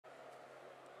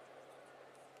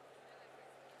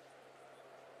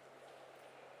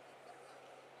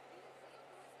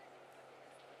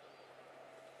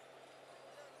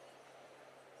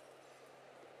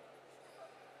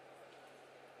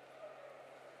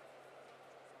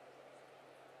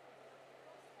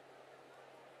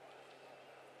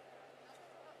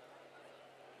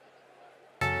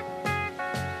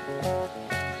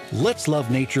Let's love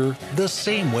nature the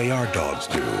same way our dogs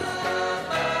do.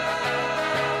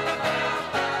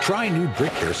 Try new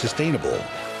Brit Care Sustainable,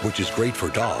 which is great for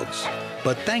dogs,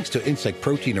 but thanks to insect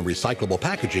protein and recyclable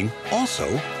packaging,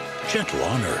 also gentle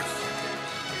on Earth.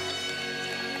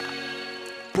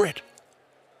 Brit.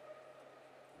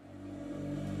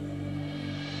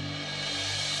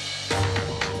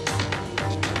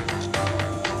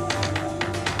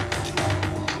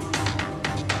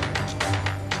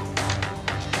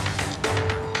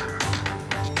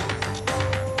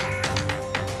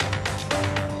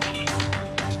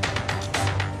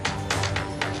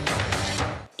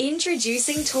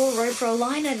 Introducing Toro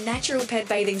ProLiner Natural Pet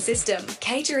Bathing System,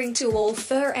 catering to all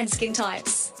fur and skin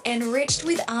types. Enriched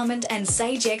with almond and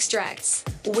sage extracts,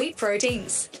 wheat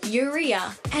proteins,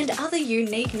 urea, and other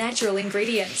unique natural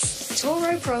ingredients.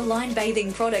 Toro ProLine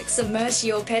bathing products immerse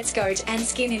your pet's coat and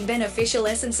skin in beneficial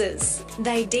essences.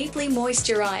 They deeply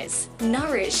moisturize,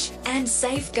 nourish, and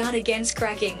safeguard against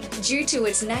cracking. Due to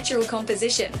its natural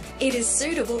composition, it is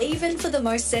suitable even for the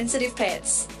most sensitive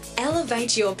pets.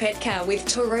 Elevate your pet care with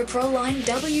Toro ProLine.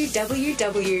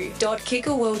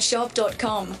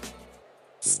 www.kickerworldshop.com.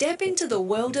 Step into the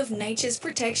world of Nature's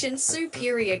Protection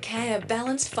Superior Care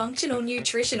Balanced Functional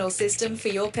Nutritional System for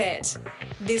your pet.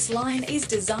 This line is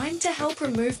designed to help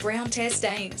remove brown tear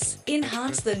stains,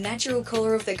 enhance the natural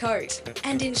color of the coat,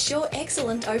 and ensure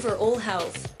excellent overall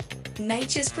health.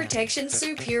 Nature's Protection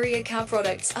Superior Care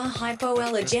products are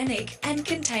hypoallergenic and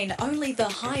contain only the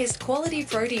highest quality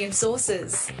protein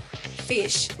sources: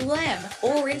 fish, lamb,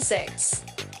 or insects.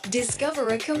 Discover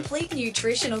a complete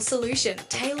nutritional solution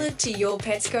tailored to your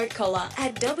pet's coat collar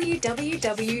at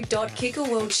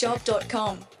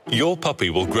www.kickerworldshop.com. Your puppy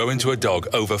will grow into a dog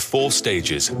over 4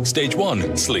 stages. Stage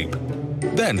 1, sleep.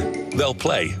 Then they'll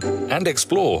play and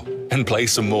explore and play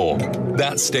some more.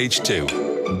 That's stage 2.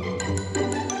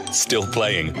 Still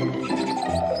playing.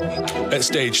 At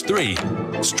stage 3,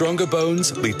 stronger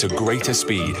bones lead to greater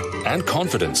speed and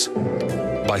confidence.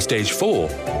 By stage 4,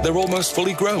 they're almost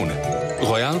fully grown.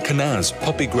 Royal Canin's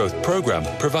Puppy Growth Program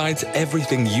provides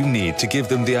everything you need to give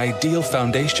them the ideal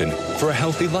foundation for a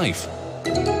healthy life.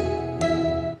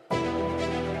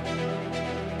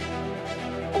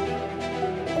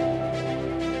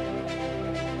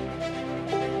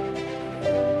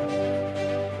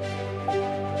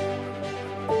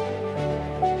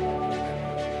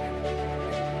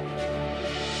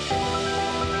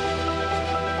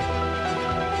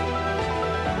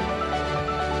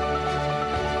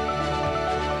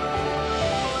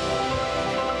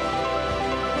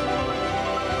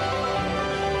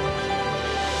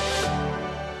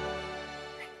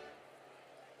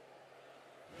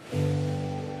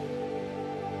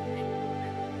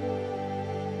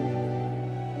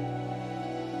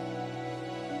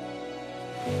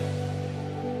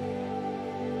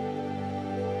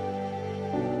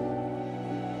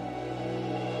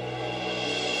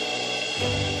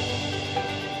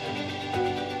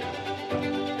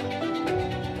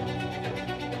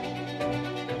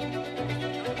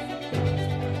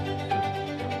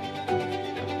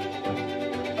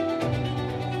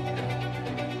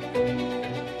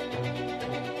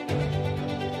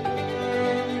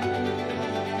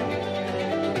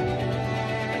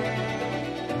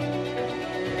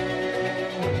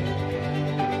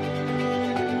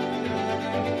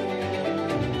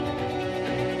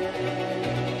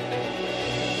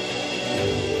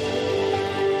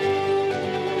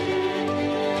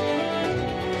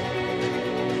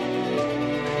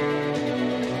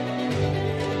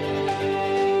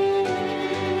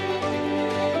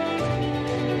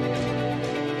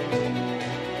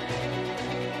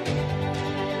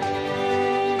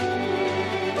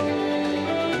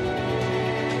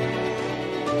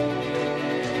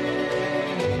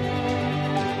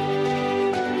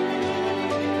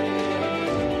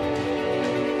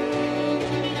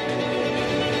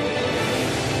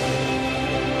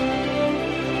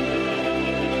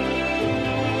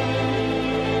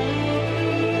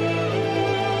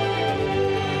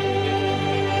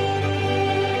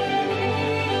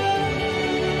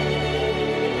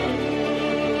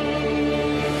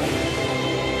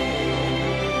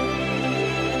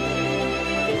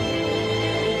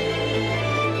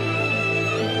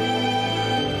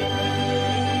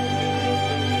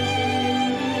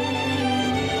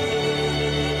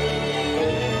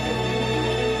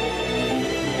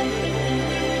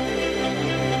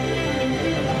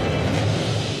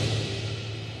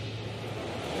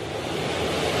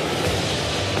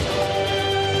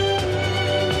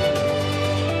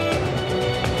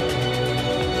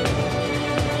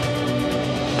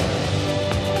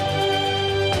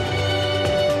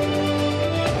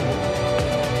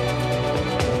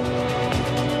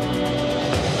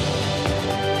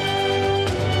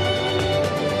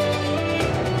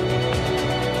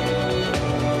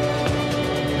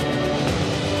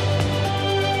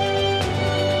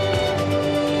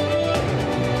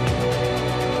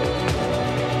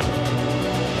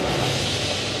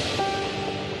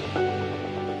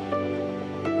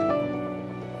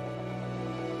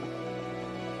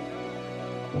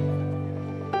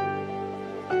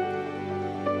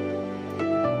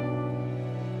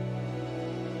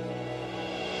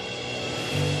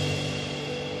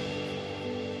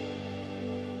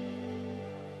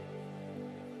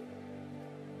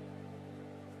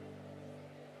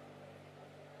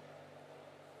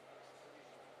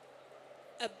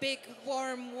 A big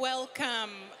warm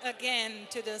welcome again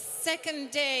to the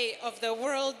second day of the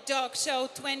World Dog Show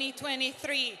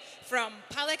 2023 from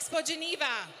Palexpo, Geneva.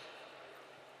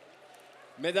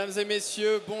 Mesdames et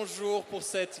messieurs, bonjour pour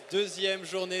cette deuxième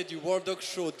journée du World Dog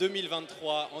Show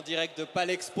 2023 en direct de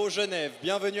Palexpo, Genève.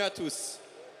 Bienvenue à tous.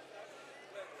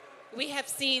 We have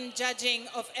seen judging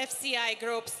of FCI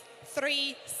groups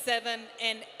 3, 7,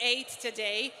 and 8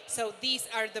 today. So these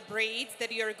are the breeds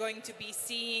that you're going to be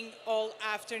seeing all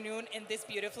afternoon in this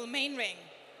beautiful main ring.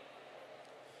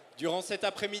 Durant cet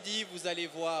après-midi, vous allez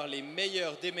voir les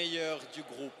meilleurs des meilleurs du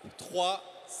groupe 3,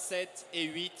 7 et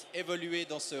 8 évoluer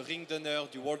dans ce ring d'honneur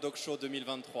du World Dog Show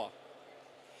 2023.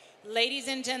 Ladies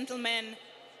and gentlemen,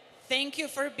 thank you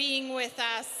for being with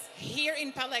us here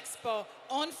in Palexpo,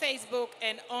 on Facebook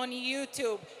and on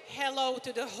YouTube. Hello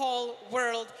to the whole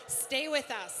world. Stay with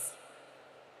us.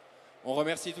 On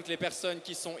remercie toutes les personnes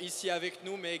qui sont ici avec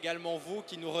nous, mais également vous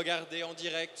qui nous regardez en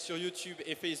direct sur YouTube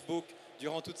et Facebook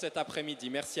durant toute cet après-midi.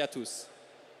 Merci à tous.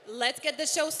 Let's get the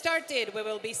show started. We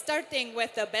will be starting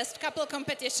with the best couple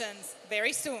competitions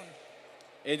very soon.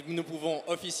 Et nous pouvons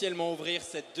officiellement ouvrir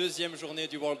cette deuxième journée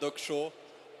du World Dog Show.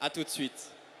 À tout de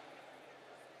suite.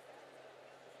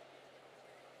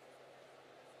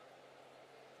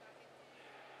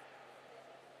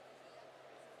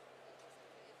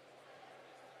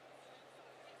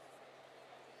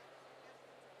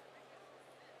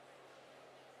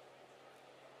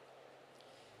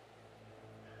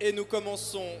 Et nous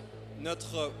commençons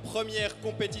notre première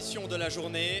compétition de la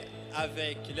journée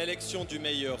avec l'élection du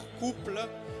meilleur couple.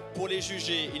 Pour les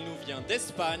juger, il nous vient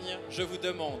d'Espagne. Je vous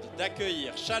demande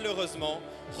d'accueillir chaleureusement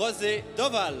José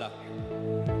Doval.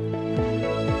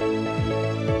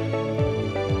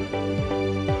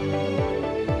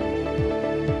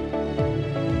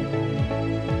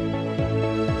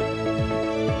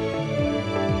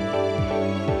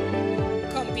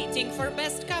 Competing for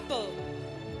best couple.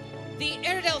 The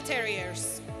Airedale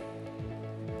Terriers,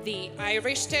 the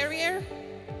Irish Terrier,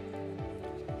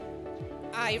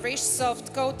 Irish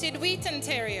Soft-Coated Wheaten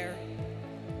Terrier,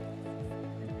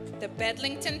 the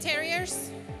Bedlington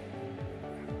Terriers,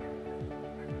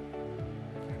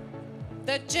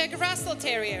 the Jack Russell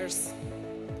Terriers,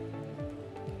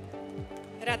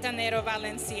 Ratanero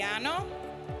Valenciano,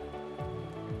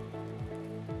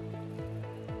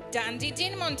 Dundee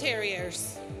Dinmont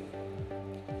Terriers,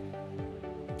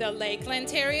 the Lakeland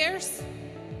Terriers,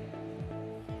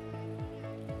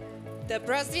 the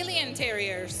Brazilian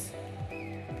Terriers,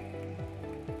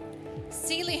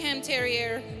 Sealyham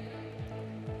Terrier,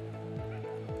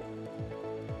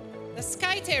 the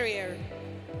Skye Terrier,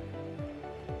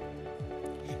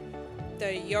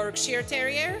 the Yorkshire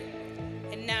Terrier,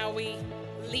 and now we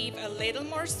leave a little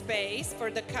more space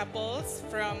for the couples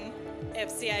from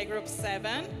FCI Group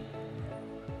 7.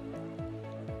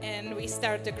 And we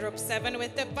start the Group 7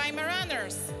 with the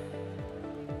Weimaraners.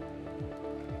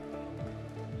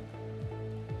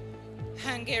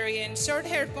 Hungarian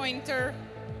Short-Hair Pointer,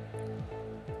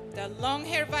 the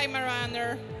Long-Hair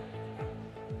Weimaraner,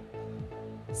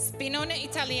 Spinone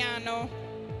Italiano,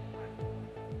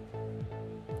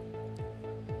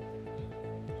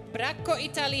 Bracco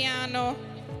Italiano,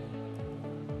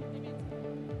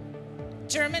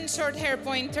 German Short-Hair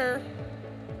Pointer,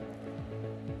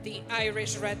 the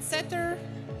Irish Red Setter,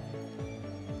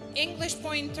 English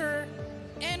Pointer,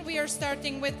 and we are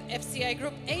starting with FCI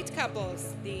Group 8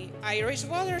 couples, the Irish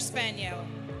Water Spaniel,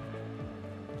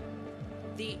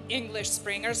 the English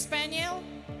Springer Spaniel,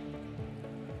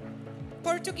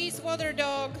 Portuguese Water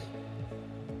Dog,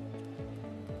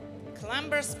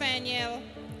 Clumber Spaniel,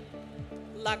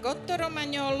 Lagotto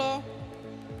Romagnolo,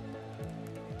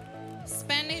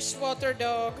 Spanish Water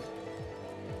Dog,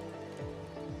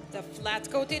 the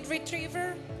Flat-Coated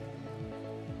Retriever,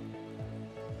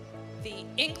 the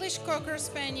English Cocker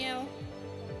Spaniel,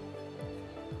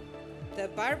 the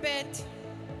Barbet,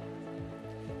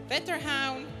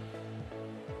 Wetterhound,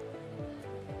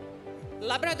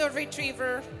 Labrador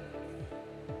Retriever,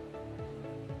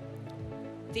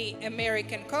 the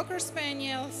American Cocker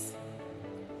Spaniels,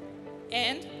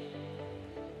 and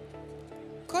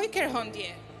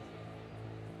Koikerhondje.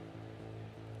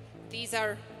 These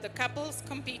are the couples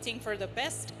competing for the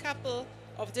best couple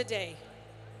of the day.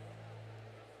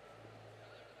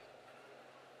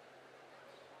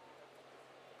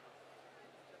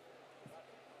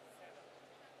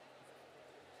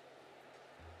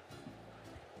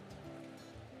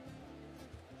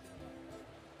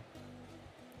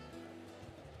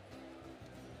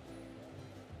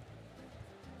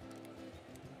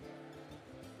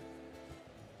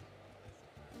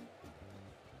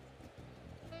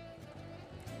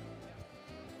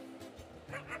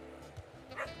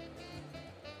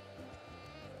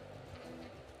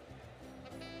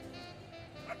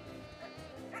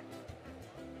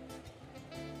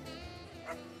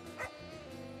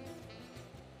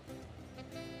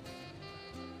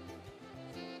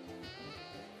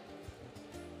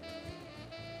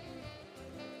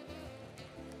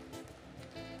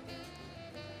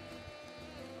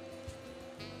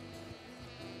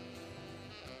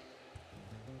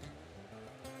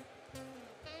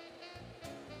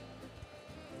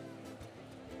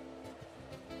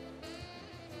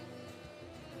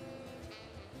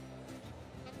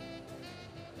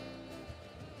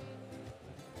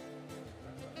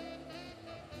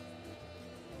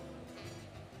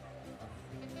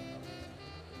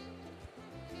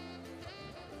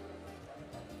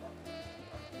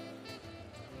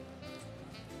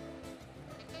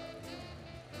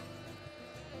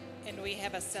 And we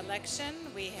have a selection.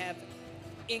 We have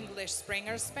English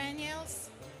Springer Spaniels,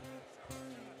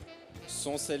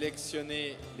 Sont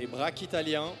sélectionnés les braques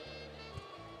italiens,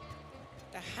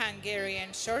 the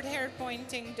Hungarian Short-Haired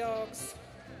Pointing Dogs,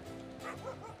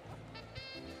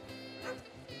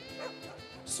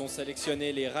 sont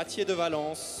sélectionnés les ratiers de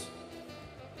Valence,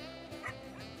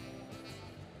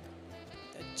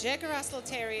 the Jack Russell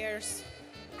Terriers,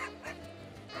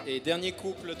 et dernier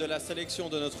couple de la sélection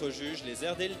de notre juge, les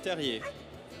Airedale Terriers.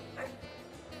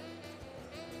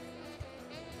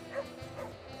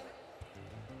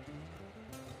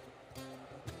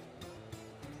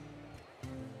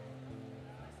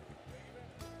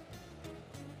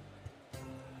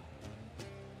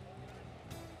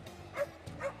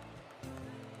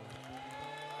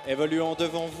 Évoluant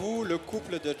devant vous, le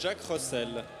couple de Jack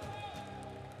Russell.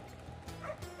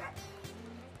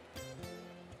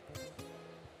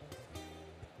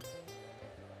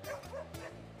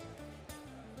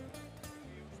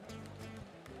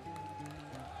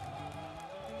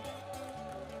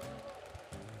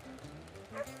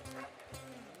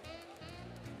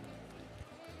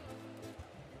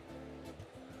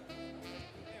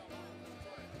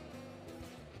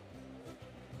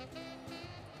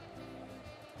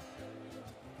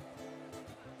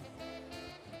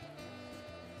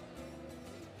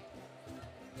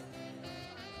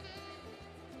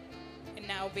 and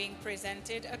now being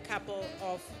presented a couple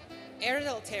of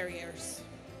Airedale Terriers.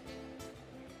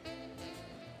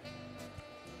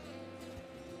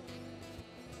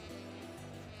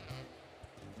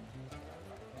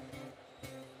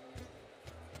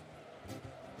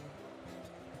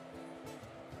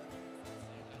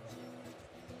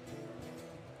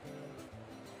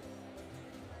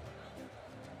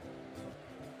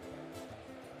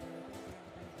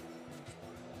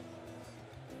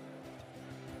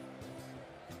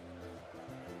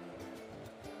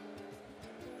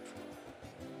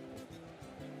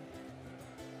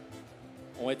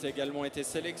 Ont également été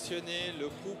sélectionnés le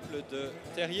couple de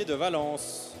terriers de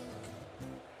Valence.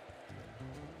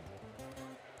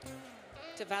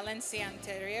 The Valencian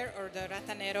Terrier, or the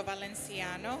Ratanero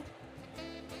Valenciano,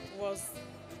 was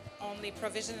only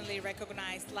provisionally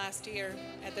recognized last year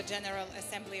at the General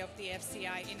Assembly of the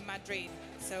FCI in Madrid.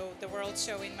 So the World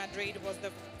Show in Madrid was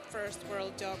the first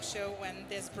World Dog Show when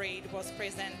this breed was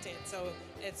presented. So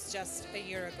it's just a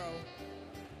year ago.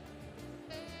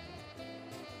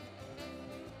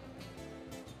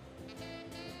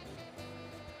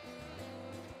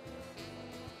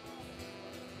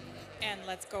 And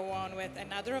let's go on with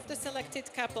another of the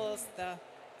selected couples, the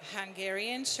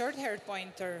Hungarian short-haired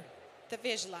pointer, the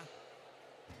Vizsla.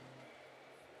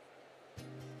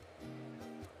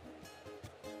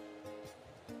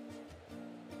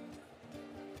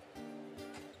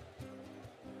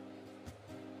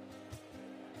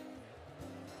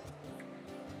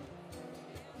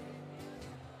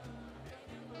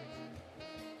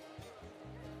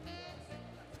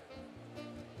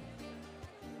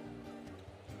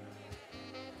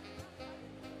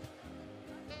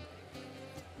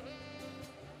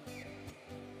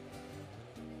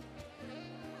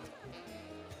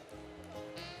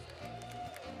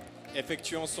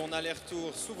 Effectuant son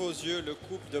aller-retour sous vos yeux, le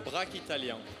couple de braques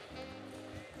italiens.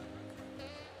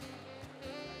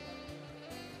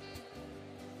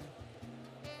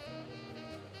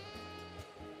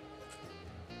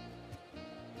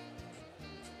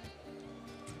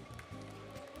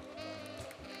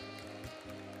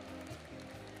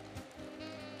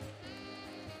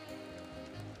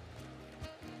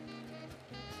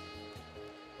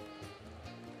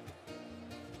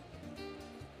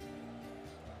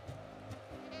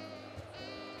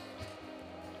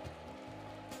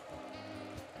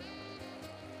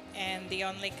 And the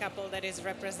only couple that is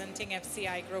representing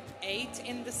FCI Group 8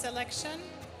 in the selection,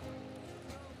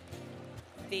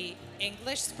 the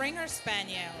English Springer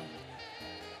Spaniel.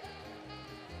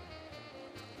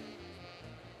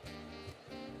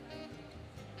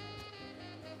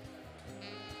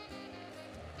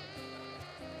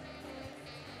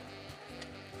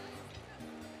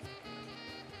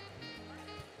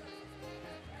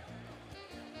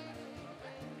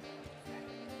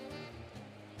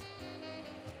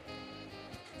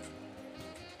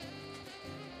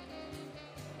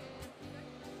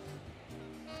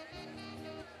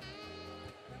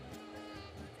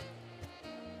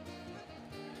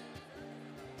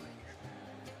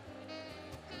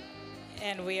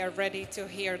 And we are ready to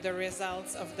hear the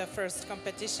results of the first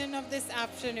competition of this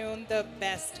afternoon, the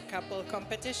best couple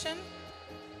competition.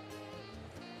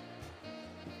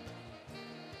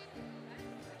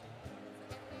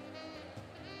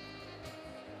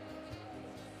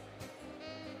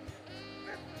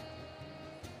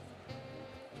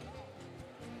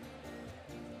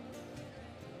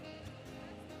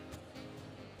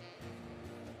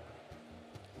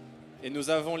 Et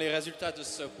nous avons les résultats de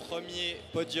ce premier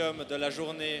podium de la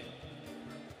journée,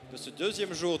 de ce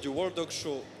deuxième jour du World Dog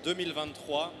Show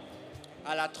 2023.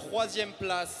 À la troisième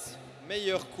place,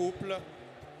 meilleur couple,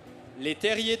 les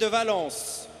Terriers de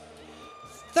Valence.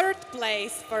 Third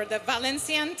place for the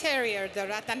Valencian Terrier, the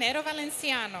Ratanero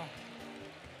Valenciano.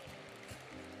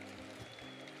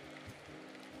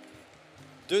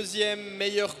 Deuxième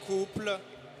meilleur couple,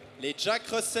 les Jack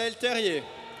Russell Terriers.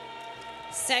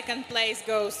 Second place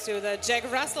goes to the Jack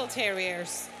Russell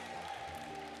Terriers.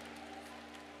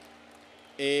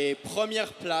 Et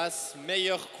première place,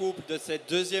 meilleur couple de cette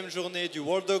deuxième journée du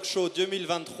World Dog Show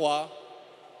 2023,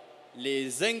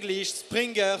 les English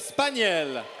Springer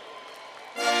Spaniel.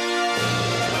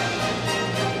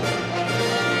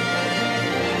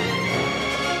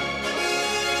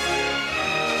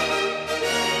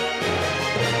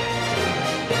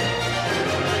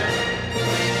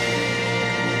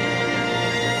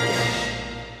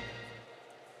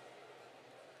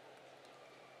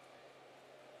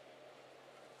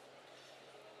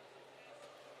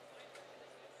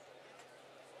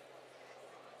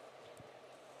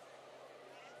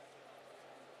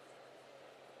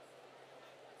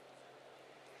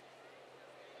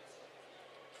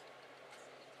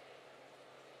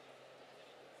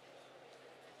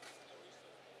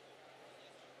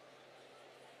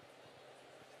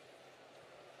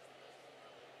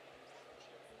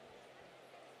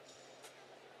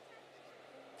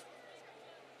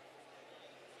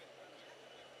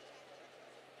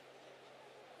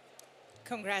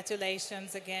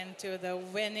 Congratulations again to the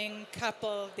winning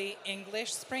couple, the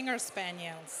English Springer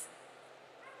Spaniels.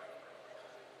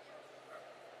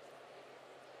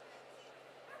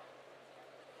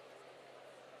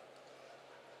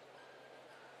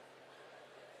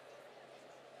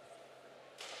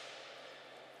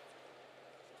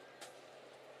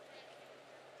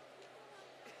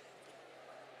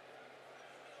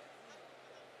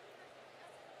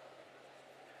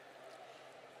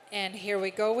 And here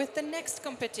we go with the next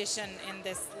competition in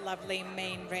this lovely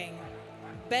main ring.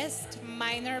 Best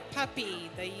Minor Puppy,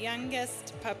 the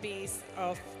youngest puppies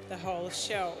of the whole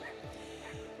show.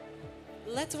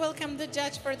 Let's welcome the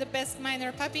judge for the Best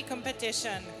Minor Puppy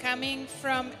competition. Coming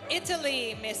from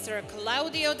Italy, Mr.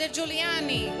 Claudio De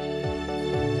Giuliani.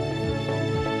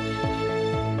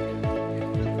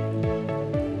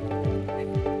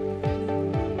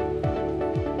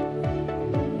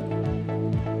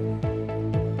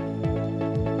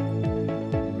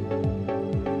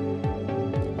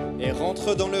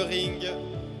 Rentre dans le ring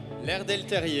l'Airedale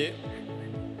Terrier,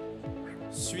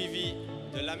 suivi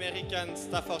de l'American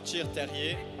Staffordshire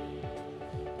Terrier,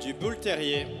 du Bull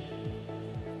Terrier,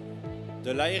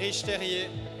 de l'Irish Terrier,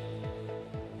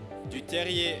 du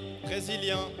Terrier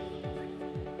brésilien,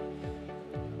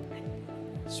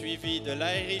 suivi de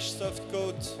l'Irish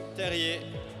Softcoat Terrier,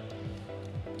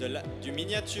 du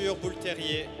miniature Bull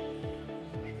Terrier,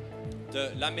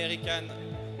 de l'American,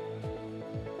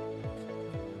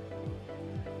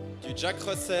 du Jack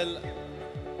Russell,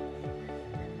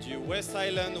 du West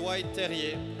Island White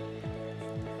Terrier.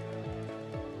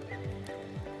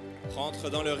 Rentre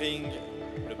dans le ring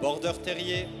le Border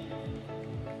Terrier,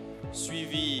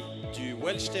 suivi du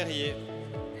Welsh Terrier,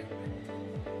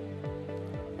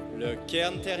 le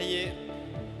Cairn Terrier,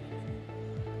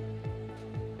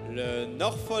 le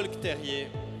Norfolk Terrier,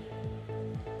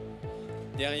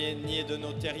 dernier de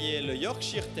nos terriers, le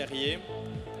Yorkshire Terrier.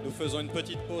 Nous faisons une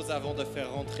petite pause avant de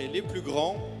faire rentrer les plus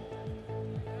grands.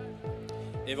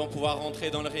 Et vont pouvoir rentrer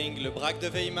dans le ring le Braque de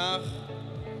Weimar,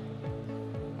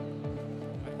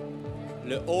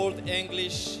 le Old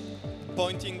English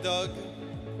Pointing Dog,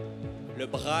 le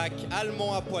Braque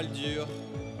allemand à poil dur,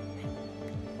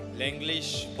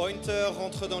 l'English Pointer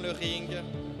rentre dans le ring,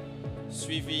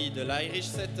 suivi de l'Irish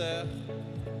Setter,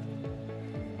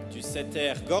 du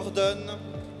Setter Gordon,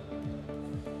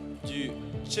 du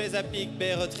Chesapeake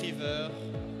Bay Retriever.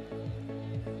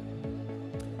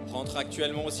 Rentre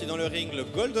actuellement aussi dans le ring le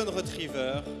Golden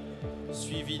Retriever,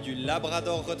 suivi du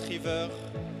Labrador Retriever,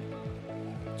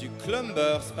 du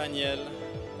Clumber Spaniel,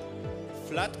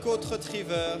 Flatcoat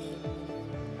Retriever.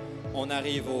 On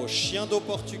arrive au Chien d'eau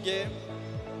portugais,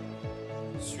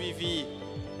 suivi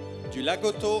du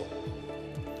Lagotto,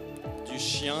 du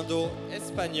Chien d'eau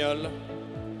espagnol,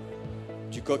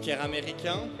 du Cocker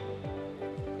américain,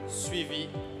 suivi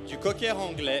du Cocker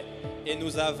anglais, et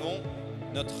nous avons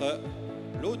notre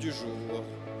lot du jour.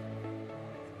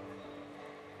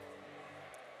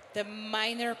 The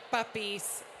minor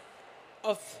puppies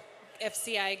of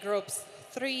FCI groups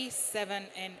 3, 7,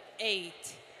 and 8,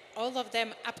 all of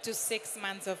them up to 6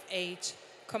 months of age,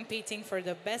 competing for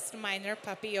the best minor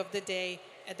puppy of the day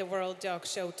at the World Dog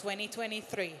Show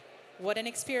 2023. What an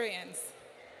experience.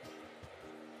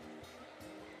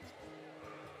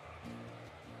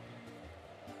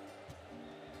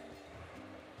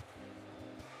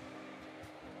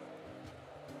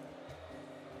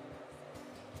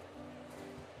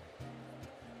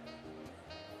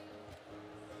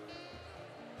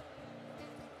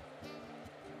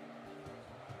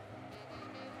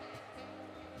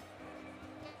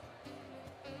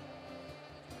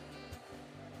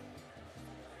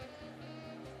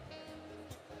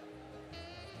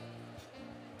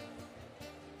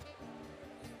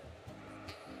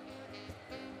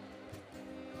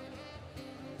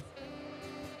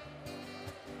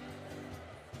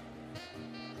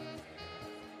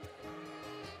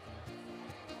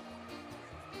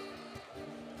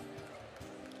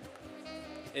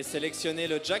 Et sélectionnez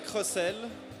le Jack Russell,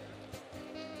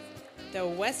 The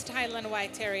West Highland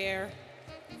White Terrier,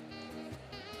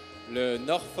 le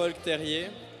Norfolk Terrier,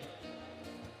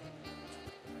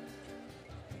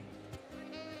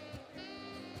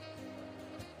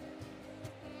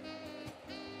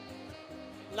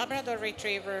 Labrador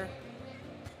Retriever,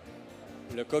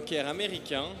 le Cocker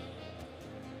américain,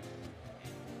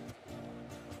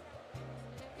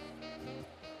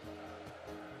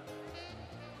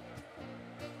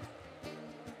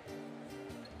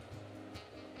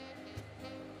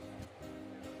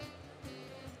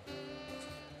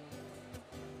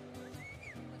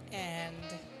 and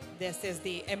this is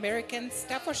the American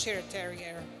Staffordshire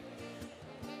Terrier,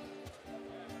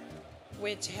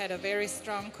 which had a very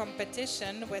strong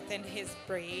competition within his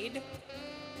breed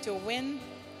to win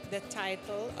the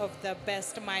title of the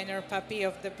best minor puppy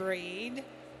of the breed.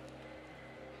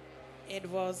 It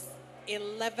was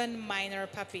 11 minor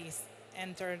puppies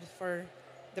entered for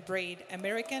the breed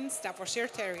American Staffordshire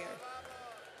Terrier.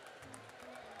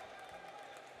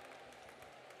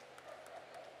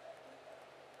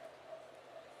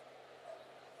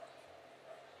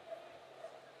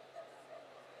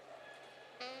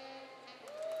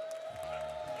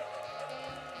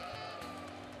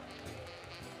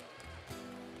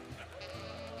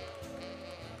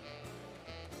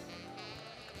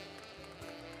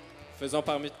 faisant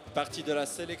partie de la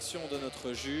sélection de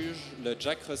notre juge, le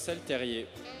Jack Russell Terrier.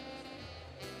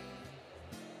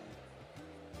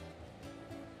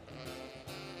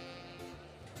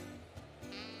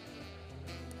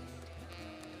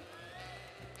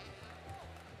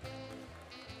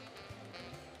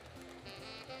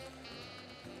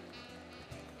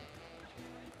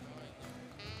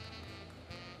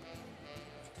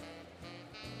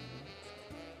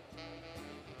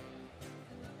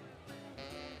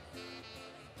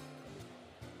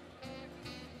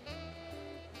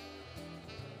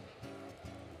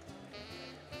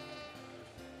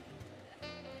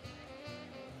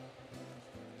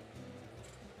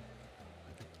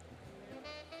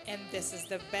 And this is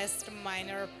the best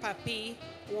minor puppy,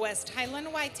 West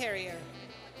Highland White Terrier.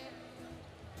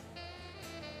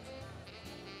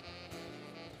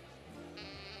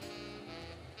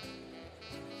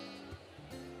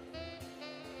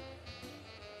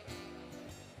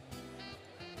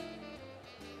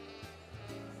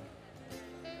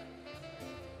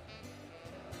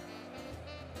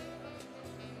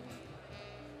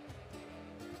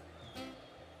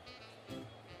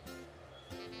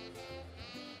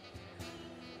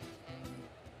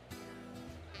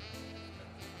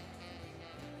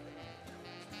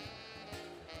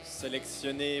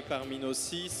 Sélectionné parmi nos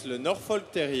 6, le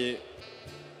Norfolk Terrier.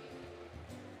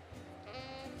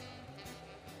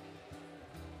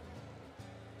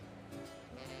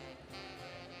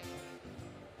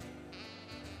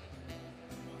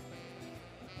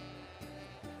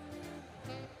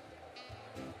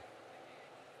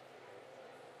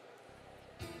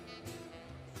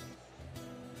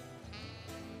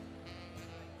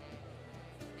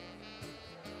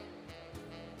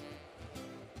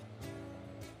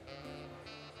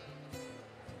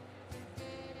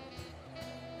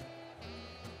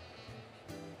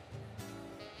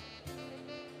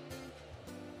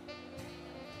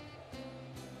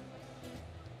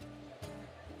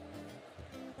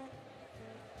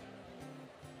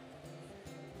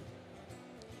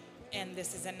 And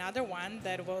this is another one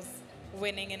that was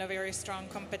winning in a very strong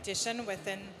competition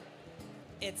within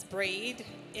its breed.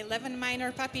 11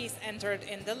 minor puppies entered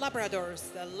in the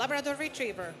Labradors, the Labrador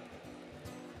Retriever.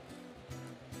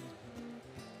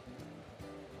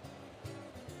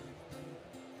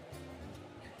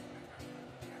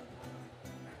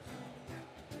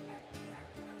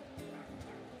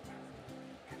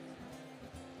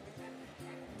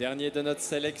 Dernier de notre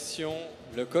sélection,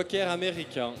 le Cocker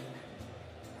américain.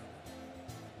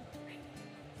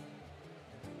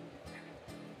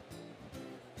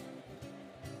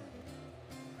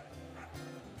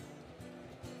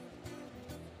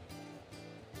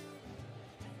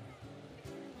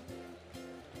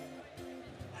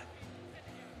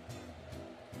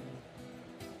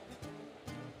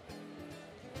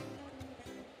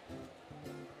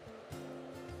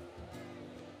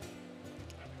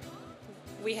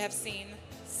 we have seen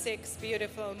 6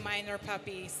 beautiful minor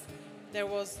puppies. There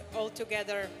was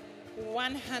altogether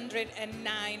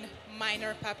 109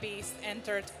 minor puppies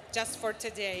entered just for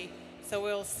today. So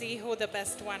we'll see who the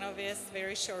best one of is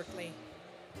very shortly.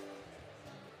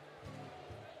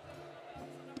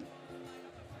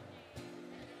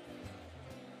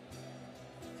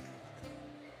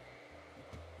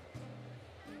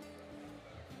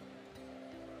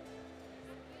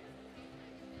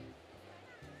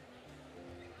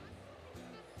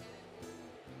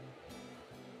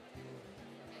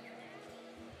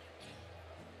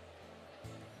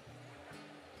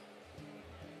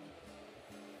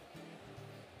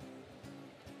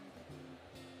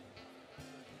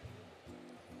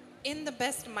 In the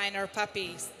best minor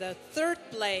puppies, the 3rd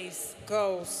place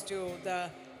goes to the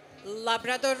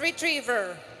Labrador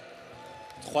Retriever.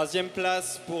 3e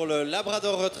place pour le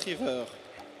Labrador Retriever.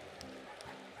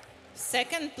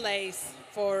 2nd place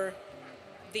for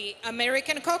the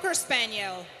American Cocker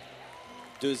Spaniel.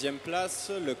 2e place,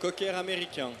 le Cocker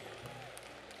américain.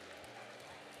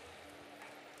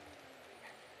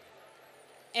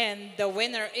 And the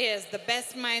winner is the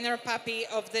best minor puppy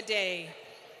of the day.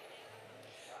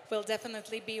 Will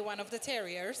definitely be one of the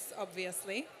terriers,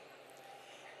 obviously.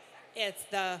 It's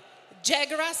the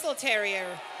Jack Russell Terrier.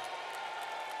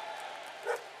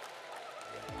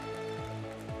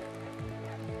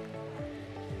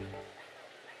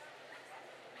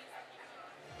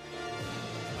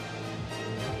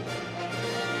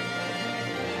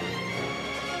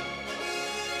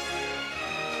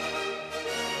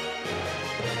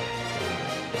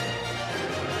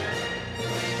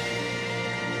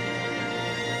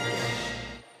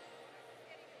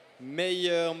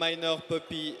 Meilleur minor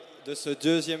puppy de ce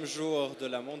 2e jour de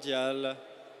la mondiale,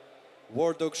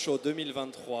 World Dog Show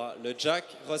 2023, le Jack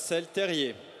Russell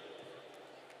Terrier.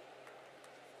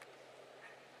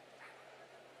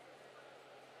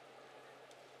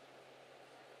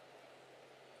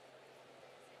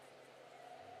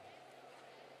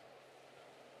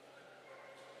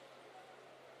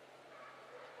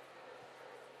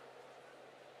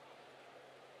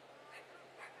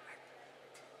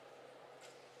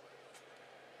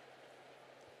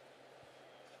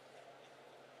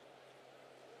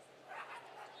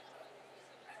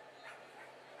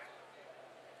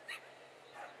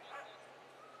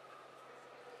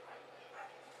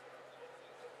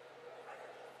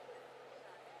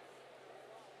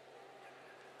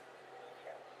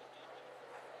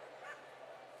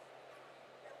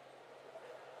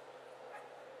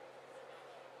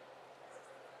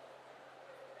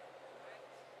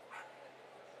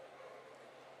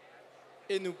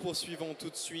 Et nous poursuivons tout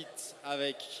de suite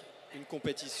avec une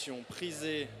compétition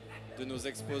prisée de nos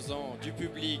exposants, du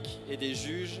public et des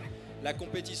juges, la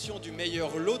compétition du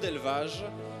meilleur lot d'élevage.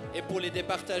 Et pour les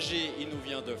départager, il nous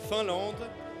vient de Finlande.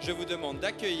 Je vous demande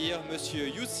d'accueillir Monsieur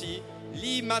Jussi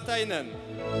Liimatainen.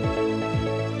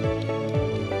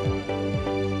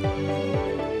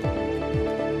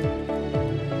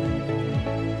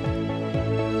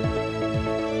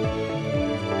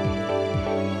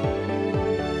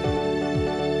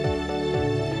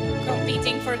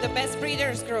 For the best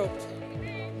breeders group,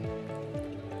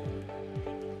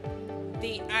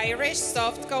 the Irish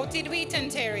soft-coated Wheaten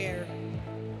Terrier,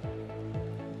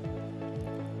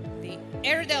 the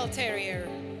Airedale Terrier,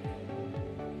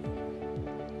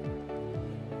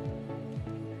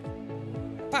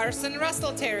 Parson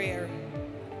Russell Terrier,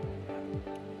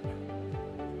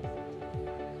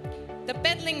 the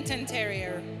Bedlington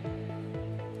Terrier,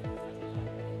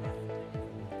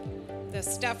 the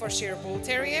Staffordshire Bull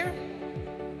Terrier,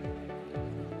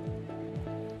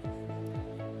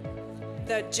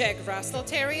 the Jack Russell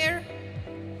Terrier,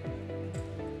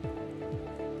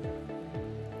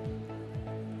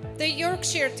 the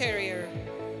Yorkshire Terrier,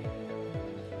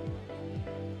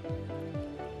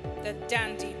 the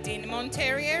Dundee Dinmont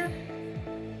Terrier,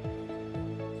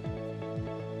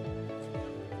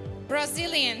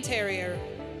 Brazilian Terrier,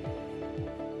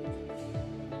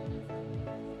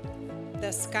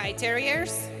 the Skye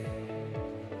Terriers,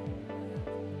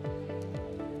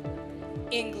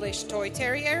 English Toy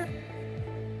Terrier.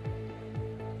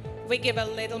 We give a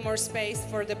little more space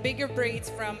for the bigger breeds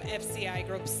from FCI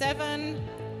Group 7.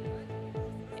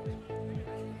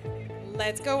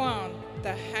 Let's go on.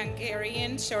 The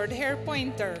Hungarian Short-Hair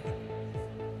Pointer.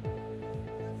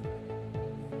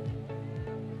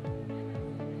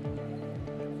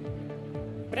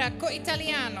 Bracco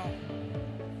Italiano.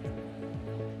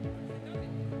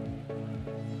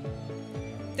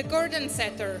 The Gordon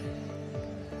Setter.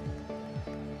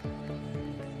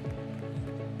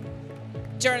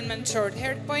 German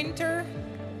Short-Haired Pointer,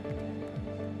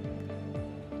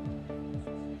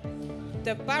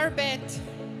 the Barbet,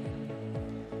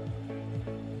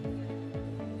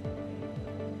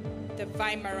 the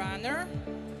Weimaraner,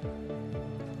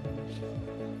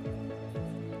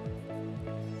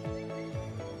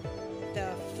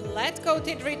 the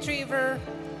flat-coated Retriever,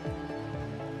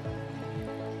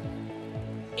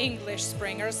 English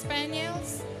Springer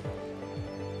Spaniels,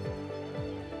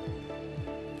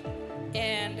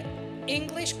 and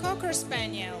English Cocker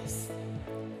Spaniels.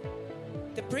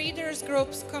 The breeders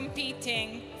groups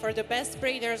competing for the best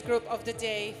breeders group of the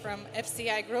day from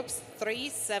FCI groups 3,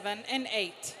 7, and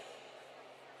 8.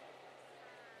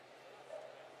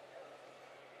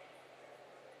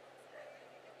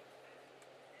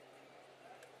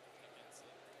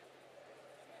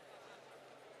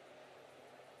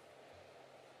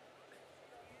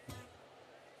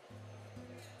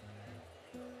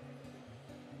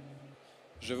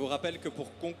 Je vous rappelle que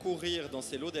pour concourir dans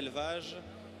ces lots d'élevage,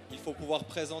 il faut pouvoir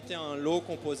présenter un lot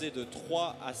composé de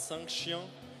 3 à 5 chiens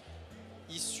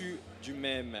issus du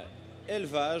même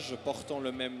élevage, portant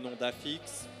le même nom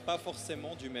d'affixe, pas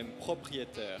forcément du même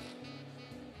propriétaire.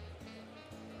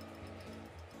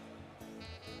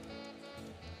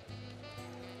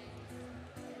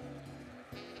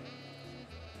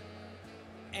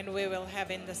 And we will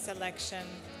have in the selection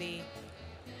the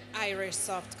Irish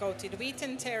soft-coated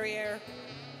Wheaten Terrier,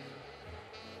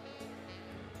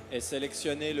 Et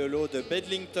sélectionner le lot de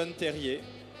Bedlington Terrier,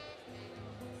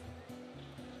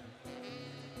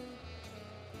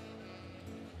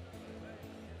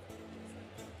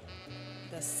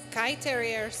 the Skye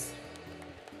Terriers,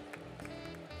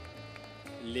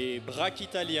 les Braques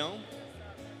italiens,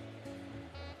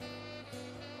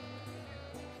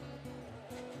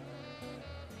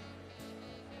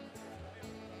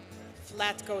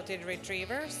 flat-coated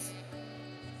Retrievers,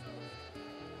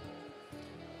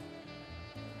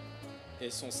 et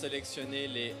sont sélectionnés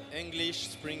les English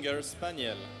Springer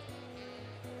Spaniel.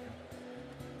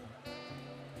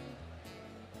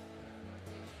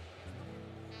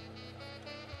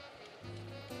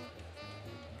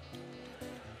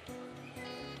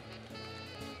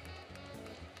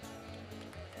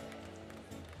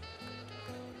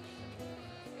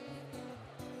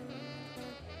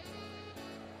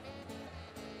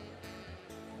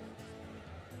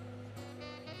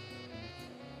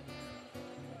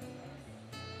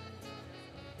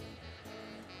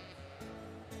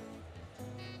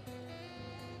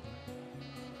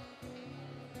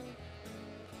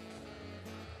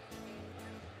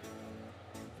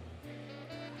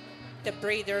 the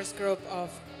breeders group of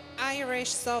Irish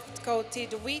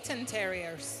soft-coated Wheaten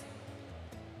Terriers,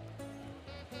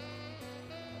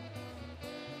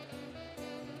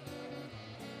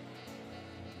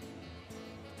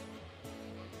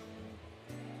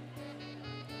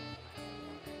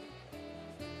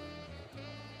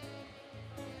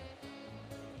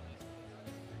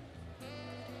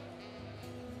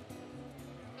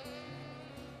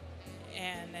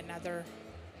 and another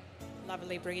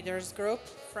lovely breeders group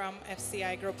from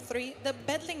FCI Group 3, the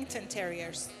Bedlington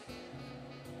Terriers.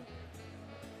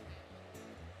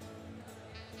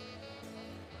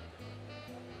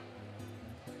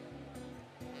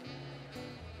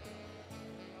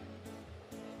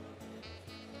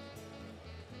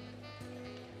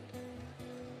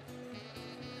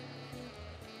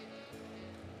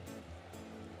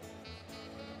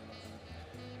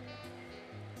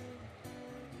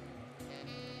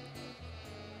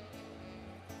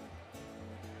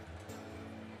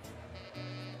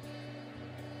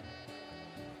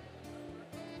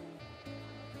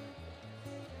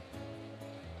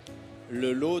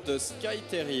 Le lot de Skye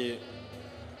Terrier,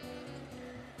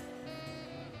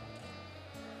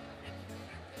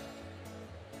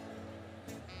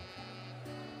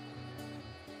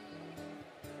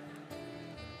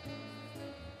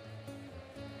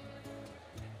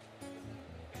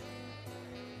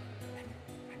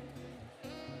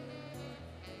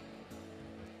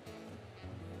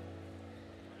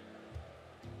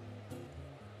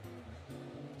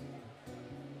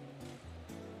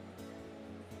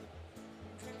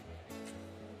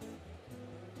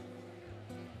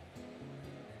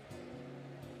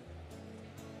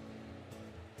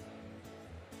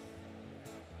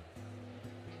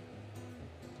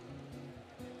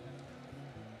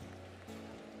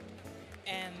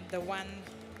 and the one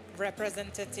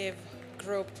representative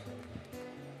group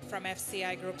from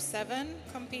FCI Group 7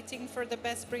 competing for the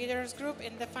best breeders group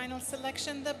in the final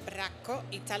selection, the Bracco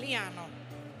Italiano.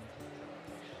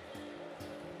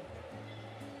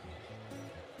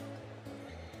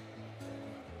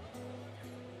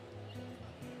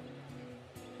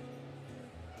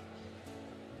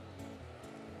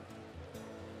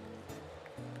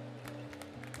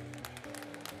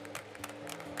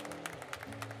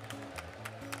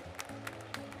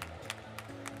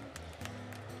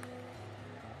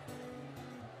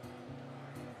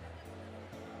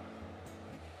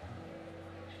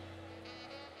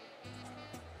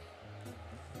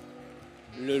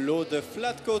 le lot de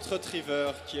Flat Coat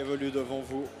Retriever qui évolue devant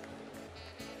vous.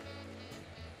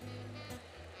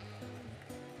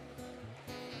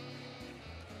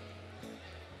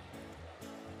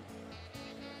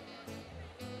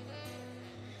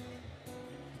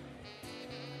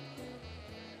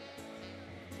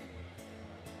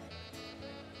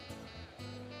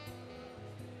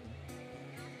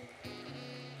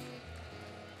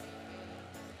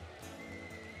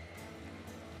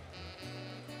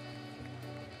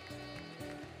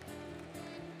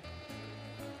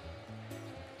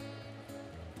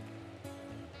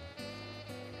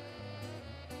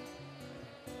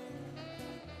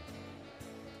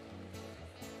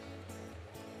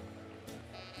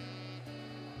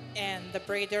 And the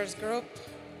breeders group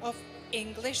of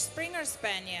English Springer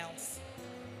Spaniels.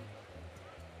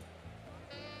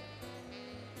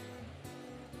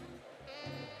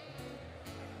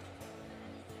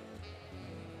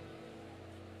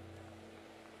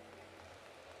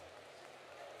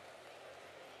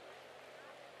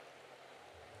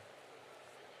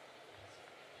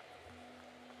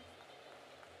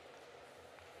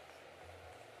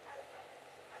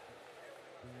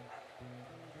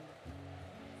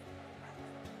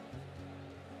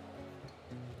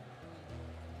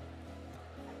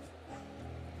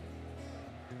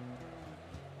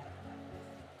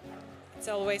 It's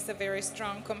always a very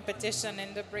strong competition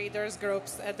in the breeders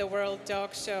groups at the World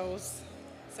Dog Shows.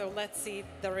 So let's see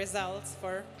the results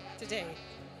for today.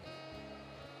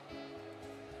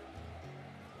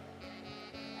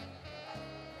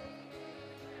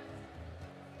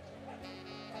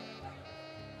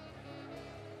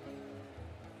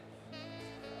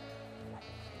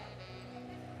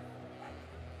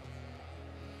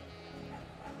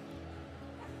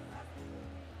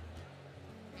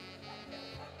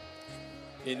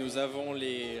 Et nous avons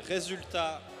les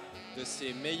résultats de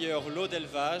ces meilleurs lots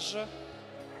d'élevage.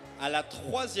 À la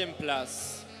 3e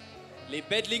place, les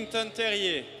Bedlington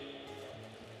Terriers.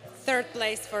 Third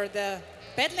place for the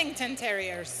Bedlington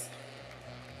Terriers.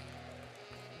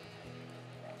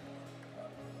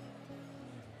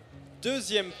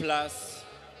 Deuxième place,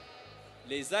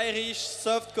 les Irish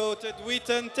Soft-Coated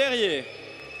Wheaten Terriers.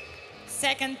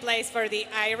 Second place for the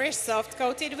Irish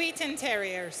Soft-Coated Wheaten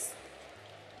Terriers.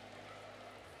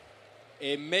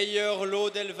 Et meilleur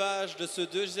lot d'élevage de ce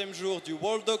deuxième jour du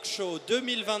World Dog Show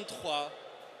 2023,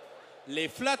 les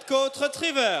Flat Coat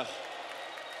Retriever.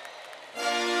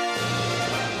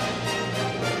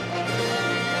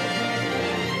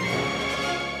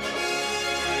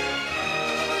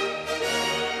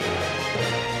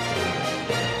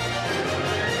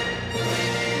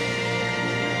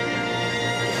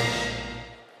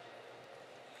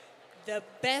 The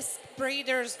best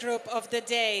breeders group of the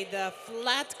day, the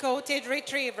flat-coated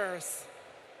retrievers.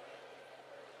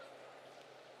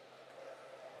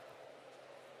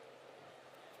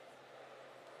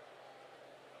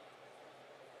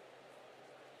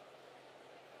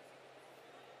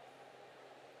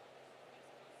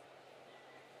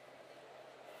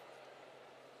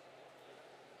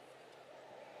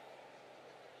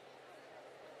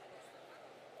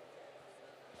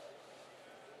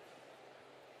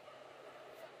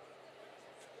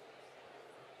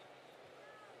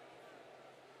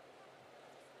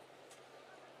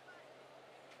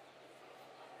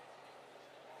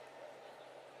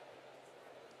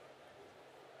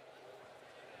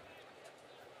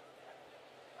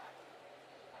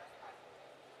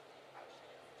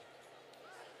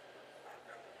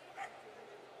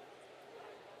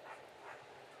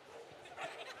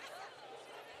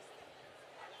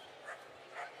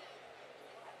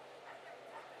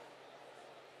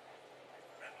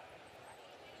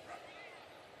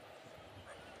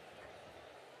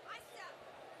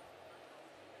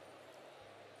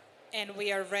 And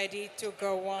we are ready to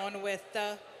go on with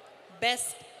the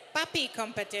best puppy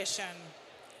competition.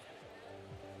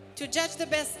 To judge the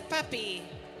best puppy,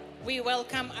 we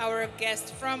welcome our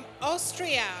guest from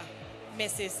Austria,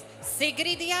 Mrs.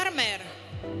 Sigrid Jarmer.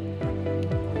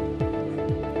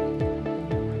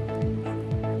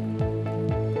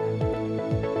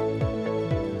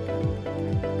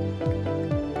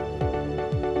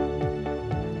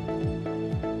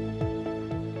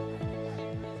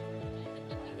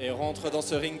 Rentre dans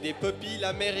ce ring des puppies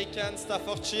l'American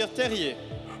Staffordshire Terrier,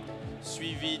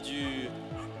 suivi du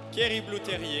Kerry Blue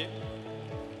Terrier,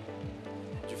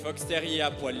 du Fox Terrier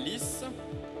à poil lisse,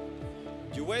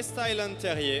 du West Island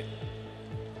Terrier,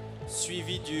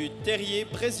 suivi du Terrier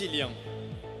brésilien,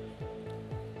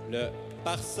 le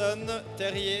Parson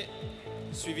Terrier,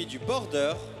 suivi du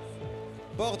Border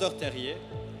Terrier,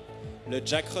 le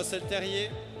Jack Russell Terrier,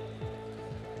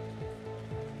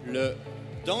 le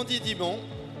Dandy Dimon,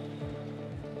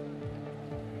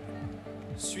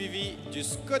 suivi du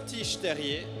Scottish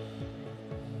Terrier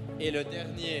et le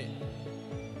dernier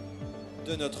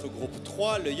de notre groupe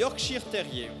 3, le Yorkshire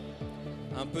Terrier.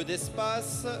 Un peu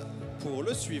d'espace pour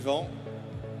le suivant.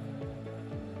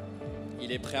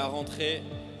 Il est prêt à rentrer.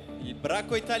 Il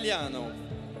Bracco Italiano,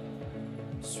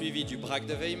 suivi du Braque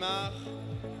de Weimar,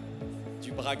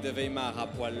 du Braque de Weimar à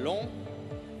poil long,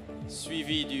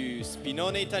 suivi du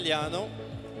Spinone Italiano,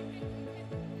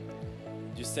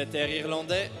 du Setter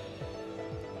irlandais,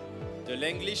 de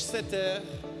l'English Setter,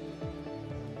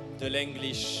 de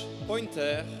l'English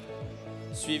Pointer,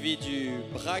 suivi du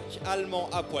Braque allemand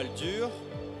à poil dur,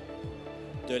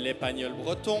 de l'Épagnol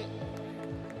breton.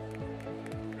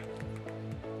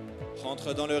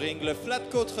 Rentre dans le ring le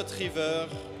Flatcoat Retriever,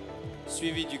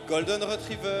 suivi du Golden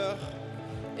Retriever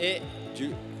et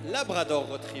du Labrador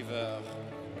Retriever.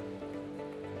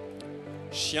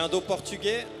 Chien d'eau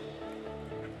portugais,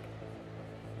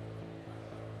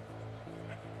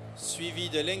 suivi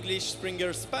de l'English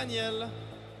Springer Spaniel,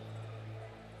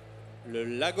 le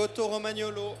Lagotto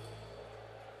Romagnolo,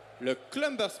 le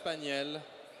Clumber Spaniel,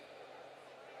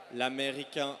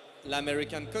 l'American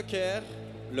Cocker,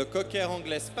 le Cocker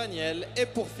anglais Spaniel et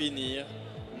pour finir,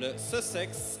 le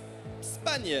Sussex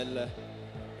Spaniel.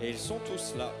 Et ils sont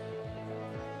tous là.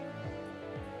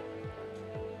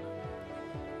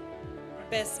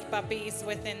 Best puppies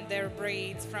within their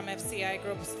breeds from FCI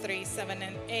groups 3, 7,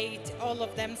 and 8, all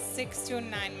of them 6 to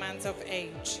 9 months of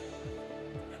age.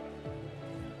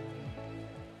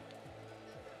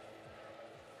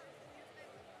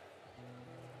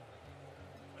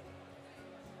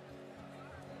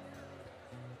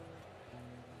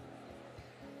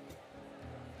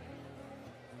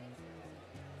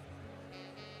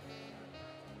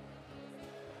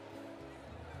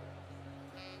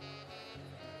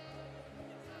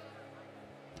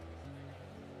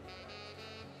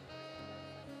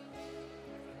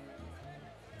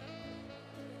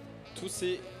 Tous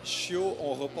ces chiots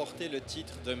ont remporté le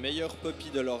titre de meilleur puppy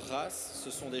de leur race.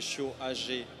 Ce sont des chiots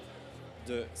âgés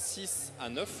de 6 à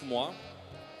 9 mois.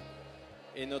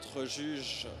 Et notre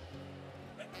juge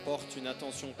porte une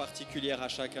attention particulière à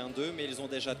chacun d'eux, mais ils ont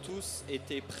déjà tous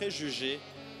été préjugés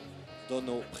dans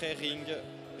nos pré-rings,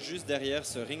 juste derrière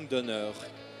ce ring d'honneur.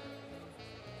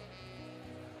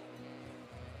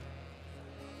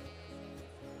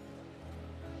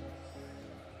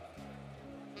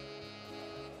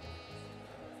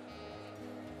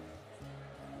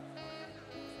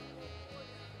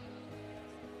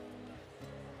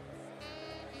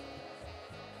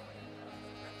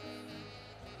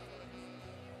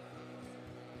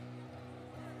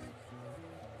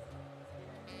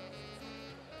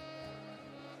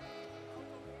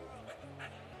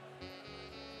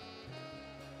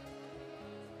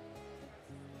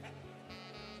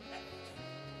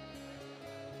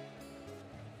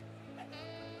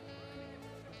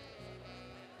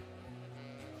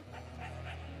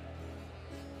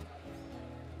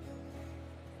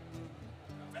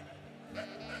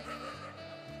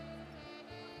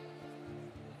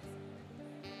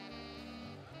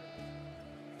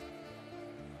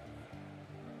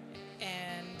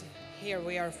 Here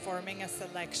we are forming a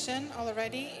selection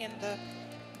already in the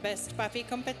Best Puppy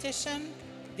competition,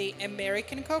 the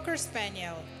American Cocker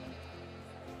Spaniel.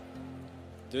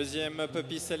 Deuxième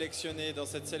puppy sélectionné dans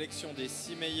cette sélection des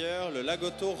 6 meilleurs, le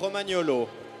Lagotto Romagnolo.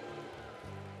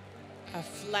 A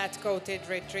flat-coated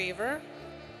retriever.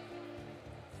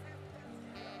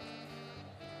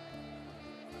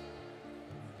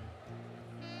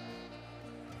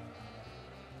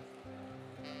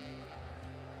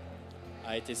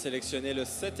 A été sélectionné le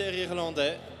Setter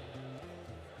irlandais.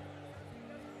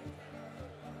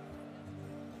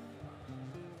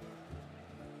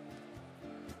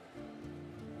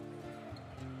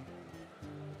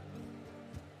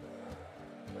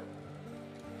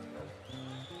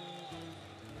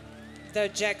 The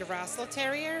Jack Russell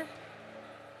Terrier.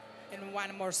 And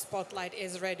one more spotlight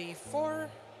is ready for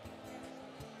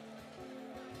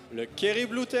Le Kerry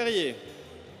Blue Terrier.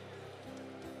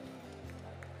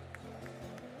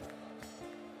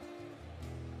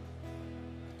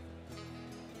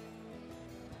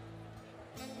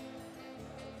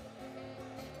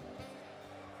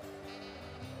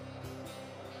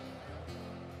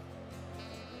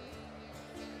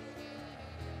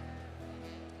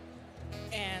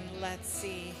 And let's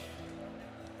see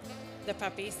the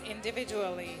puppies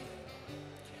individually.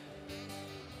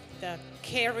 The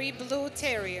Kerry Blue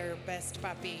Terrier, best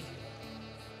puppy.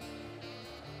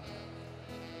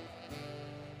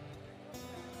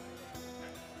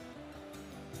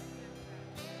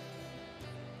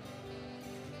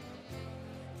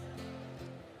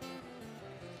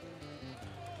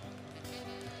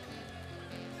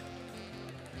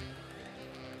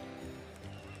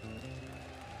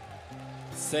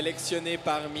 Sélectionné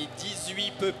parmi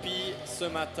 18 puppies ce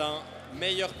matin,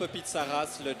 meilleur puppy de sa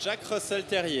race, le Jack Russell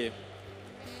Terrier.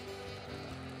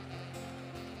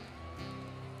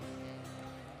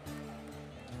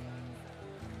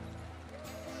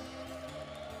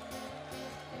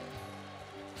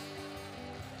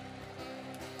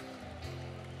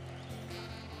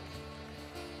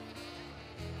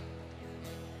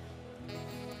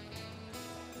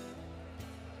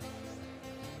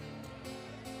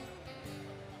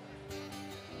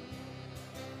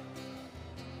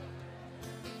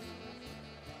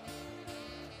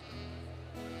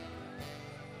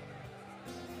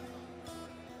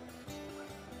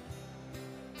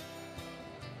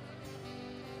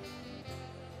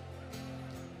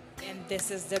 And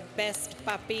this is the best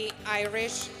puppy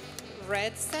Irish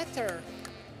red setter.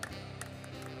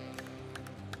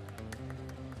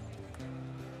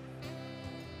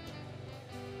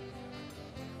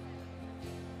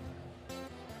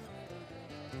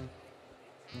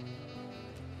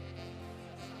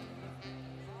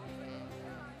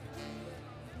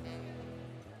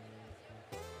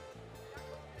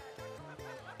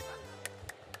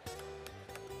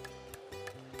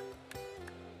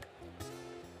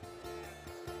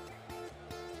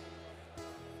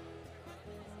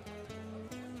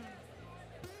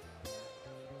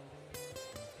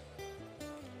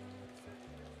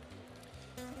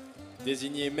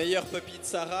 Désigné meilleur puppy de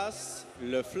sa race,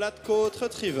 le Flatcoat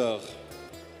Retriever.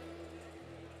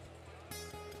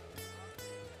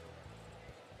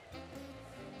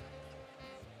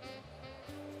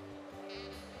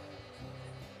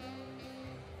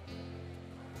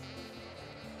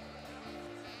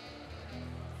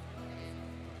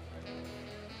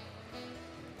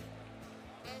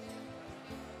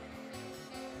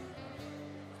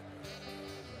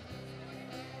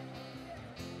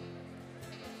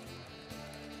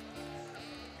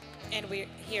 And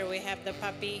here we have the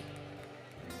puppy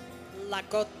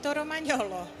Lagotto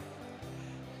Romagnolo.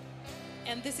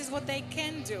 And this is what they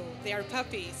can do. They are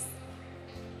puppies.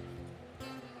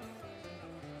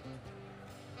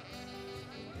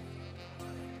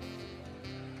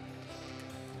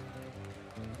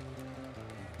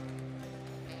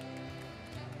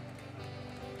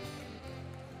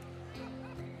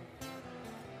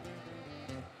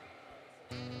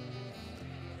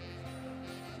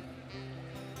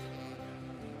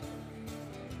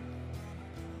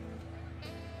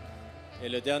 Et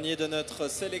le dernier de notre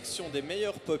sélection des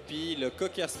meilleurs puppies, le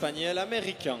Cocker Spaniel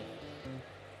américain.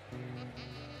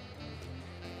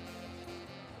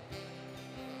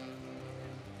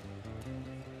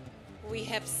 We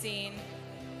have seen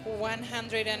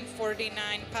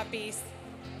 149 puppies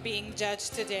being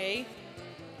judged today,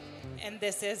 and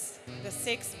this is the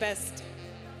 6 best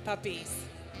puppies.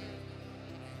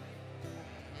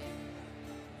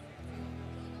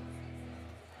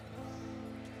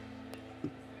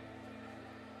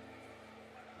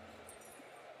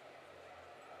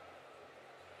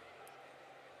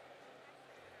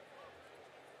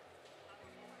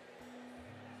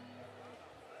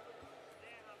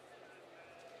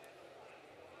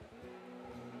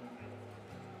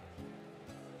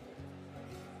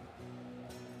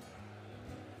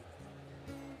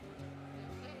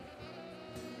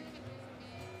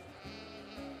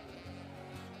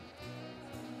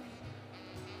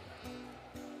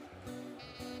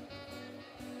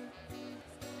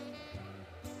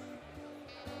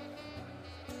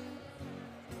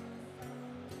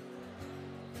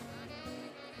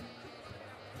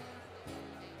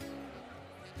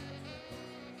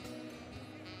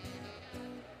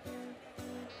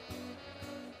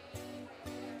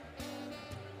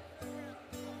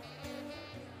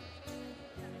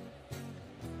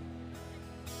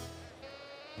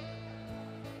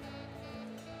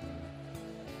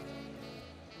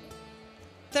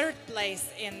 Third place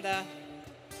in the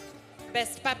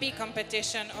best puppy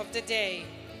competition of the day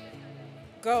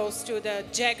goes to the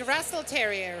Jack Russell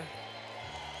Terrier.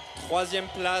 Troisième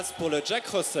place pour le Jack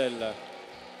Russell.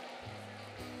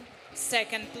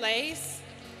 Second place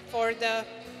for the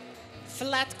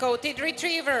Flat-Coated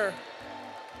Retriever.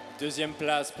 Deuxième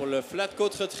place pour le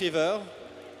Flatcoat Retriever.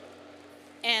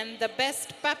 And the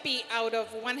best puppy out of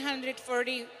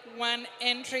 141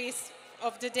 entries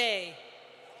of the day,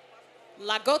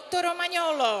 Lagotto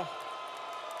Romagnolo.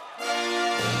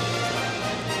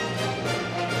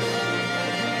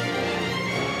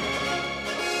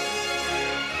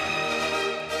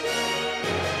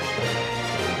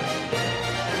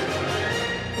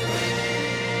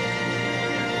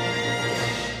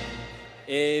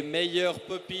 Et meilleur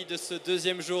puppy de ce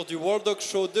deuxième jour du World Dog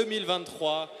Show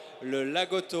 2023, le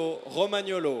Lagotto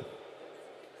Romagnolo.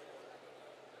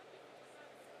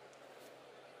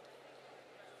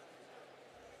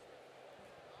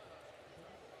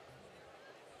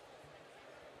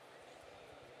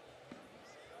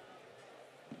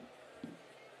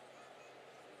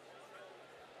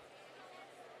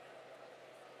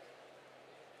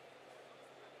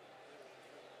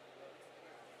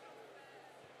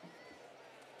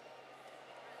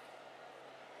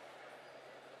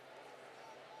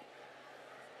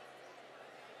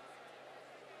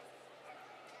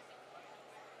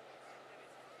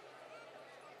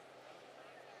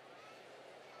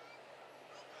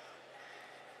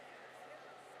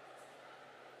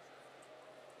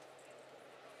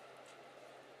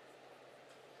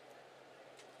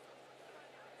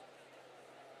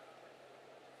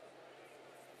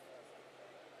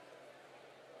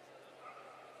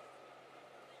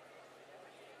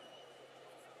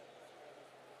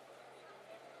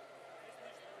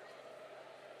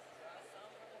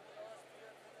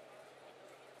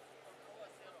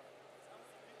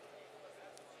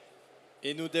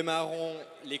 Et nous démarrons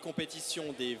les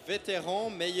compétitions des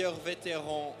vétérans, meilleurs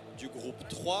vétérans du groupe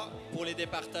 3. Pour les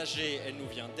départager, elle nous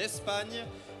vient d'Espagne.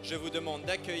 Je vous demande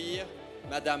d'accueillir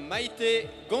Madame Maite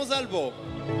Gonzalvo.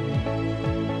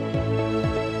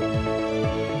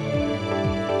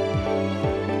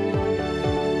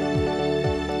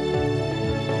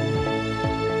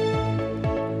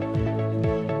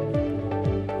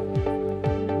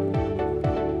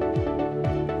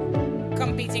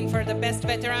 Competing for the best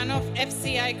veteran of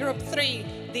FCI Group 3,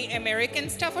 the American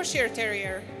Staffordshire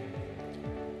Terrier,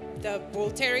 the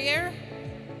Bull Terrier,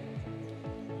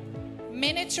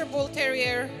 Miniature Bull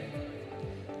Terrier,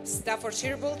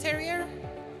 Staffordshire Bull Terrier,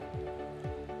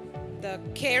 the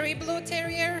Kerry Blue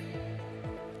Terrier,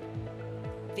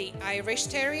 the Irish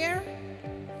Terrier,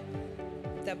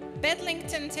 the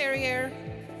Bedlington Terrier,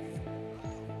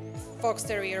 Fox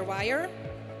Terrier Wire,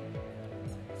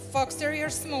 Fox Terrier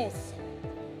Smooth,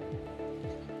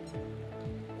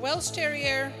 Welsh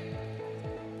Terrier,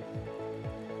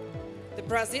 the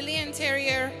Brazilian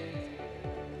Terrier,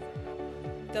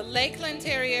 the Lakeland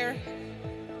Terrier,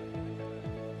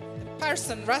 the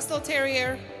Parson Russell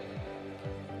Terrier,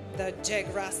 the Jack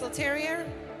Russell Terrier,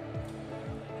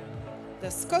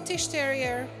 the Scottish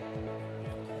Terrier,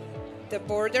 the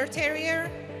Border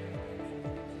Terrier,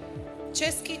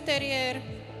 Chesky Terrier,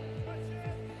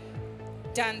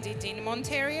 Dundee Dinmont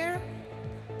Terrier,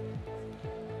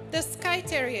 the Skye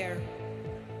Terrier,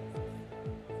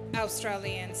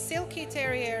 Australian Silky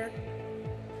Terrier,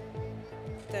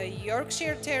 the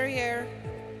Yorkshire Terrier,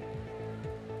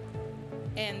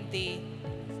 and the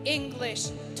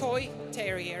English Toy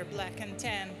Terrier Black and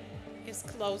Tan is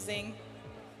closing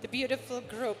the beautiful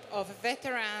group of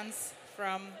veterans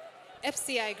from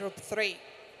FCI Group 3.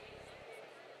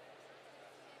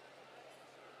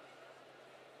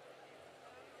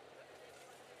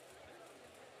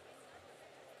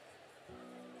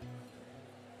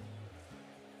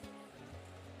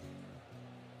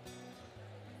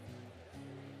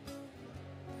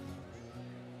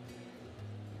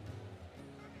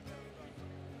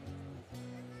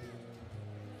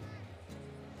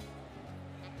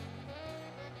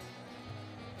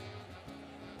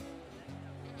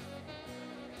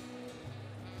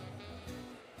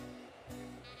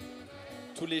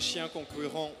 Tous les chiens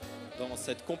concurrents dans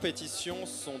cette compétition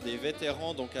sont des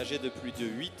vétérans, donc âgés de plus de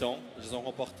 8 ans. Ils ont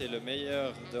remporté le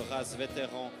meilleur de race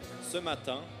vétéran ce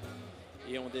matin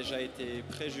et ont déjà été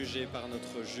préjugés par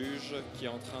notre juge qui est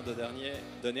en train de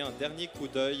donner un dernier coup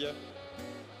d'œil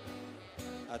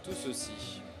à tout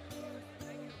ceci.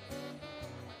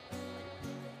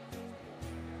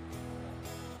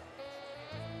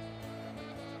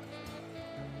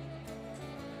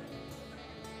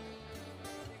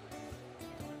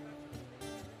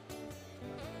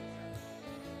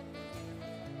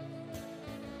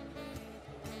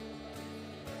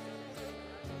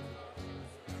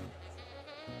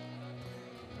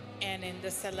 And in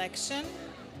the selection,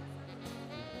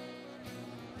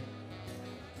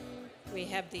 we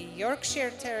have the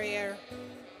Yorkshire Terrier,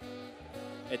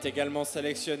 Est également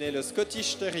sélectionné le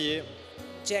Scottish Terrier,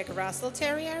 Jack Russell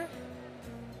Terrier,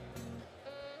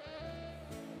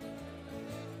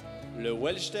 le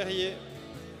Welsh Terrier,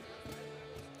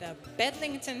 the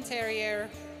Bedlington Terrier,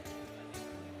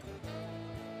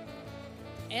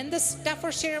 and the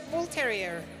Staffordshire Bull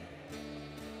Terrier.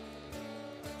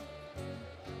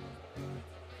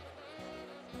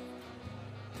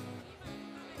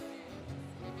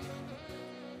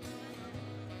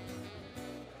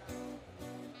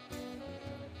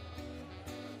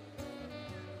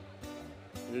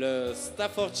 le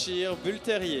Staffordshire Bull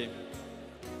Terrier,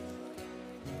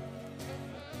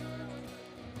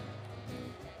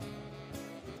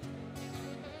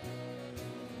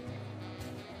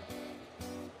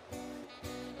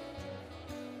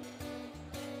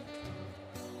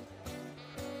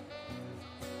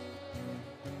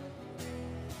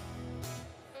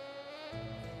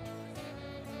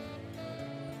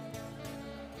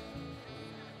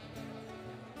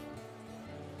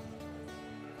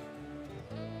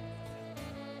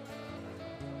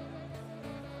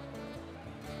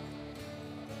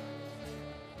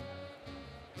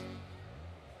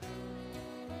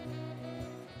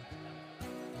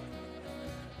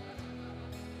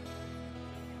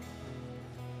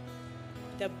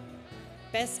 The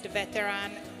best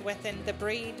veteran within the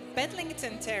breed,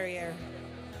 Bedlington Terrier.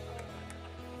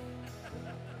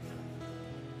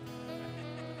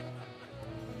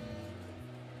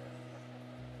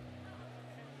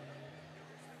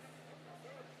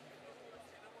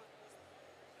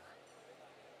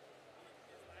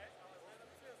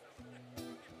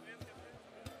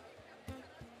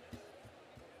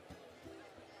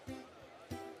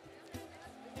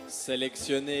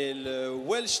 Sélectionnez le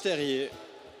Welsh Terrier.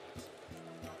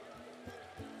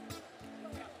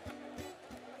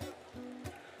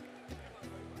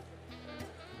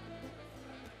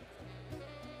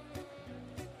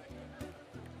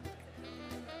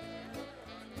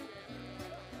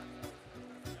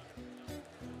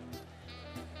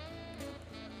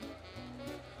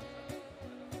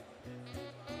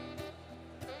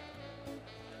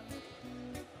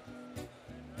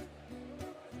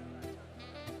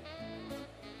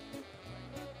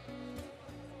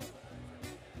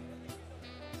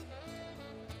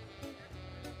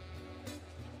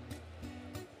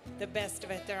 The best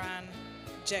veteran,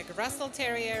 Jack Russell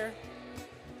Terrier.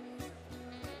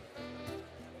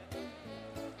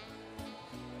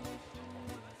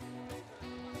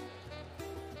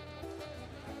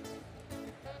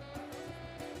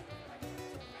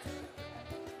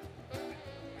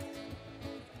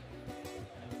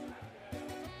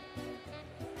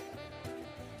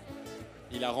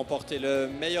 Il a remporté le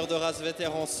meilleur de race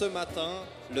vétéran ce matin,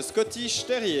 le Scottish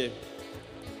Terrier.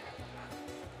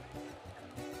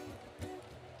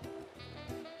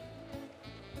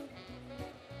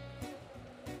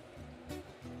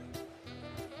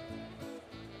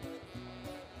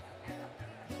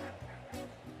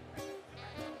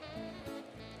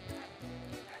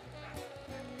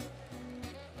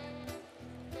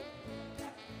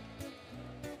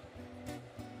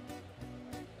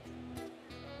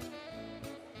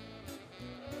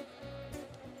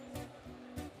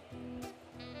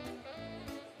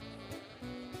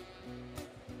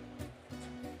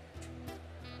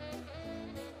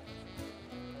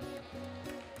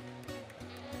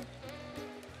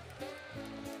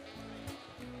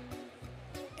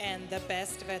 And the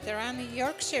best veteran,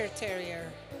 Yorkshire Terrier.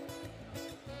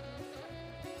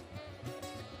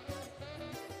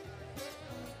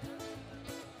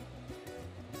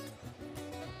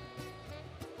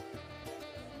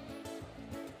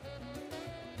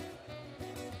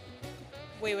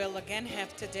 We will again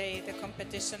have today the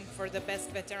competition for the best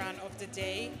veteran of the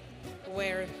day,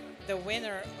 where the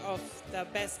winner of the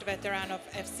best veteran of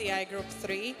FCI Group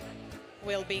 3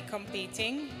 will be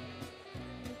competing.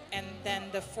 And then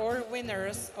the 4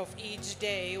 winners of each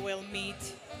day will meet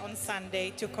on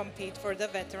Sunday to compete for the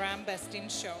veteran best in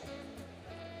show.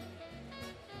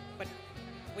 But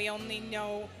we only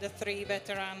know the 3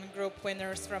 veteran group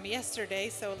winners from yesterday,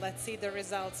 so let's see the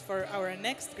results for our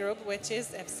next group, which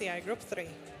is FCI Group 3.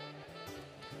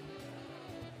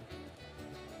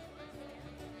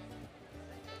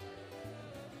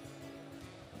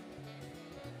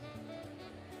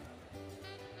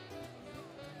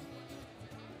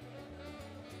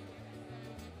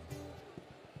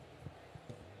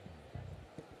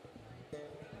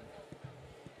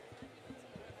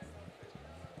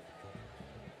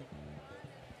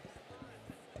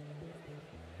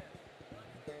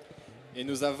 Et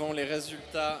nous avons les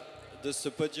résultats de ce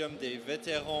podium des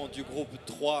vétérans du groupe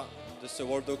 3 de ce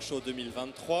World Dog Show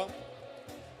 2023.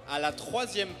 À la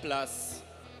 3e place,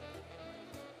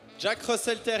 Jack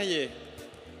Russell Terrier.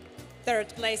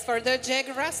 3rd place for the Jack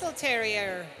Russell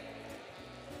Terrier.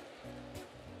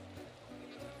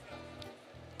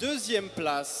 2e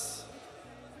place,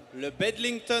 le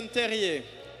Bedlington Terrier.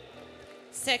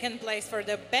 2nd place for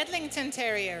the Bedlington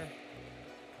Terrier.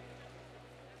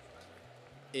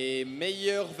 Et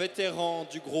meilleur vétéran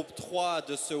du groupe 3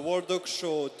 de ce World Dog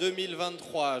Show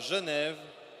 2023 Genève,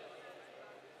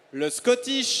 le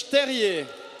Scottish Terrier.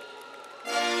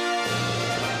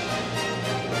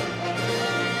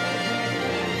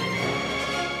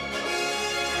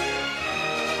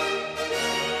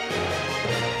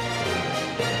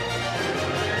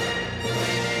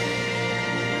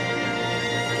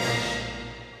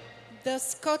 The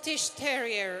Scottish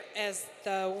Terrier is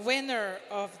the winner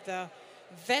of the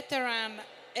Veteran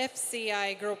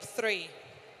FCI Group 3.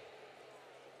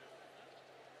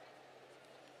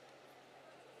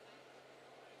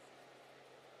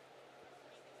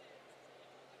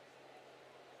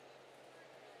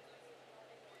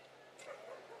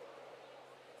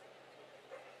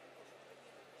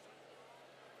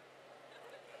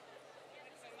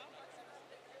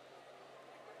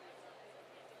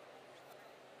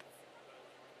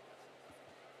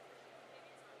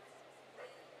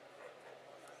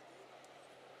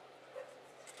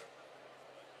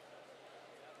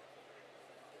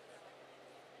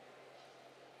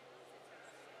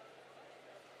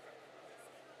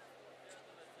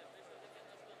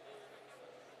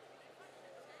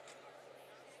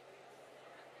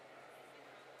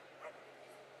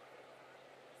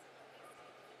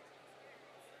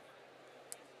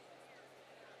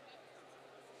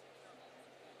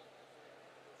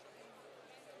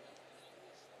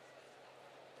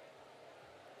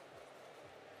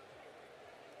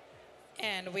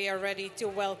 And we are ready to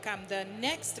welcome the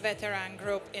next veteran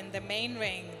group in the main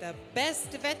ring. The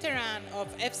best veteran of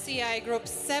FCI Group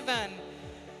 7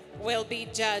 will be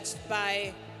judged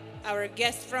by our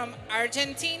guest from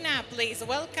Argentina. Please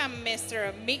welcome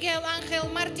Mr. Miguel Angel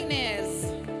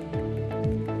Martinez.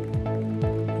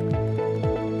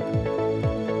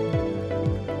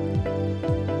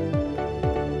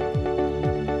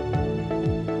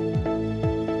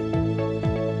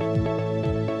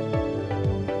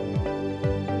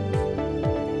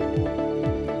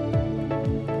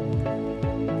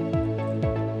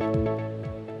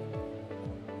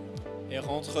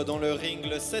 Rentre dans le ring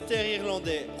le setter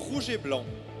irlandais rouge et blanc,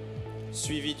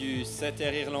 suivi du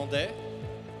setter irlandais,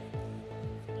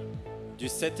 du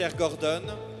setter Gordon,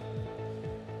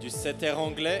 du setter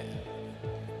anglais,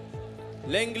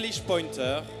 l'English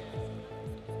Pointer,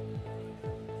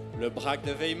 le braque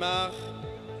de Weimar,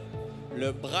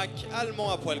 le braque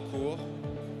allemand à poil court,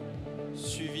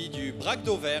 suivi du braque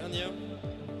d'Auvergne,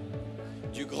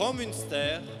 du Grand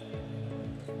Münster,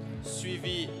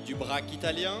 suivi du braque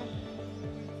italien,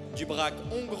 du braque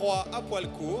hongrois à poil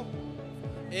court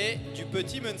et du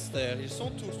petit Münster. Ils sont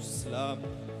tous là.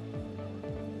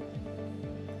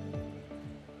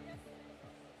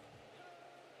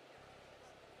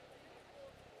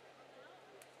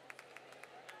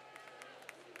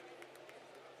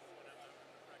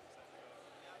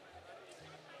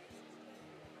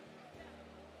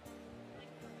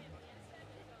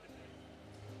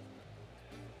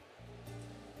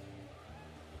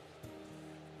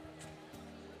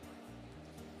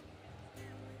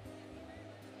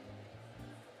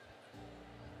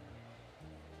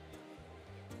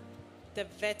 The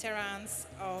veterans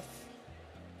of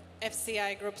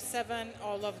FCI Group 7,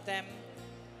 all of them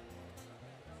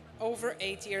over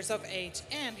 8 years of age.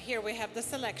 And here we have the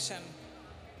selection.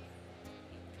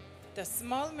 The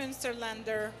small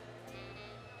Münsterlander.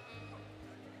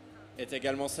 Est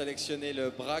également sélectionné le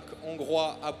braque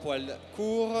hongrois à poil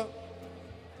court.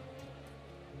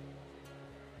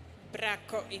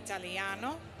 Bracco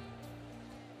Italiano.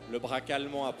 Le braque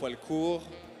allemand à poil court.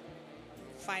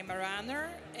 Weimaraner,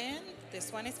 and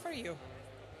this one is for you.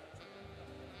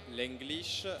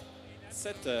 L'English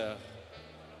setter.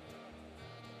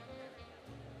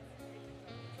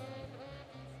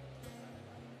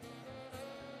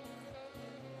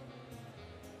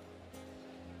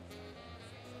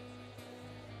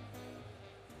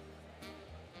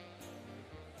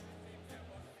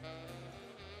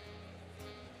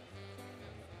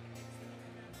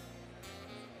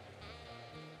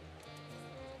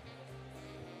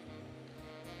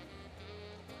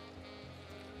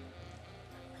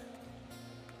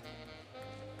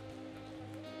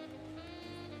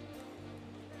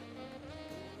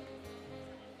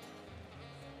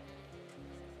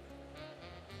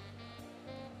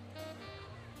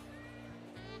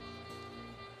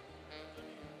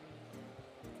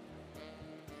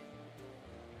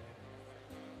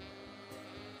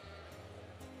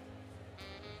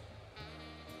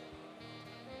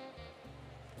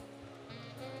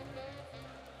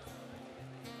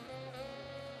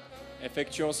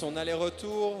 Effectuant son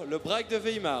aller-retour, le braque de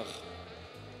Weimar.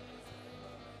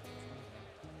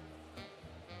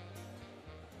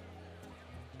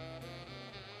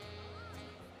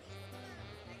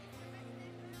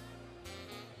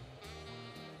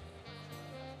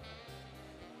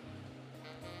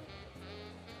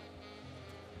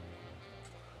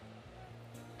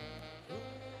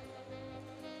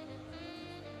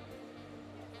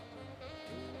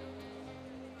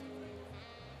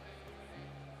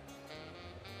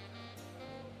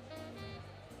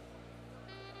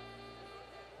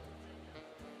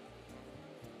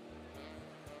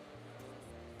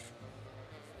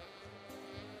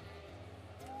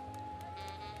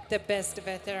 The best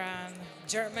veteran,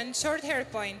 German short hair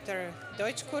pointer,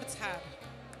 Deutsch Kurzhaar.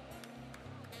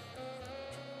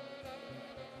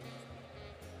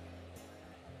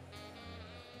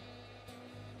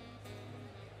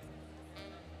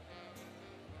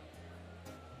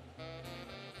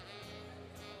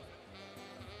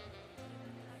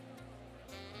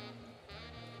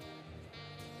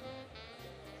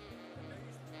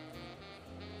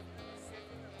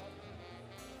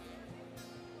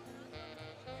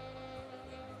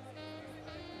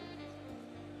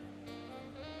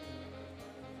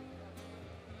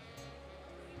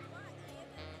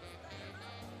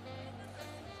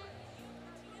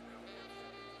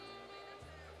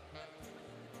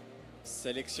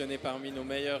 Sélectionné parmi nos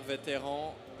meilleurs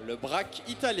vétérans, le braque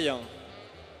italien.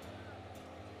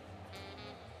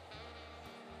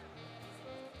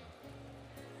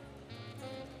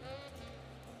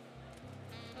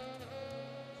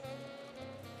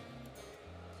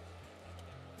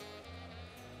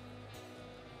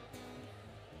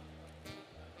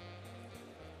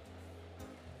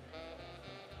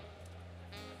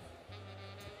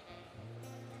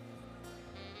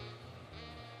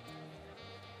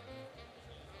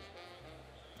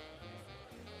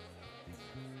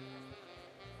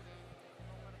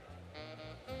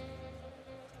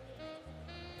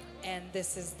 And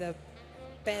this is the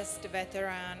best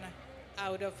veteran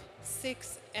out of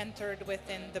 6 entered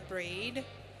within the breed.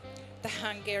 The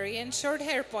Hungarian short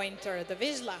hair pointer, the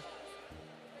Vizsla.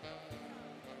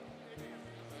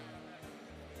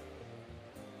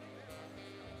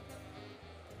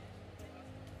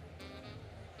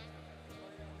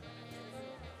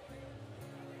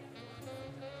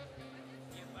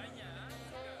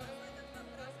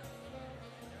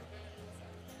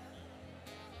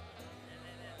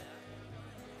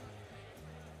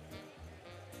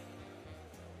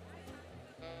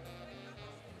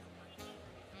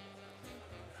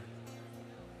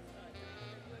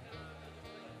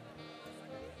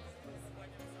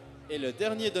 Et le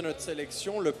dernier de notre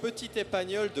sélection, le petit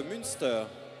épagnol de Münster.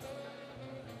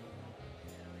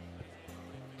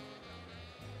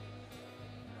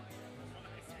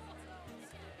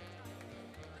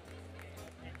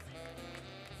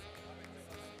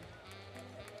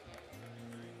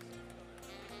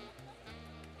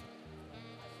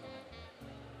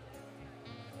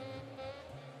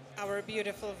 Our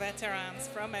beautiful veterans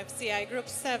from FCI Group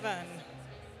 7.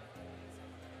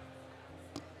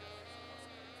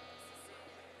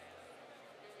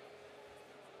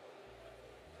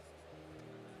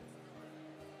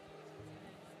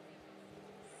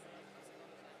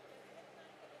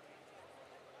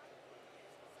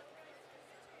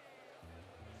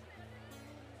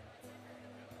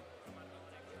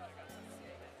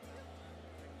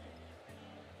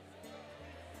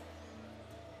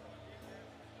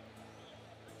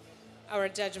 Our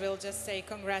judge will just say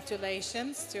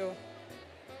congratulations to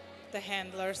the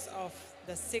handlers of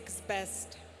the 6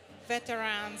 best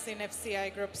veterans in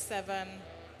FCI Group 7.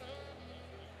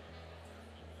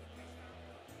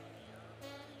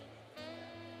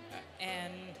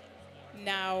 And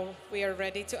now we are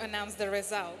ready to announce the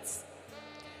results.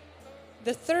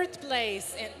 The 3rd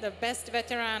place in the best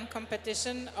veteran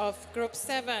competition of Group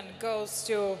 7 goes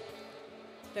to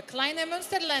the Kleine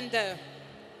Münsterländer.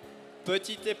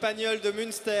 Petit épagnol de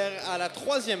Münster à la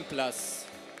 3e place.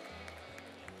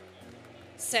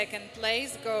 2nd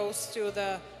place goes to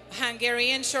the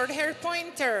Hungarian short hair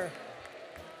pointer.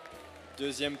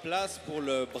 2e place pour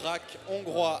le braque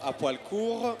hongrois à poil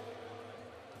court.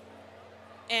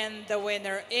 And the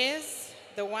winner is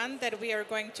the one that we are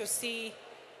going to see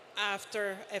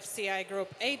after FCI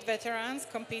Group 8 veterans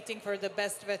competing for the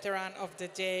best veteran of the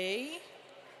day.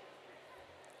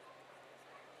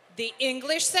 The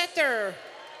English setter.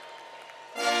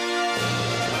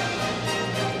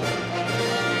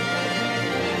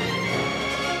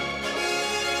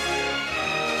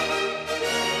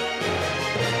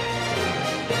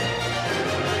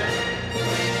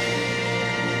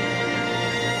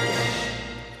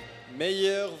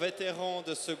 Meilleur vétéran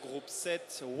de ce groupe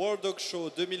 7 World Dog Show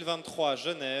 2023 à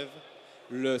Genève,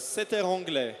 le setter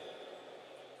anglais.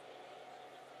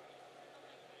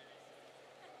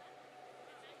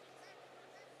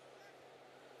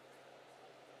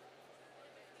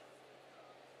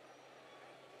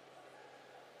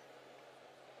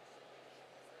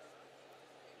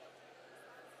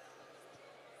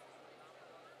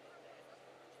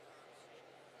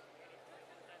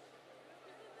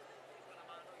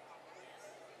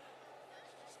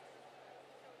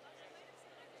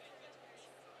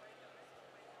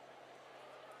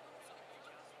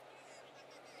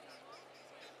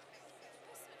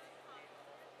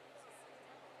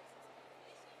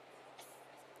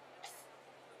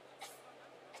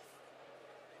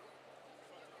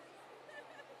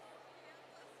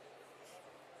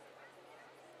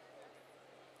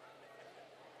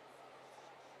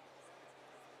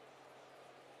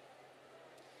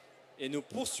 Et nous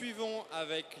poursuivons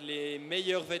avec les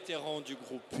meilleurs vétérans du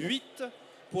groupe 8.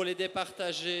 Pour les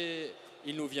départager,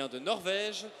 il nous vient de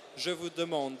Norvège. Je vous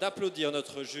demande d'applaudir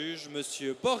notre juge,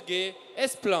 Monsieur Borge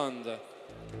Espland.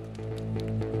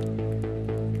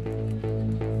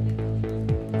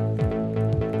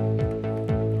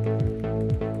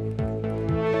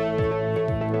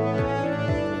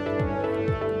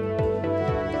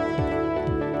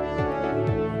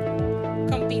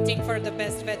 Competing for the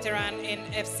best veteran in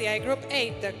FCI Group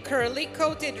 8, the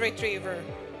curly-coated retriever,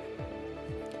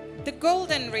 the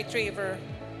golden retriever,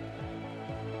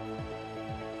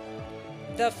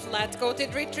 the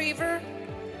flat-coated retriever,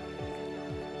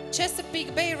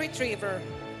 Chesapeake Bay retriever,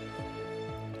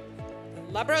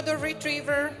 the Labrador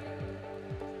retriever,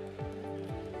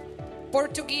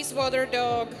 Portuguese water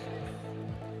dog,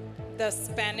 the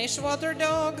Spanish water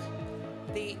dog,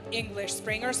 the English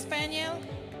Springer Spaniel,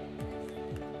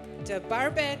 the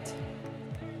Barbet,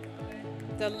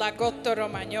 the Lagotto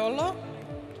Romagnolo,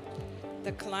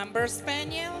 the Clumber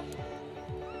Spaniel,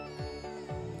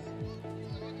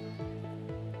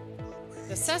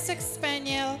 the Sussex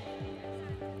Spaniel,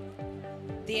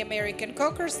 the American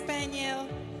Cocker Spaniel,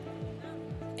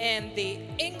 and the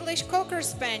English Cocker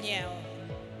Spaniel.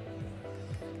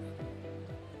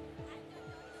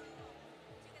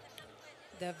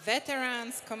 The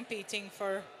veterans competing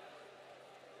for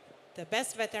the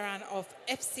best veteran of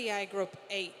FCI Group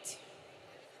 8.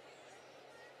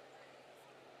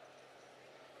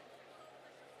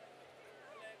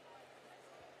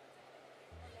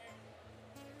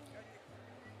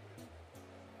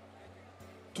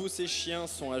 Tous ces chiens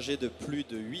sont âgés de plus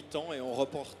de 8 ans et ont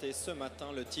remporté ce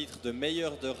matin le titre de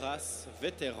meilleur de race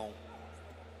vétéran.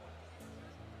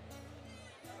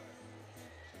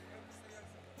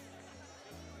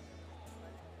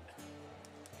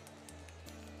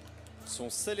 Sont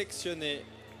sélectionnés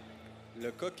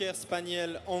le cocker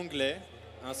spaniel anglais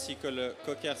ainsi que le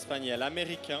cocker spaniel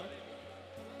américain,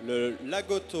 le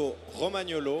lagotto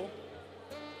romagnolo,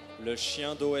 le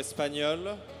chien d'eau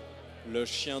espagnol, le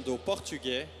chien d'eau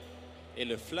portugais et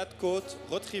le flatcoat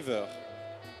retriever.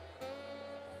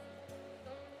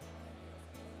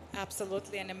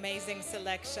 Absolutely an amazing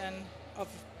selection of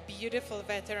beautiful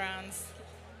veterans,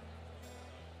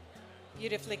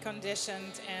 beautifully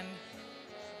conditioned, and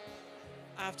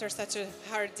after such a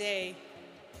hard day,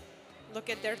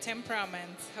 look at their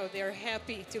temperament, how they're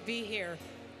happy to be here,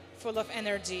 full of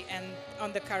energy. And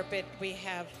on the carpet, we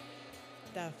have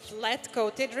the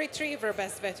flat-coated retriever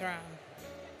best veteran.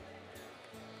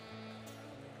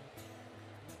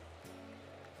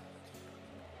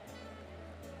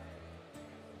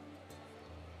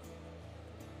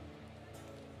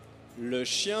 Le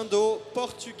chien d'eau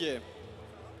portugais.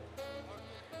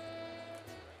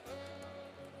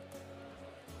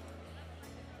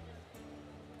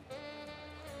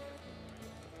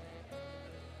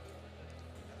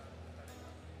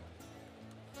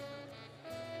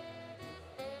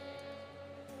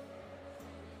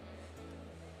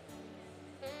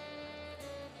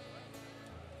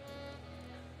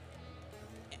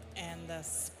 And the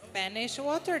Spanish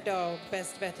water dog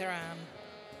best veteran.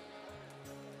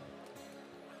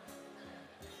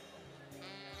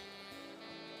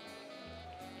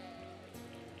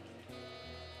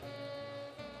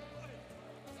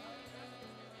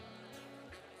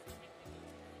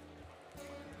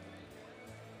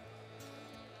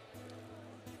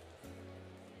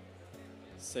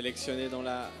 Sélectionné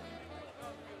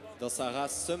dans sa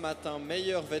race ce matin,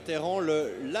 meilleur vétéran,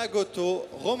 le lagotto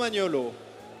romagnolo.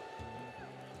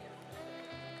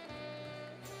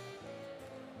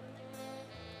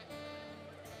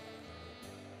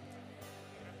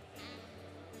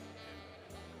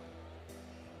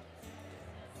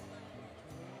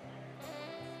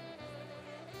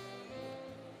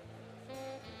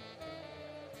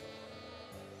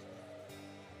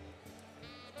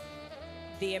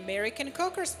 The American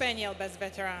Cocker Spaniel best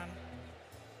veteran.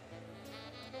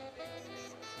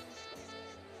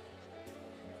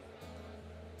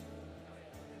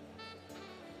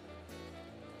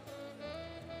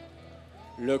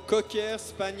 Le cocker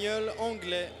spaniel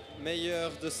anglais,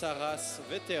 meilleur de sa race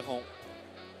vétéran.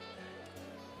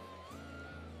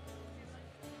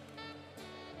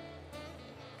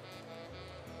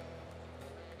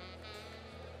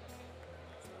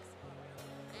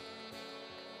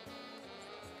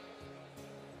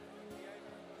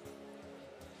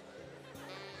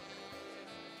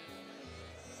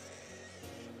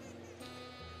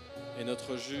 Et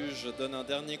notre juge donne un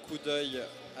dernier coup d'œil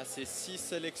à ces 6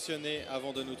 sélectionnés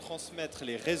avant de nous transmettre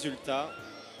les résultats.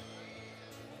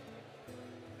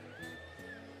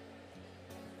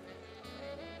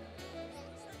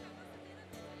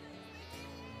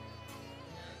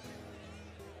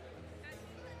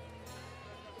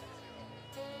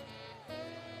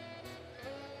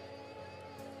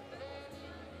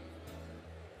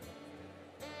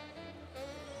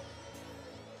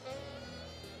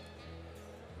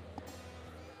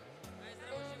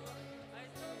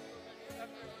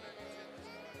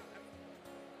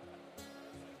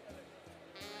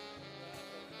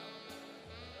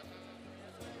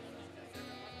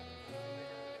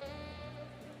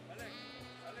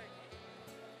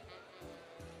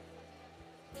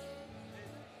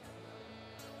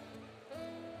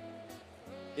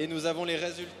 Et nous avons les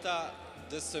résultats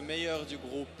de ce meilleur du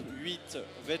groupe 8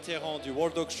 vétérans du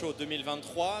World Dog Show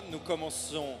 2023. Nous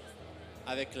commençons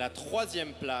avec la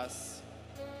 3e place,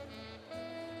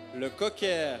 le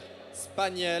cocker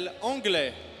spaniel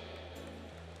anglais.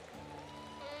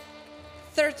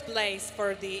 Third place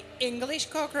for the English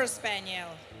Cocker Spaniel.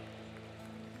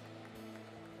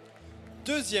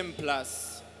 2e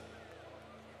place,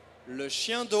 le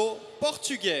chien d'eau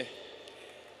portugais.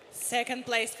 Second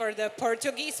place for the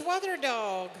Portuguese water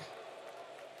dog.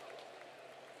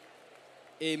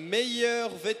 et meilleur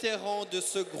vétéran de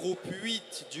ce groupe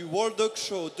 8 du World Dog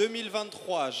Show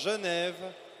 2023 Genève,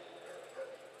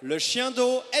 le chien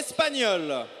d'eau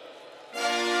espagnol.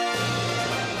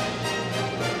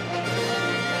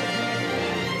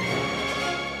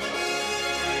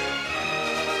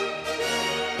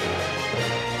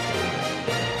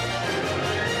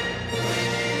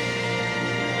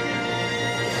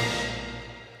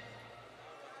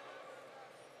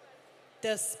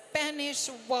 The Spanish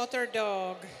Water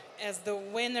Dog as the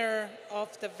winner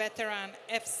of the Veteran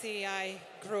FCI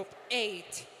Group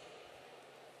 8.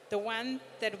 The one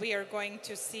that we are going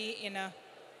to see in a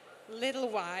little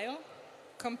while,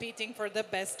 competing for the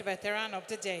best veteran of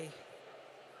the day.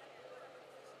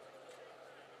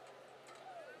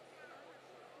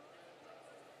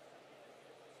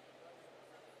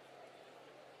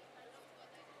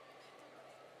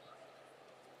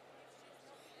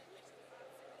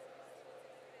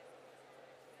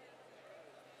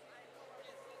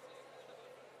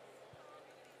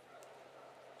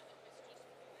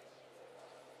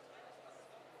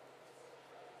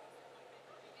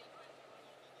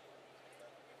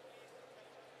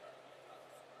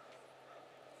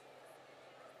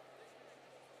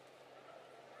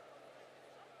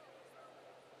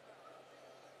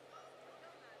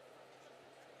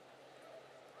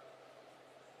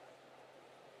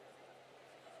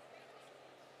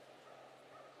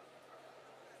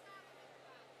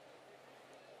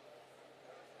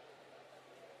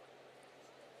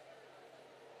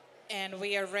 And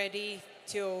we are ready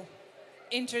to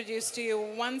introduce to you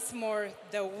once more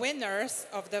the winners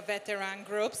of the veteran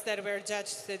groups that were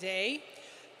judged today,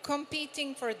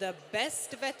 competing for the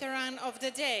best veteran of the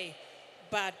day.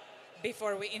 But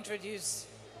before we introduce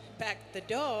back the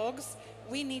dogs,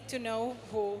 we need to know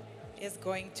who is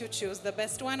going to choose the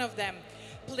best one of them.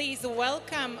 Please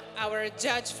welcome our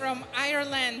judge from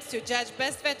Ireland to judge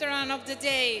Best Veteran of the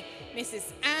Day,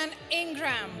 Mrs. Anne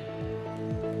Ingram.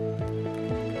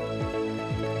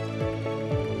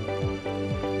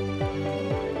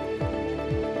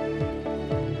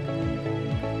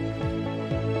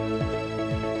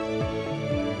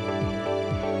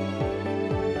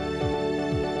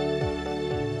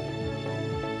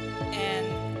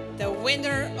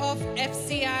 Winner of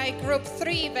FCI Group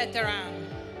 3 Veteran,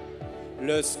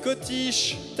 le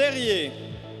Scottish Terrier.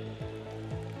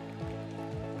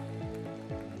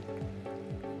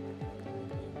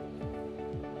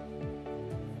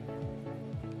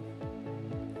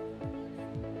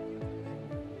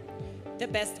 The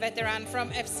best veteran from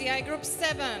FCI Group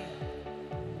 7,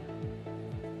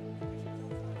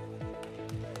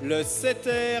 le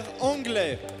Setter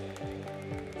anglais.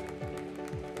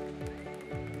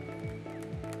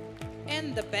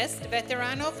 and the best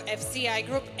veteran of FCI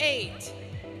Group 8,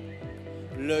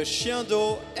 le chien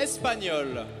d'eau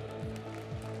espagnol.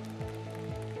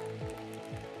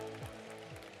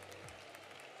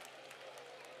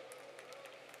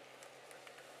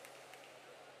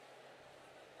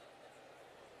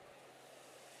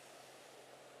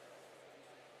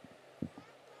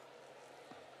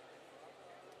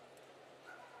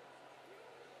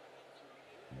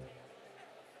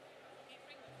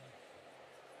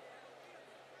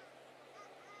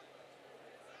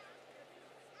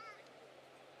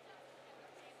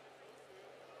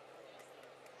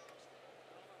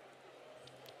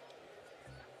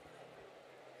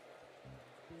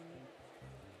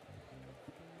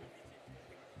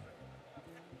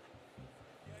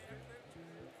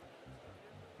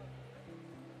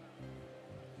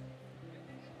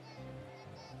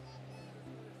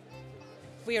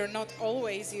 We are not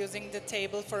always using the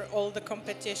table for all the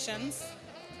competitions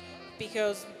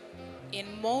because in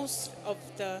most of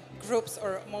the groups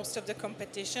or most of the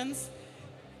competitions,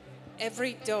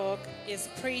 every dog is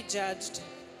pre-judged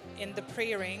in the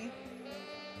pre-ring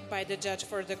by the judge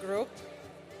for the group.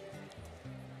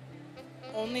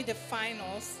 Only the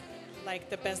finals, like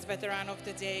the best veteran of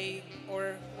the day,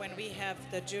 or when we have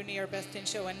the junior best in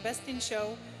show and best in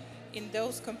show, in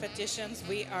those competitions,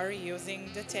 we are using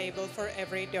the table for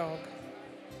every dog.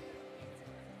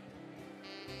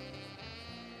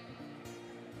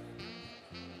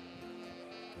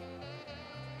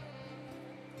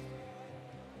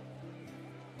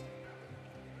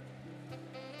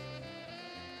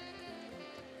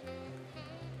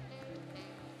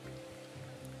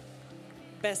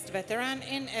 Best veteran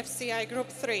in FCI Group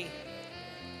 3,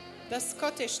 the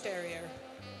Scottish Terrier.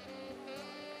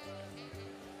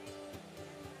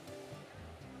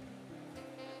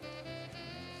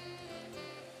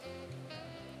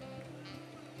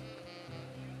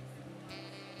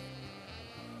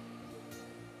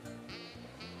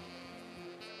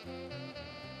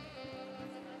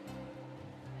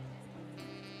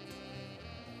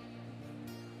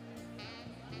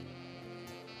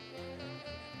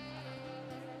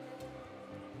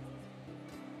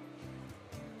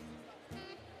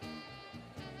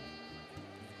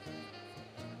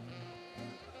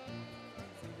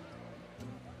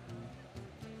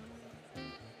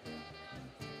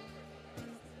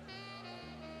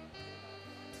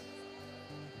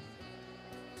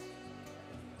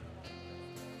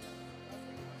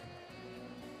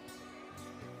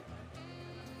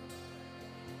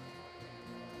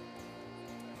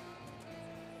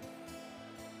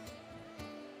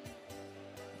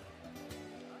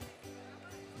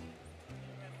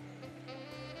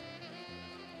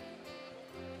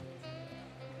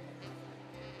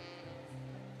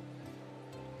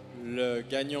 Le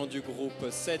gagnant du groupe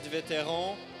 7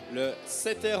 vétérans, le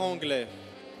setter anglais.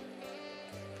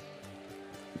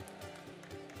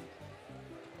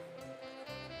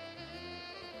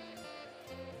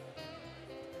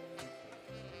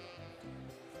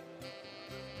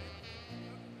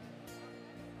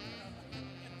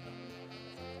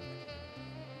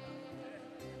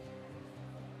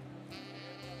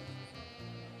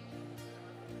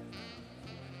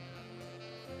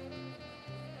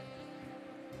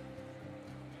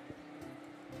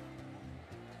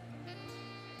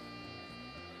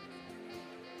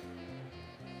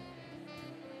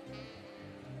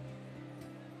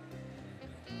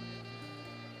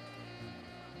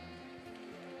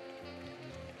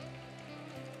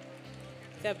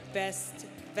 The best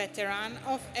veteran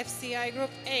of FCI Group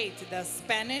 8, the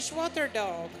Spanish Water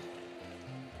Dog.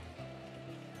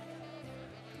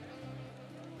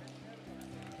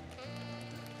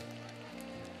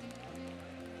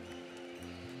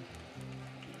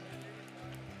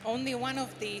 Only one of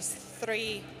these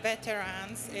three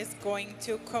veterans is going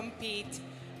to compete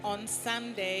on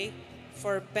Sunday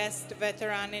for Best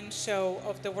Veteran in Show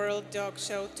of the World Dog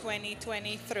Show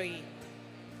 2023.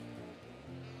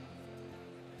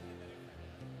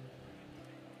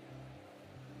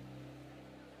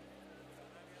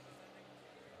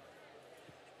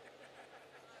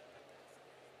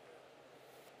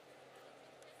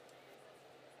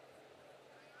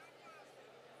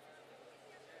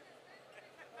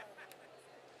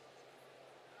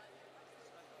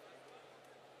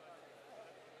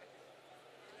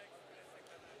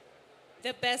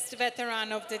 The best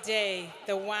veteran of the day,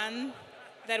 the one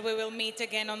that we will meet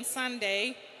again on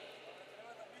Sunday,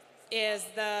 is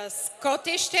the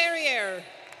Scottish Terrier.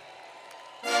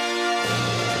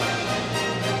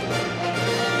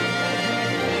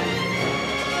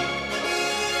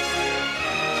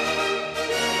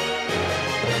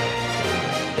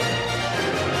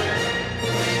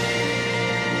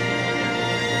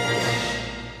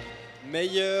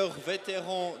 Meilleur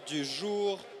vétéran du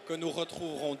jour que nous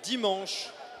retrouverons dimanche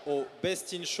au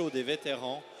Best in Show des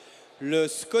vétérans, le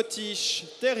Scottish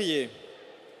Terrier.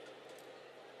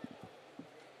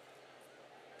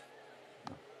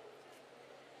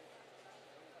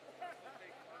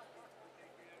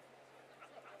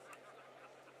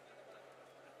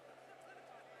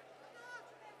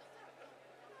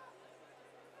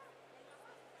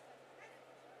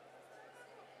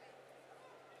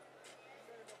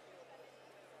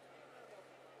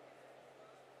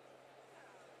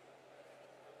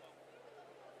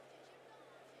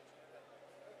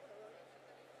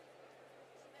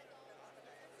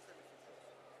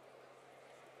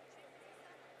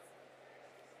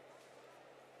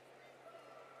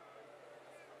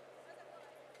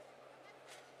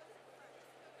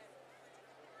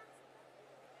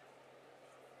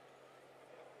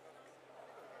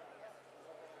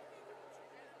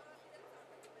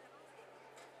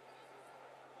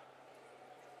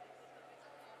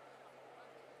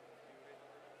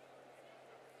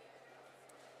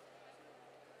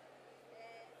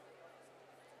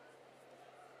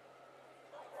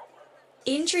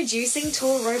 Introducing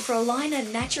Toro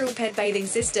ProLiner Natural Pet Bathing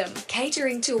System,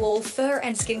 catering to all fur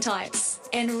and skin types.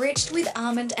 Enriched with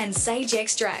almond and sage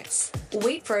extracts,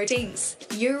 wheat proteins,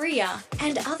 urea,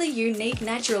 and other unique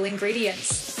natural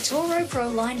ingredients. Toro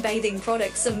ProLine bathing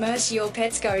products immerse your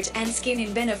pet's coat and skin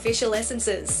in beneficial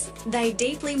essences. They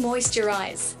deeply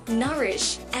moisturize,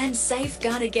 nourish, and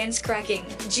safeguard against cracking.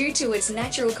 Due to its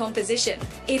natural composition,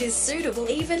 it is suitable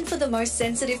even for the most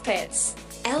sensitive pets.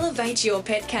 Elevate your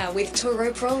pet care with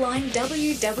Toro ProLine.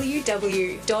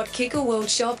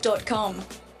 www.kickerworldshop.com.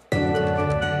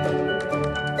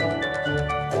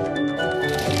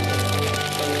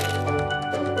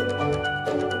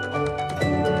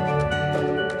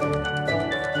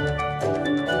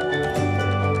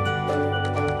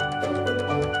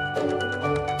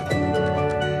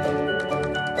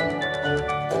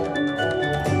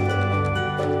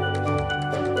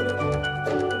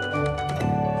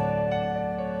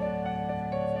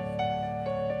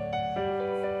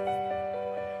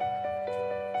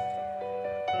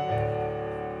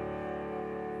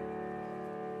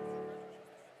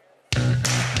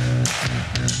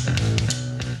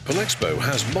 Palexpo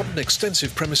has modern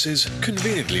extensive premises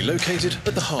conveniently located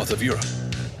at the heart of Europe.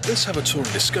 Let's have a tour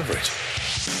and discover it.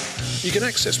 You can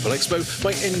access Palexpo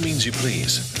by any means you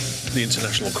please. The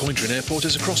International Cointrin Airport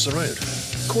is across the road.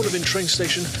 Cornevin train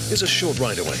station is a short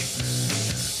ride away.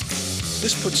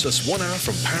 This puts us 1 hour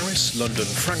from Paris, London,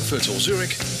 Frankfurt or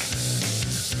Zurich,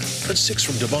 and 6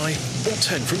 from Dubai or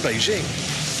 10 from Beijing.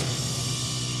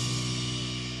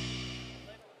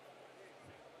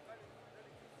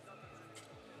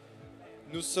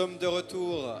 Nous sommes de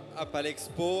retour à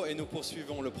Palexpo et nous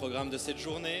poursuivons le programme de cette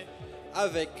journée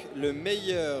avec le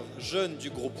meilleur jeune du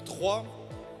groupe 3.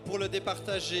 Pour le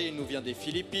départager, il nous vient des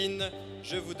Philippines.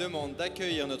 Je vous demande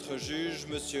d'accueillir notre juge,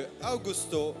 Monsieur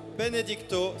Augusto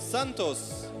Benedicto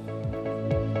Santos.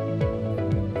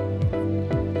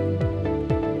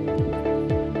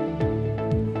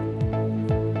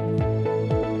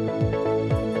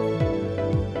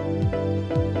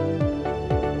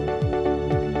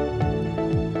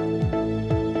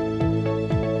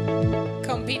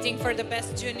 Competing for the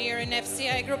best junior in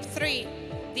FCI Group 3,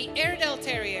 the Airedale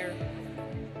Terrier,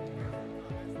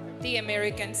 the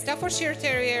American Staffordshire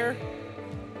Terrier,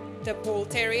 the Bull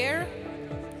Terrier,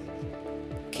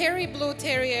 Kerry Blue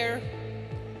Terrier,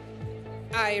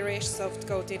 Irish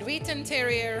Soft-Coated Wheaten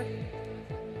Terrier,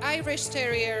 Irish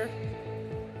Terrier,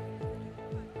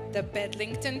 the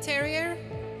Bedlington Terrier,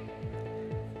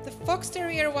 the Fox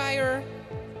Terrier Wire,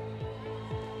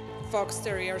 Fox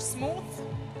Terrier Smooth,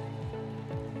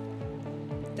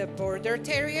 the Border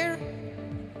Terrier,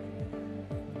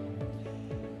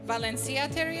 Valencia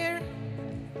Terrier,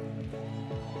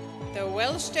 the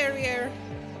Welsh Terrier,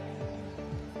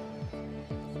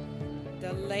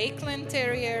 the Lakeland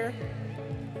Terrier,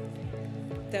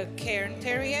 the Cairn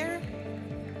Terrier,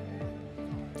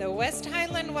 the West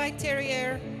Highland White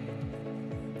Terrier,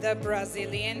 the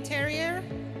Brazilian Terrier,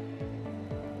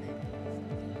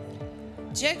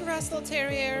 Jack Russell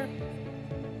Terrier,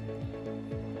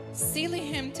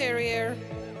 Sealyham Terrier,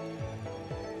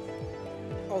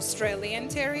 Australian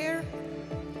Terrier,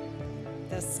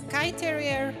 the Skye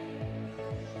Terrier,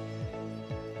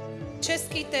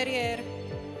 Chesky Terrier,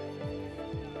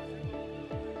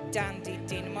 Dandy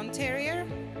Dinmont Terrier,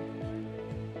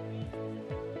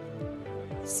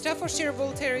 Staffordshire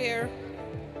Bull Terrier,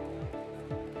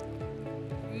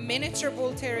 Miniature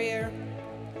Bull Terrier,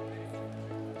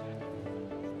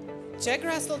 Jack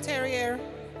Russell Terrier,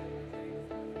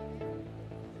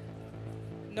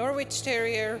 Norwich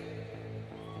Terrier,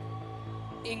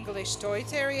 English Toy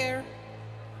Terrier,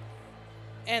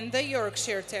 and the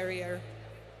Yorkshire Terrier.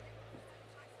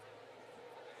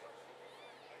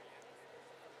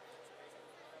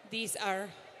 These are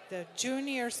the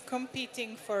juniors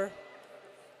competing for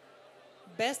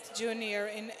Best Junior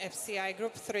in FCI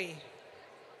Group 3.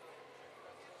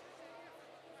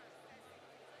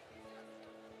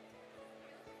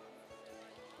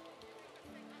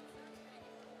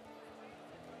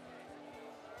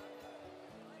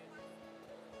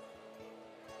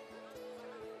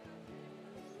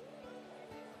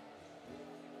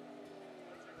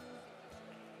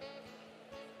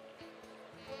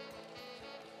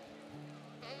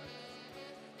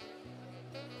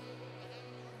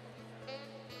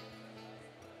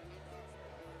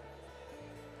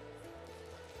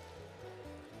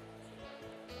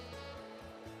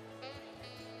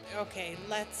 Okay,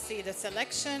 let's see. The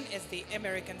selection is the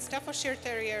American Staffordshire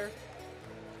Terrier,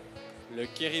 Le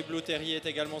Kerry Blue Terrier est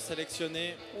également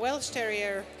sélectionné, Welsh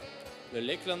Terrier, le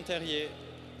Lakeland Terrier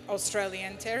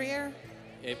Australian Terrier,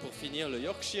 et pour finir le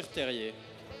Yorkshire Terrier.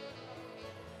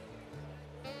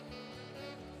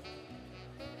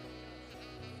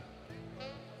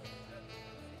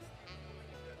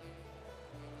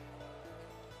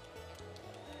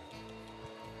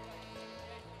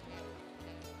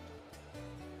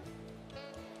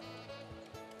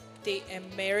 the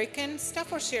American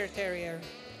Staffordshire Terrier,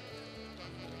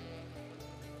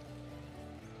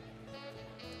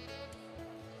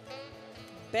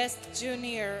 Best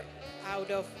Junior out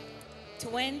of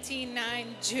 29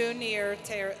 junior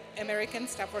American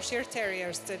Staffordshire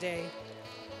Terriers today.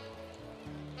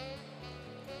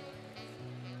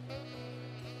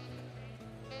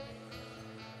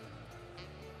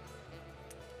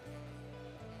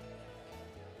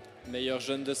 Meilleur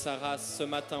jeune de sa race ce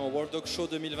matin au World Dog Show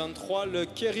 2023, le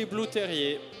Kerry Blue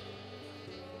Terrier.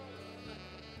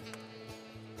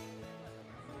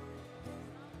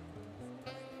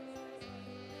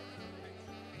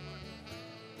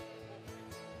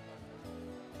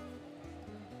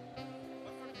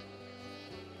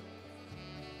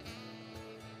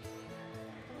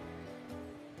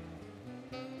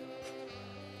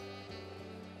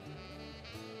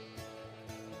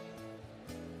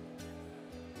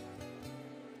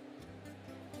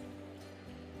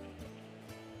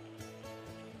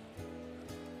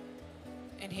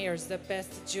 And here's the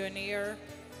Best Junior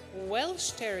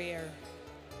Welsh Terrier.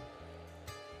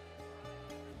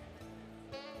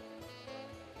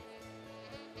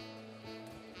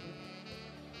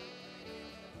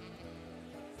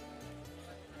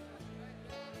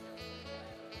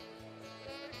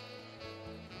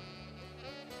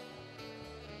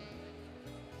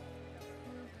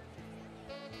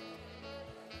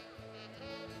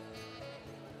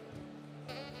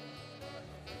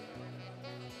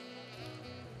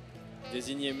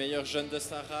 Désigné meilleur jeune de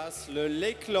sa race, le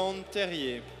Lakeland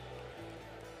Terrier.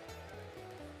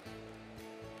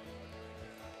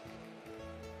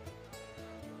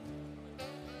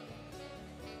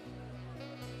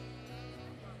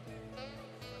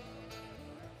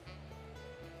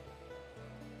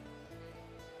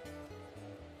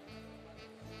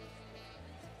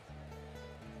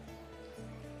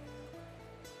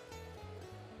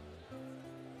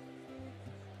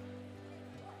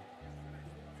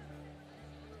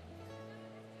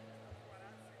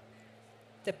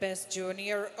 The best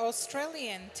junior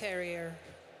Australian Terrier.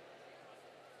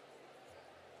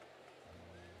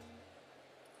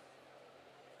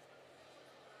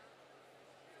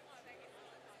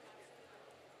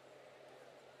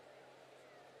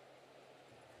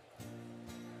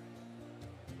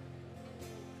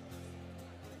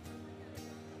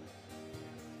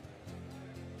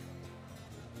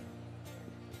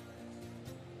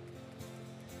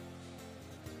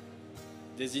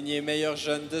 Désigné meilleur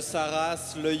jeune de sa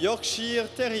race, le Yorkshire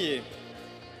Terrier.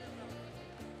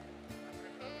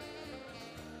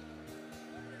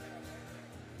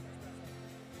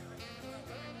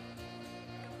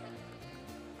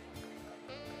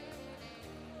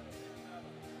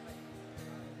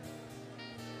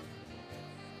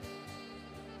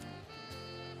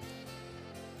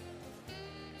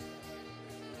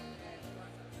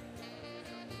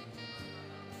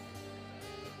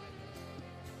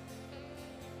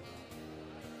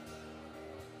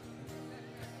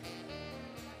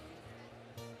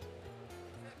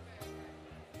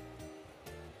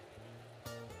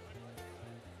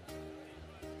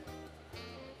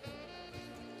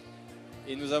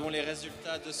 Et nous avons les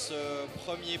résultats de ce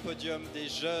premier podium des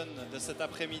jeunes de cet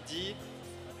après-midi.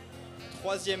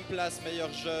 3e place,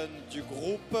 meilleur jeune du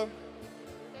groupe,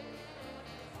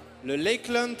 le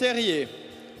Lakeland Terrier.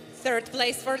 3rd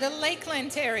place for the Lakeland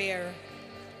Terrier.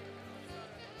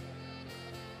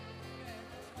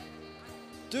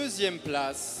 2e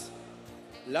place,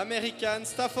 l'American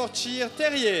Staffordshire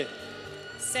Terrier.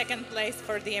 2nd place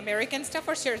for the American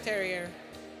Staffordshire Terrier.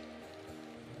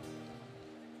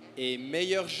 Et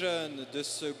meilleur jeune de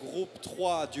ce groupe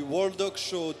 3 du World Dog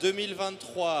Show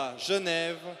 2023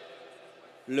 Genève,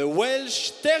 le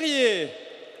Welsh Terrier.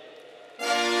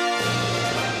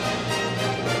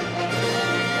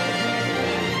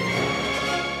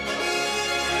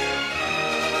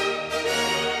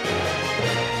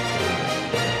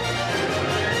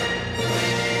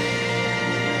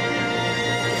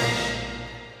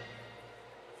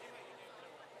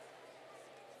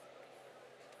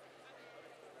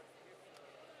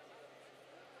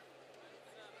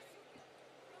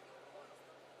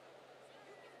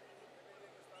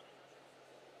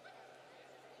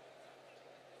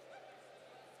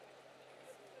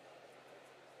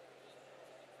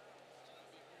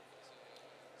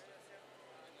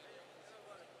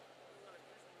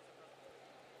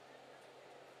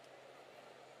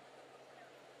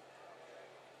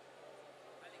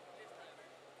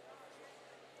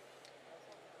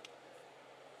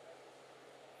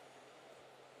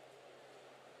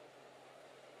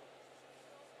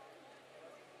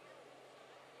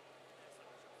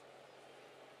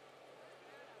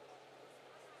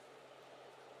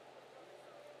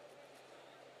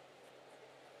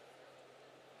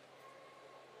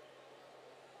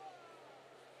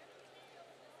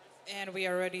 And we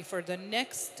are ready for the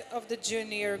next of the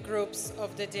junior groups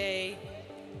of the day.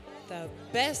 The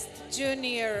best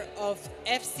junior of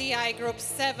FCI Group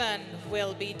 7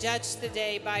 will be judged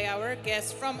today by our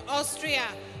guest from Austria.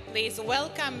 Please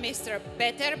welcome Mr.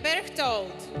 Peter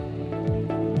Berchtold.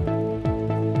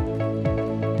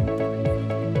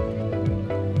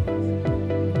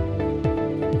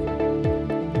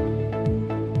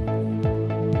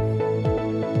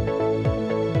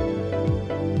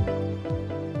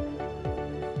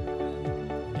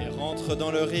 Dans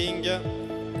le ring,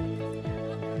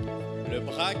 le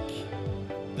braque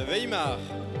de Weimar.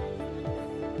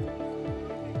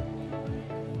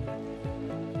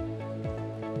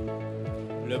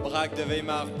 Le braque de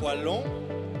Weimar poil long.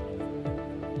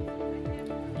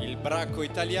 Il bracco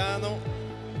italiano.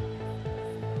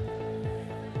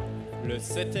 Le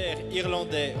setter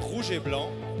irlandais rouge et blanc.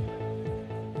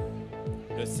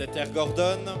 Le setter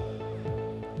Gordon.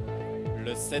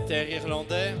 Le setter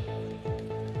irlandais.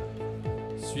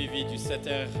 Suivi du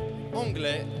setter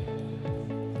anglais,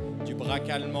 du braque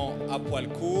allemand à poil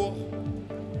court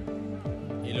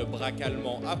et le braque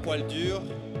allemand à poil dur,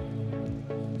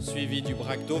 suivi du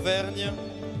braque d'Auvergne,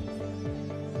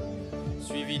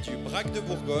 suivi du braque de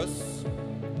Burgos,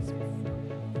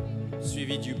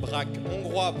 suivi du braque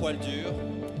hongrois à poil dur,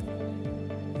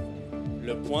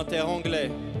 le pointer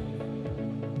anglais,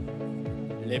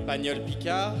 l'Épagnol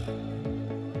Picard,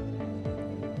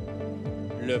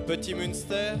 le Petit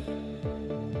Münster,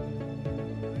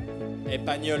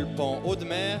 Épagnol Pan Haut de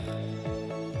Mer,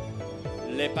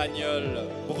 l'Épagnol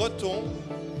Breton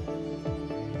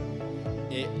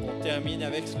et on termine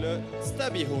avec le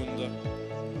Stabbyhund.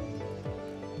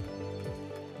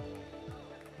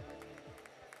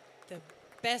 The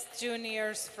best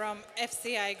juniors from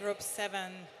FCI Group 7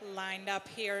 lined up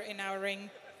here in our ring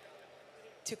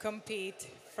to compete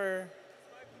for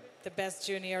the best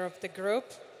junior of the group.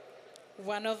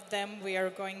 One of them we are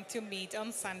going to meet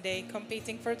on Sunday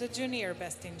competing for the junior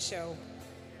best in show.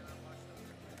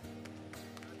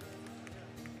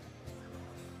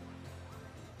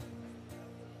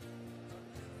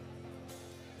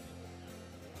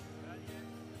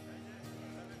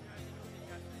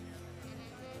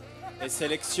 Et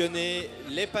sélectionner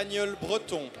l'Épagnol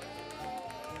Breton.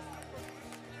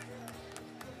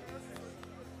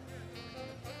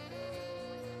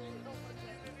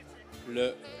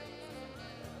 Le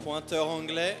pointeur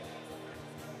anglais,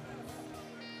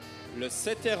 le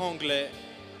setter anglais,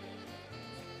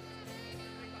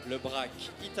 le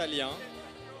braque italien,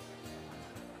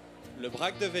 le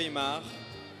braque de Weimar,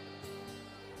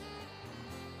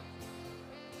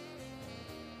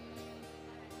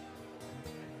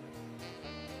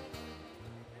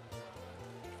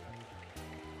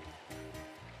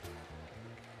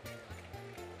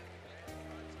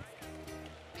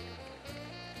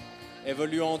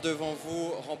 évoluant devant vous,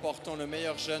 remportant le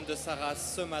meilleur jeune de sa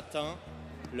race ce matin,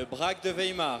 le braque de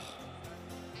Weimar.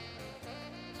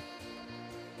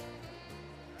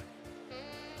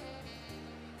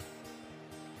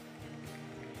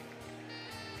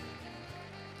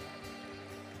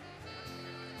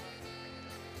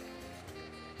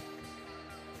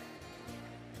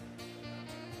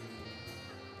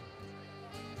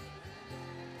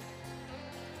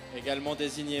 Également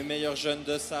désigné meilleur jeune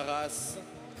de sa race,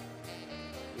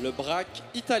 le braque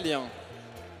italien.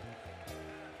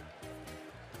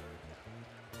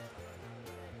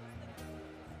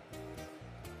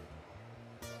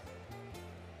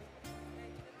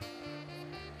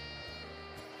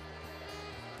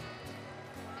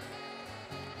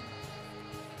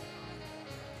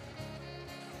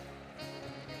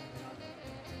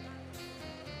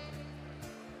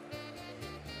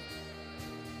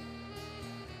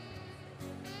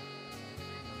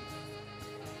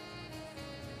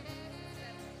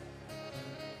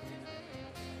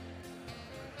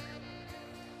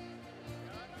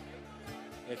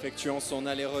 Effectuant son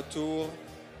aller-retour,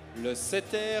 le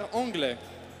setter anglais.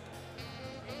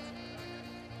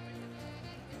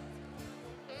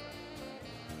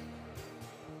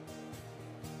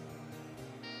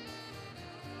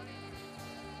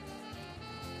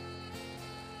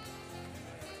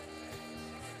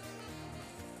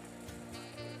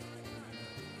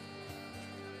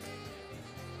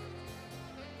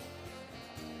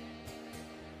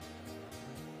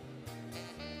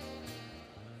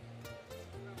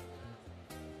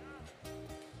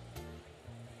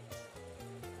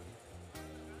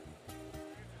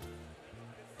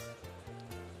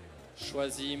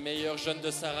 Choisi meilleur jeune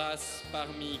de sa race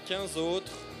parmi 15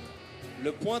 autres,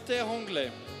 le pointer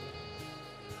anglais.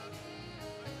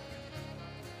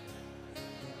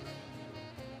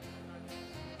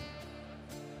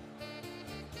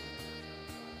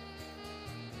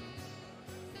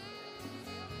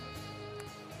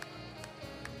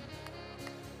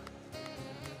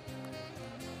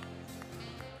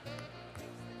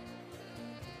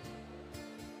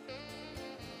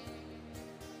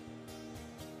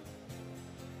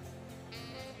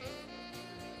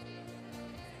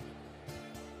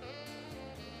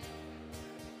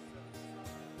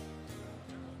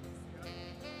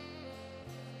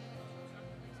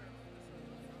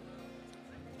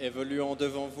 Évoluant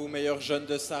devant vous, meilleur jeune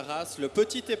de sa race, le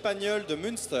petit Épagnol de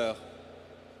Münster.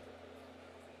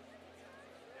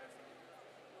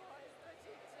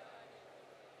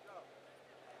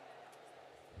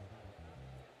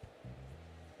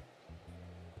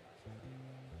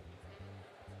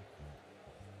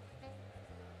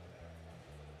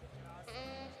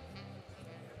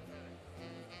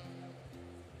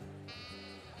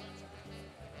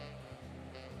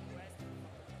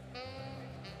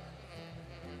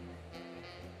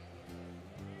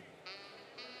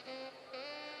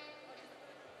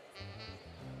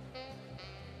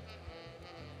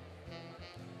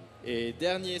 Et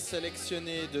dernier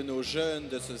sélectionné de nos jeunes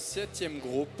de ce 7e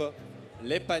groupe,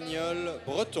 l'Épagnol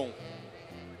Breton.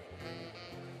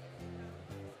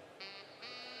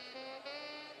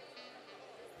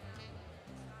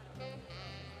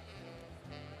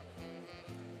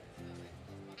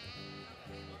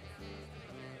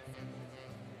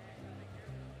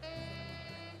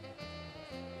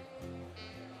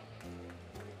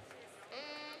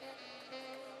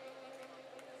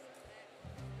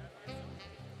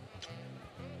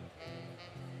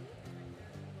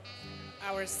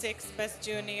 our 6 best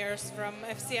juniors from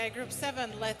FCI Group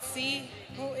 7. Let's see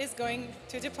who is going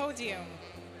to the podium.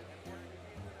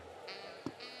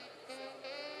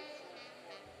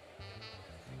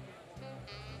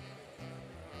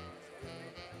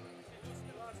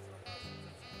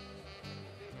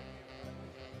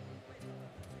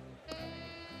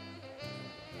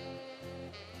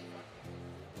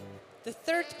 The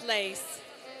third place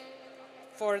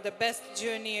for the best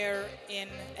junior in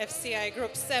FCI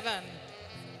Group 7,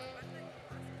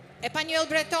 Épagnol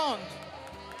Breton.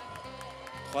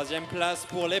 Troisième place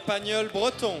pour l'Épagnol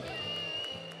breton.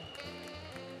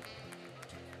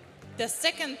 The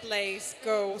second place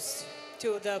goes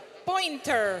to the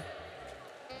pointer.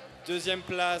 Deuxième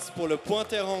place pour le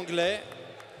pointer anglais.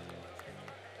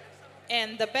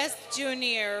 And the best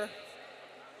junior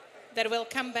that will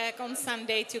come back on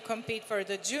Sunday to compete for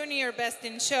the junior best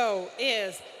in show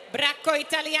is Bracco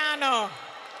Italiano.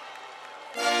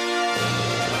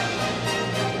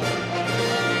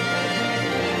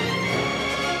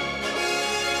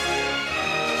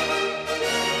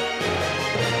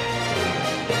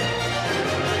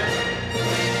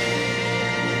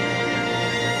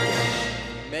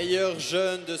 Meilleur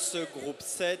jeune de ce groupe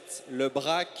 7, le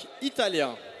braque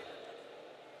italien.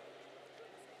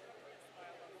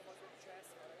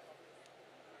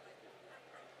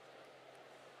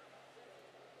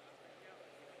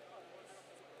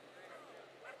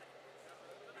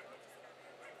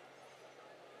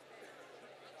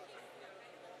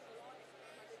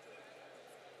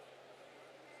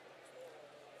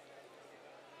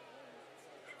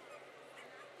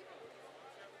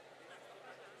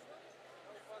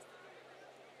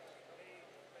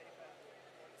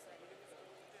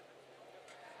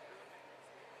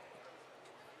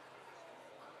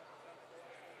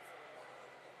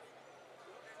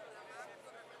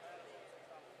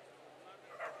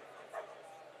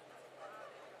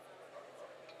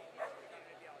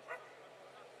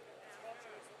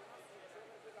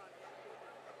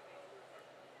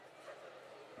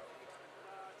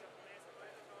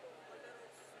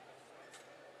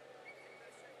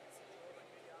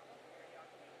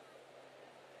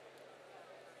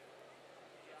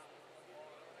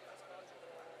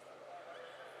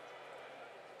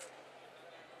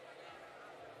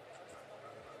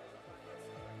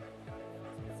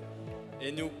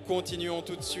 Et nous continuons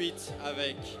tout de suite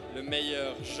avec le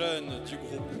meilleur jeune du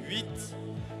groupe 8.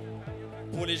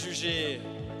 Pour les juger,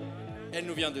 elle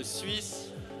nous vient de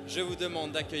Suisse. Je vous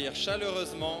demande d'accueillir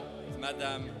chaleureusement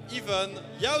Madame Yvonne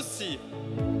Yaossi.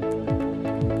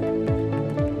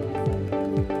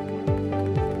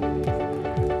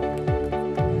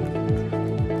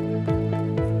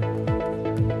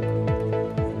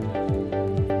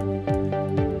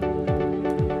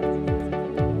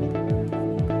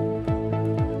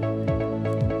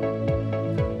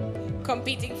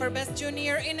 Competing for Best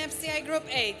Junior in FCI Group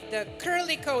 8, the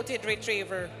curly-coated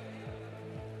retriever,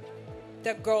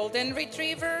 the golden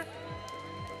retriever,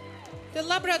 the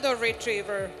Labrador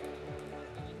retriever,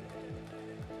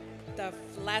 the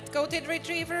flat-coated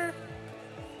retriever,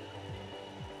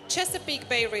 Chesapeake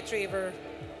Bay retriever,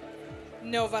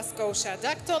 Nova Scotia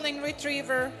duck-tolling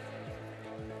retriever,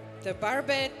 the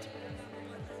barbet,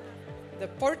 the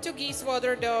Portuguese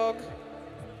water dog,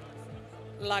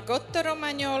 Lagotto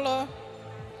Romagnolo,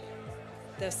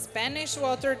 the Spanish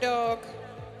water dog,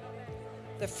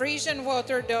 the Frisian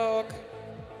water dog,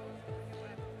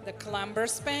 the Clumber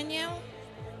Spaniel,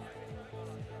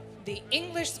 the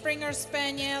English Springer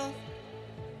Spaniel,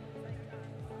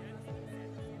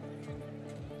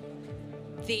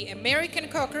 the American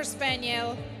Cocker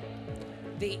Spaniel,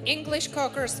 the English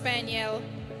Cocker Spaniel,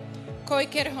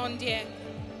 Koikerhondje,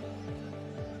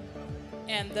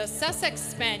 and the Sussex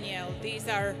Spaniel. These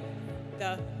are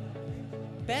the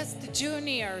best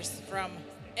juniors from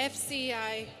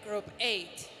FCI Group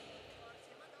 8.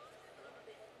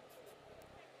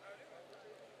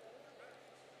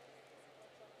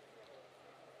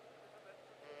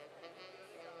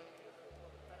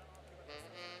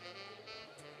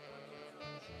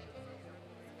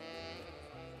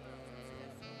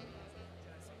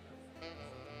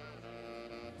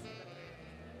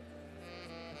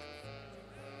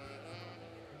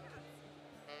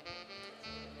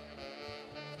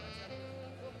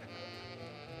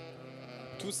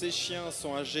 Tous ces chiens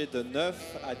sont âgés de 9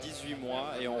 à 18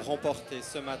 mois et ont remporté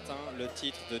ce matin le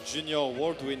titre de Junior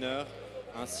World Winner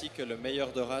ainsi que le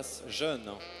meilleur de race jeune.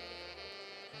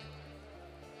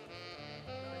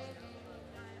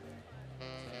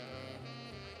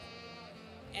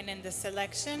 And in the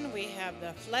selection, we have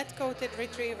the flat-coated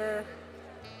retriever.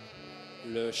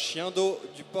 Le chien d'eau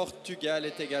du Portugal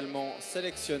est également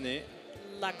sélectionné.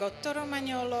 Lagotto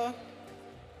Romagnolo,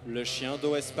 le chien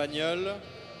d'eau espagnol,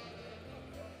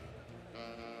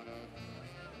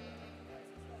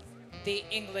 the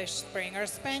English Springer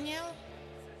Spaniel,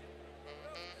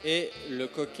 et le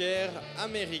cocker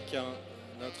américain.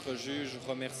 Notre juge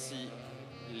remercie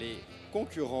les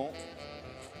concurrents.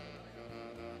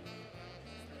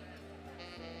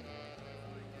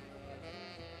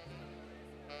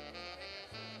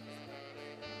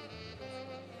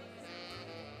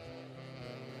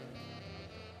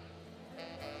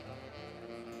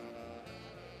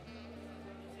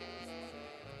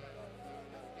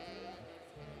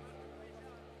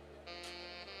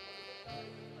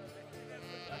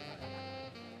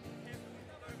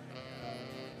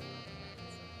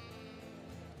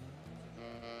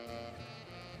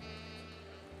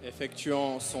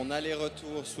 Effectuant son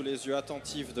aller-retour sous les yeux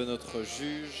attentifs de notre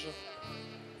juge,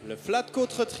 le Flatcoat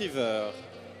Retriever.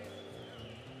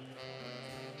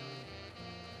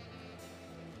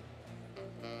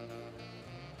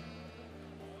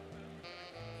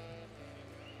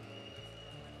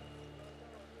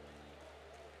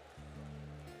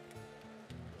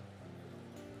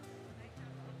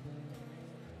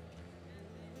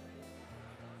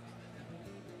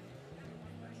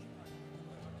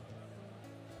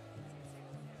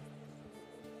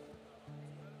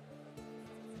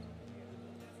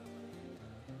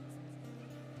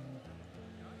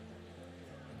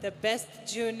 the best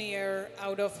junior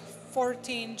out of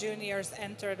 14 juniors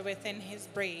entered within his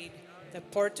breed, the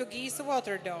Portuguese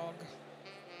Water Dog.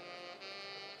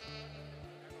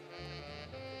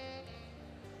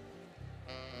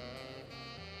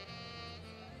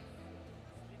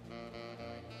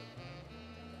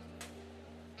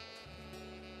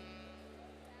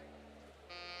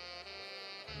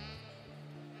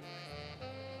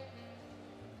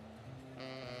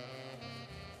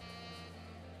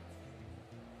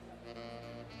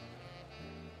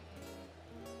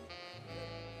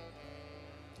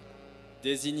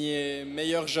 Désigné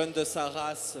meilleur jeune de sa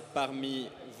race parmi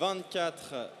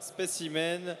 24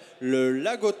 spécimens, le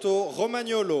Lagotto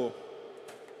Romagnolo.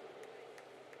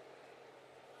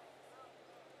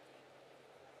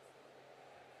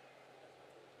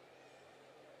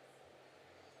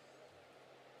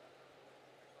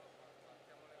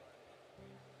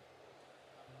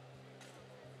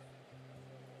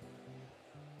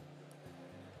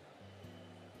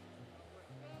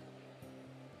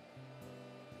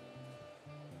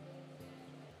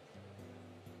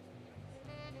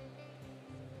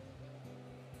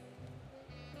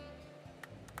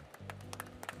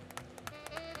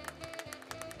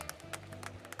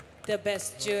 The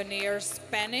best junior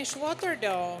Spanish Water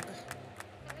Dog.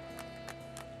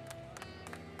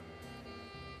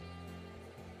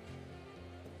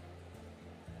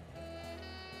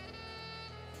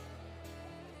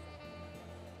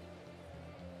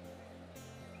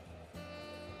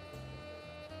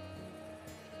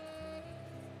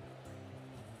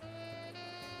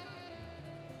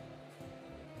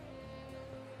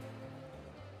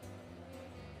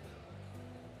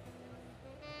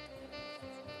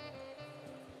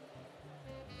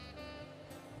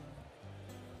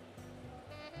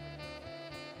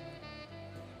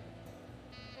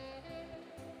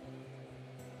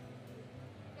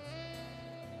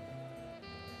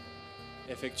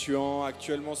 Effectuant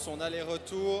actuellement son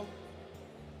aller-retour,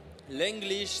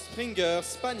 l'English Springer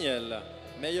Spaniel,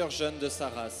 meilleur jeune de sa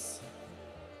race.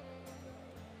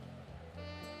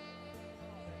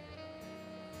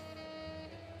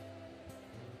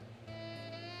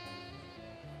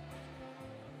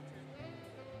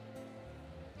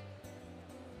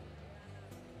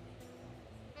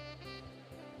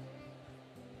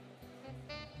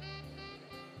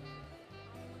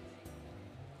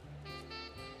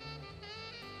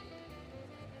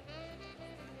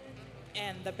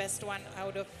 And the best one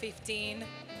out of 15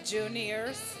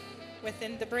 juniors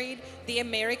within the breed, the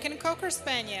American Cocker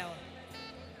Spaniel.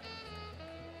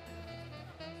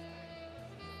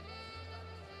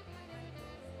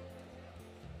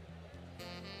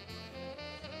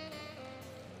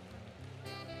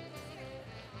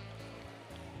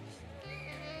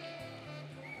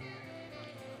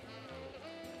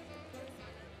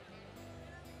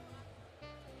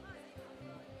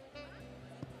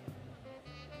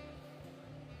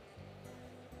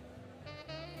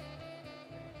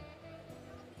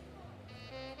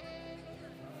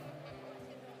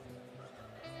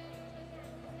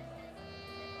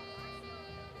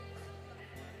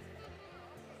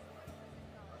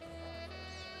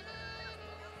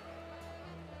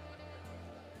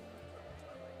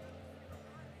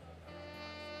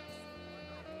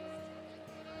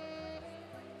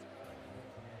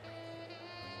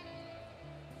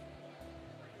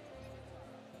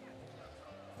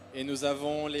 Et nous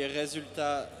avons les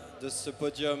résultats de ce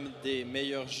podium des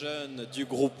meilleurs jeunes du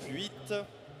groupe 8.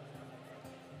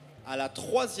 À la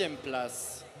 3e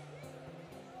place,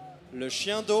 le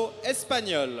chien d'eau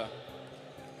espagnol.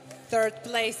 Third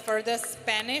place for the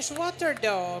Spanish water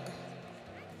dog.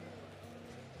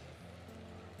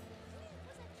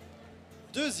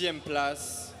 2e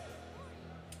place,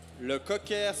 le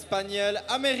cocker spaniel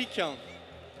américain.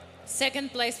 Second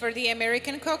place for the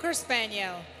American Cocker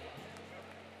Spaniel.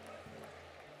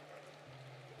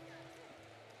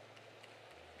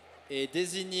 Et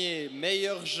désigné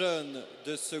meilleur jeune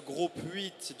de ce groupe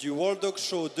 8 du World Dog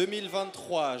Show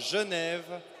 2023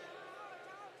 Genève,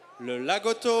 le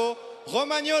Lagotto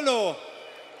Romagnolo.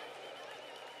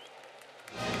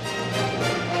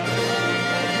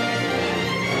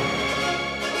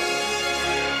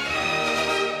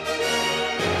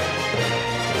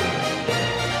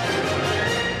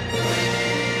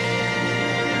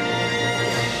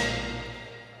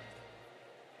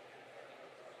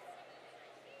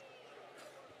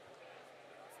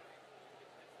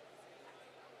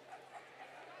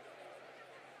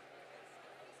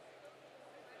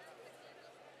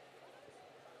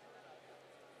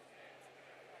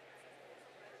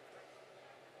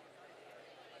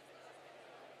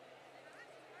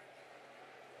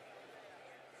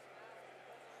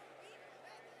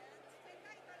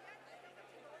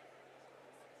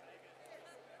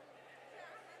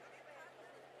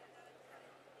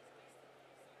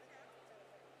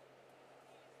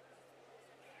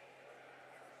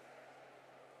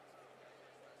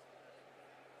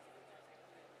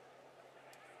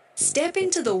 Step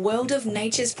into the world of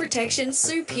Nature's Protection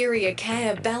Superior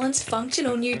Care Balanced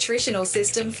Functional Nutritional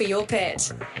System for your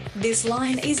pet. This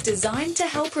line is designed to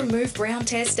help remove brown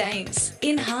tear stains,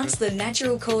 enhance the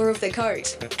natural colour of the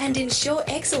coat, and ensure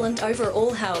excellent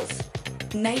overall health.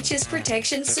 Nature's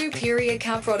Protection Superior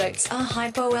Care products are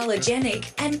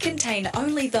hypoallergenic and contain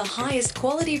only the highest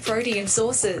quality protein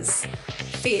sources: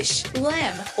 fish,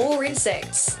 lamb, or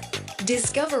insects.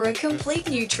 Discover a complete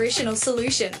nutritional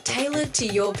solution tailored to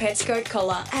your pet's coat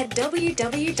collar at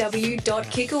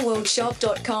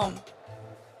www.kickerworldshop.com.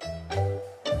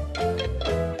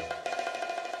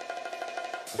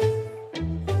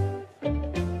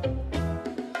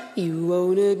 You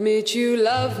won't admit you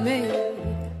love me,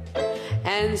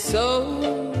 and so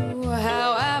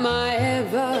how am I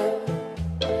ever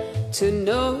to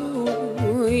know?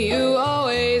 You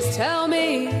always tell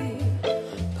me,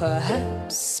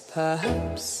 perhaps,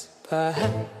 perhaps,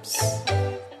 perhaps.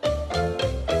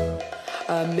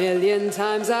 A million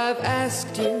times I've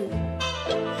asked you,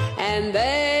 and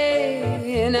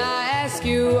then I ask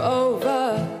you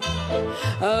over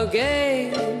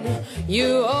again.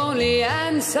 You only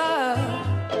answer,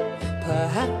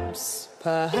 perhaps,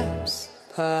 perhaps,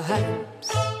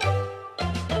 perhaps.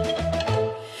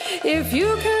 If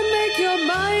you can make your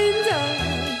mind up,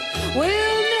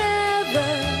 we'll never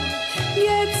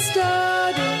get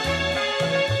started.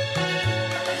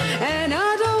 And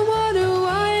I don't want to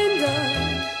wind up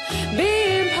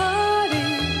being party,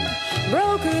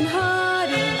 broken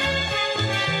hearted.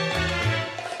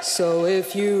 So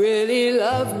if you really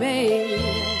love me,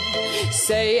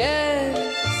 say yes.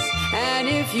 And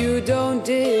if you don't,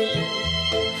 dear,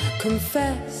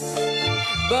 confess.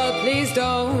 But please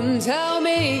don't tell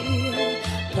me,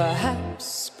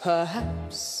 perhaps,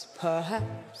 perhaps,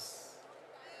 perhaps.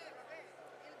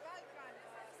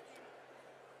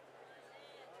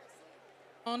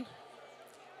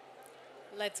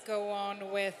 Let's go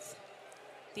on with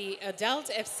the adult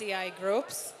FCI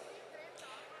groups.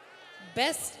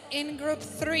 Best in Group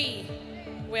 3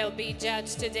 will be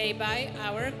judged today by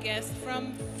our guest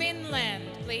from Finland.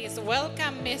 Please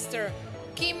welcome Mr.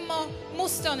 Kimmo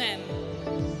Mustonen.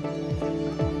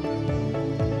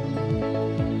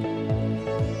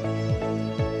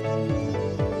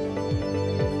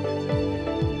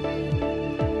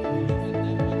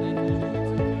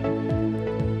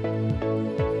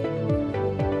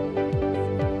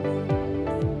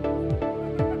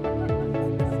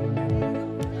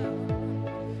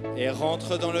 Et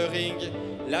rentre dans le ring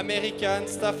l'American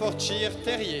Staffordshire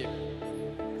Terrier,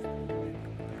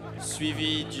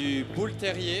 suivi du Bull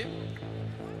Terrier,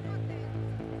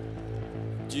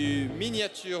 du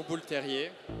Miniature Bull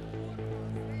Terrier,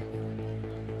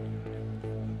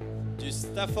 du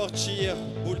Staffordshire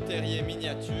Bull Terrier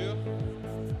Miniature,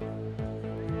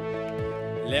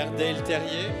 l'Airedale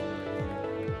Terrier,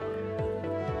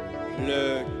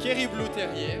 le Kerry Blue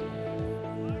Terrier,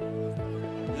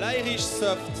 l'Irish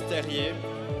Soft Terrier,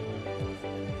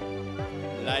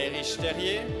 l'Irish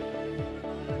Terrier,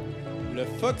 le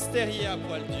Fox Terrier à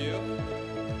poil dur,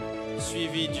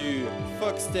 suivi du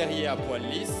Fox Terrier à poil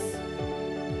lisse.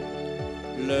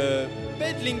 Le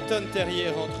Bedlington Terrier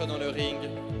rentre dans le ring,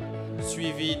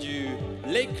 suivi du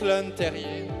Lakeland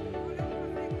Terrier,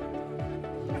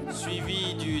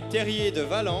 suivi du Terrier de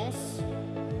Valence,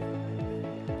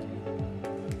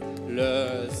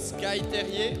 le Skye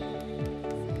Terrier,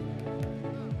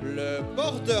 le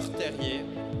Border Terrier,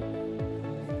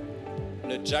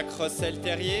 le Jack Russell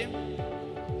Terrier,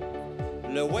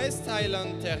 le West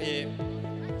Highland Terrier,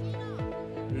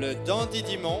 le Dandy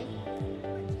Dimon,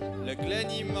 le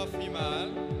Glenny Moffimal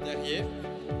Terrier,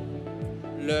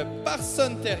 le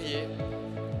Parson Terrier,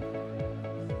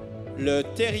 le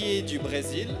Terrier du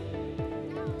Brésil,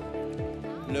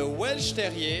 le Welsh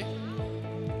Terrier,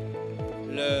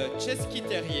 le Chesky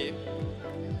Terrier,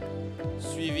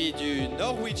 suivi du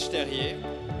Norwich Terrier,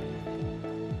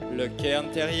 le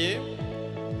Cairn Terrier,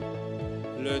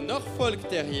 le Norfolk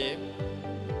Terrier,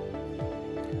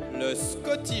 le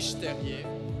Scottish Terrier,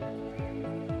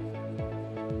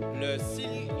 le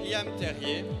Silliam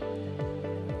Terrier,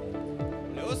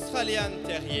 le Australian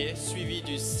Terrier, suivi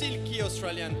du Silky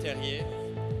Australian Terrier,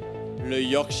 le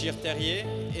Yorkshire Terrier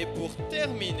et pour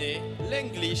terminer,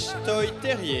 l'English Toy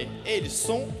Terrier. Et ils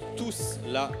sont tous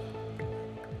là.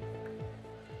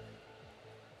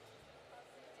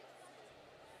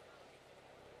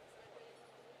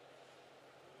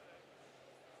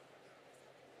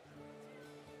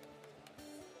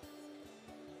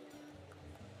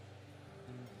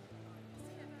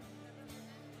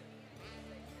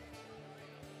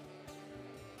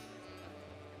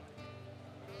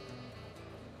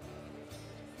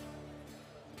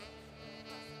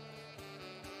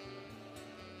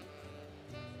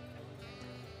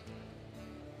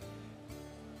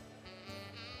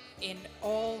 In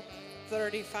all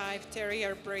 35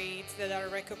 terrier breeds that are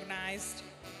recognized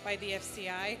by the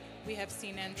FCI, we have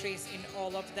seen entries in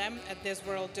all of them at this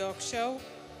World Dog Show.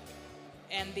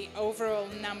 And the overall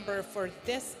number for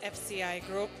this FCI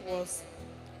group was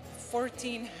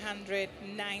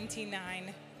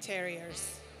 1,499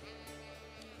 terriers.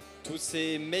 Tous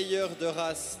ces meilleurs de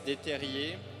race des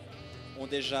terriers ont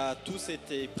déjà tous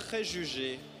été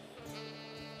préjugés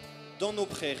dans nos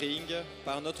pré-rings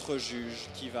par notre juge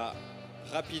qui va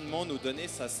rapidement nous donner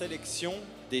sa sélection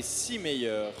des 6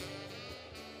 meilleurs.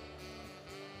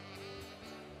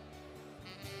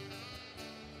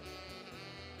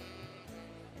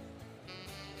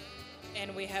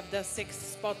 And we have the 6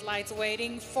 spotlights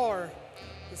waiting for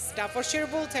the Staffordshire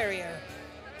Bull Terrier,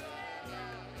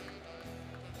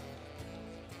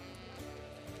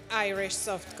 Irish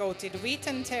soft-coated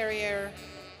Wheaten Terrier,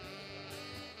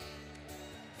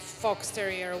 Fox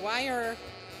Terrier Wire,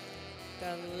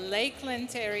 the Lakeland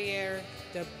Terrier,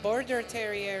 the Border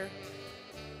Terrier,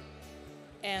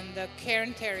 and the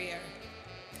Cairn Terrier.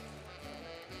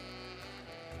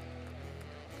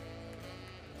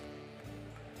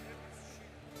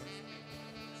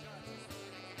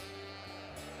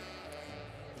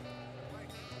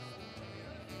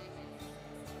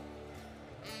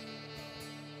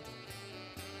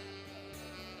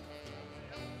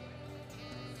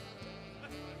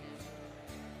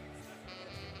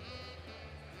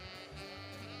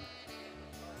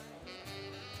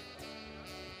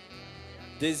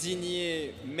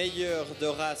 Désigné meilleur de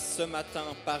race ce matin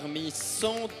parmi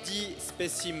 110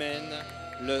 spécimens,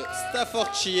 le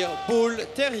Staffordshire Bull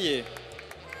Terrier.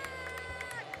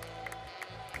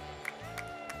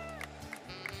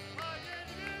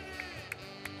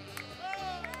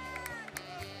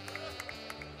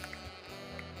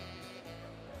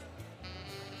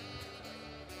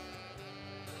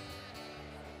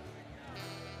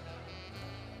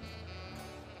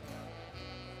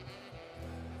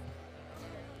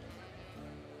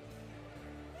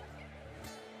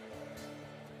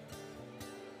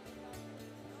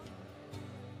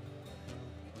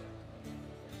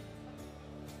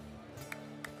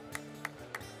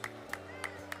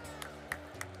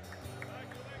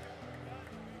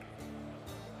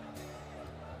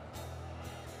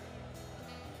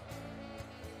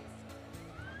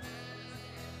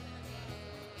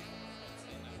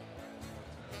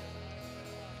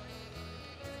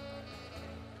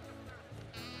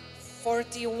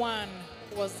 "41"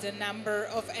 was the number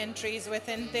of entries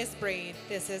within this breed.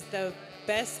 This is the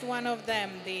best one of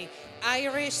them, the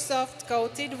Irish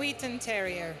soft-coated Wheaten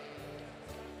Terrier.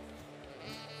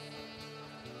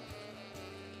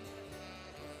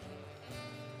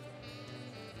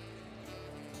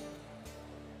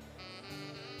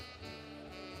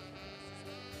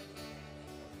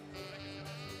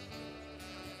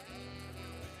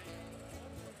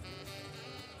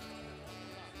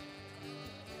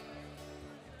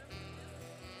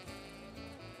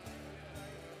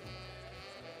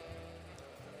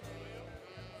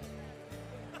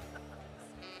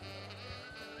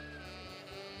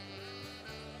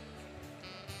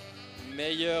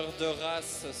 Meilleur de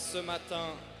race ce matin,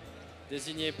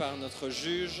 désigné par notre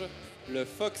juge, le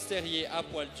Fox Terrier à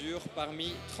poil dur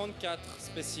parmi 34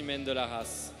 spécimens de la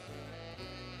race.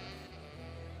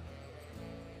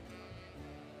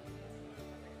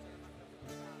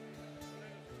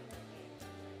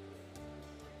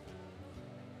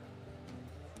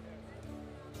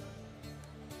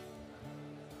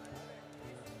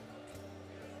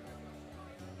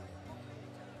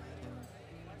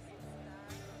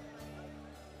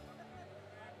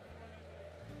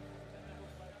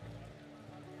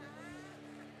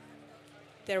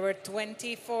 There were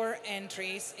 24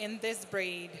 entries in this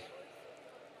breed.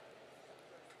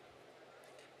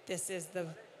 This is the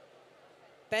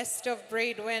best of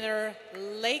breed winner,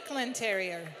 Lakeland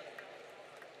Terrier.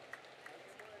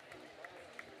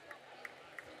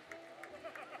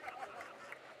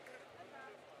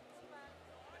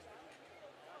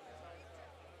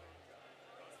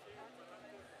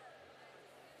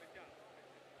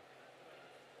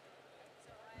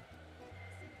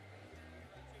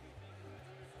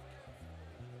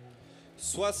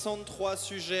 « 63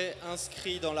 sujets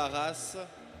inscrits dans la race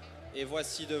et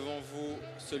voici devant vous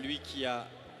celui qui a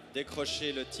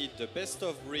décroché le titre de Best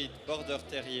of Breed Border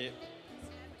Terrier.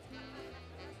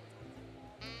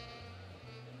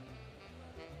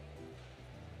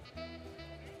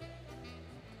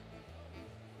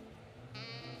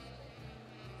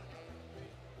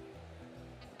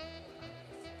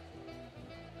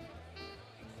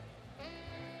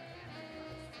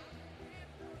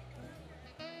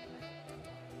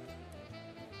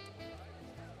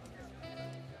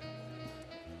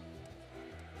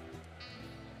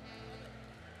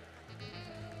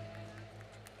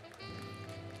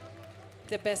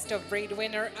 The best of breed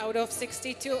winner out of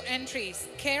 62 entries,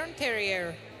 Cairn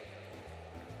Terrier.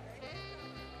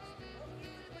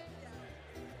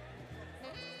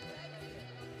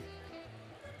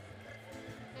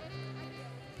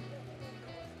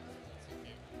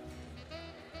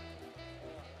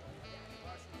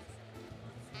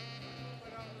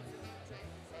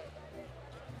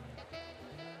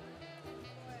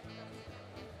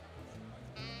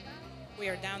 We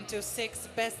are down to 6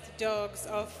 best dogs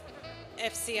of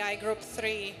FCI Group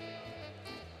 3,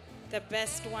 the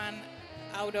best one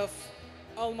out of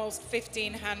almost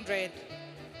 1,500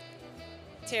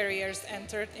 terriers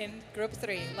entered in Group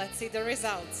 3. Let's see the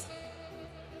results.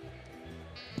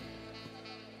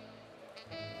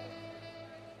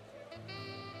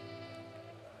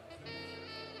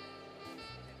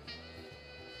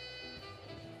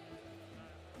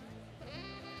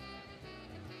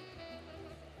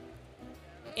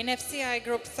 In FCI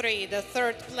Group 3, the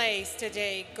third place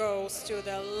today goes to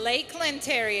the Lakeland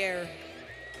Terrier.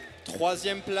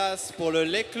 Troisième place pour le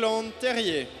Lakeland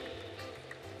Terrier.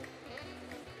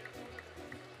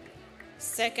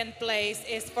 Second place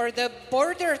is for the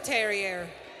Border Terrier.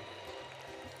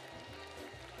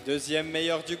 Deuxième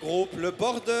meilleur du groupe, le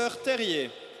Border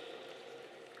Terrier.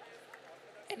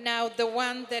 And now the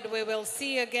one that we will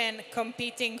see again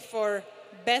competing for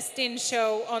Best in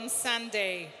Show on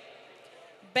Sunday.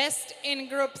 Best in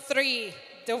Group 3,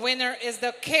 the winner is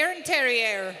the Cairn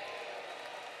Terrier.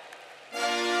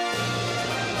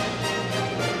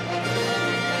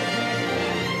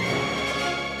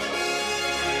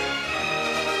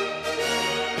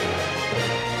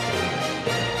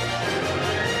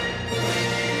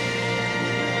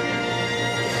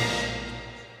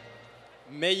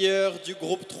 Meilleur du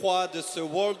groupe 3 de ce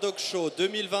World Dog Show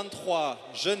 2023,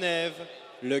 Genève,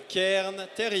 le Cairn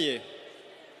Terrier.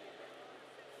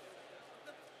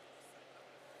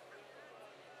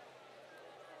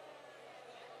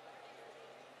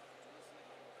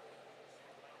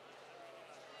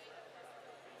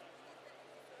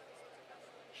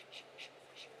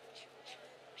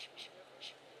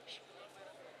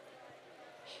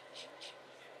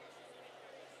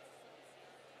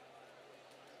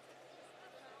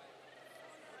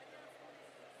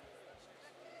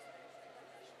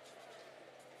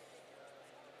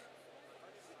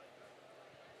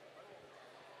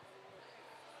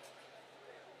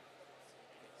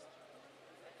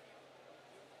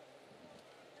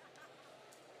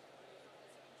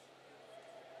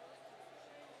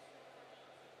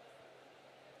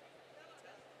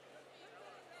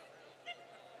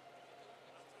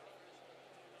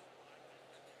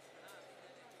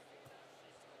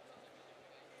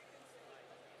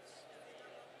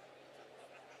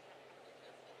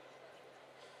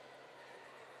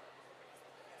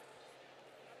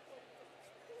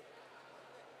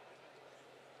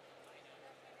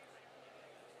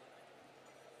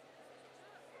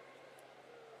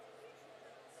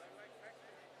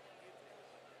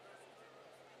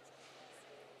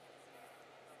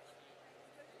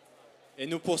 Et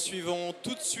nous poursuivons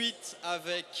tout de suite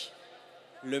avec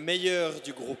le meilleur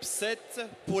du groupe 7.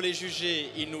 Pour les juger,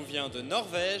 il nous vient de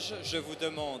Norvège. Je vous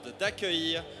demande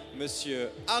d'accueillir Monsieur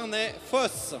Arne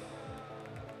Foss.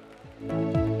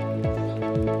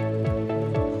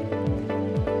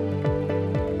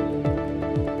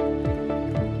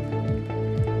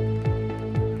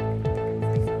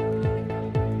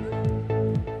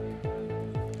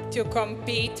 To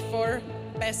compete for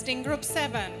Best in Group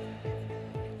 7,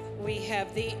 we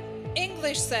have the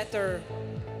English setter,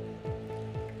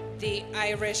 the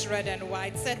Irish red and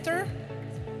white setter,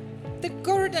 the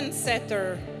Gordon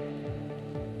setter.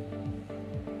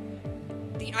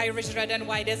 The Irish red and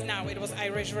white is now, it was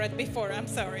Irish red before, I'm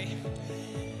sorry.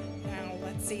 Now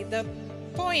let's see the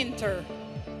pointer,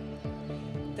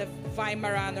 the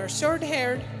Weimaraner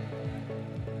short-haired,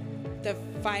 the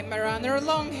Weimaraner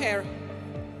long-haired,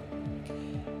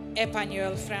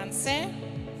 Espagnol Francais,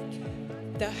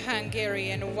 the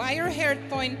Hungarian wire-haired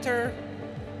pointer,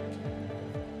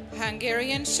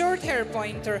 Hungarian short-hair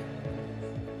pointer,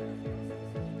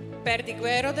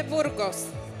 Perdiguero de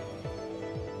Burgos,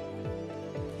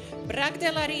 Brac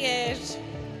de l'Ariège,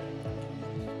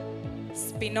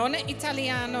 Spinone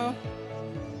Italiano,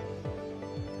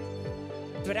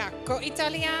 Bracco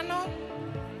Italiano,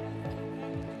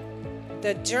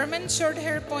 the German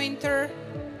short-hair pointer,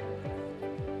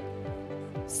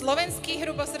 Slovenský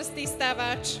hrubosrstý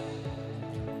stávač,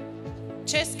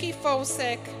 Český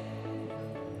fousek,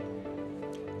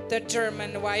 the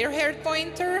German wire-haired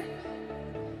pointer,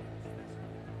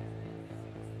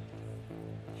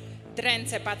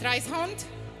 Drenthe Patrijshond,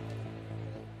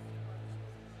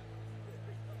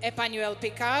 Emmanuel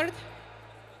Picard,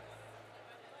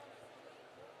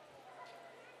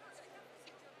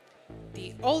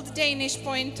 the Old Danish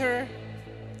pointer,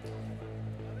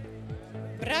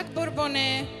 Brac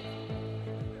Bourbonnais,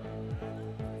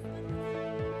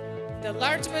 the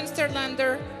large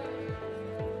Münsterlander,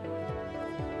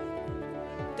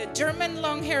 the German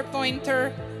long-hair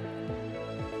pointer,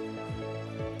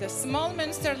 the small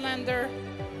Münsterlander,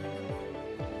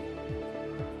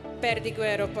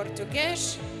 Perdiguero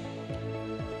Português,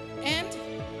 and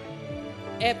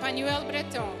Emmanuel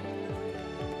Breton.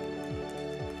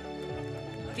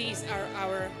 These are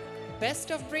our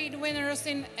best of breed winners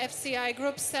in FCI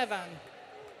Group 7.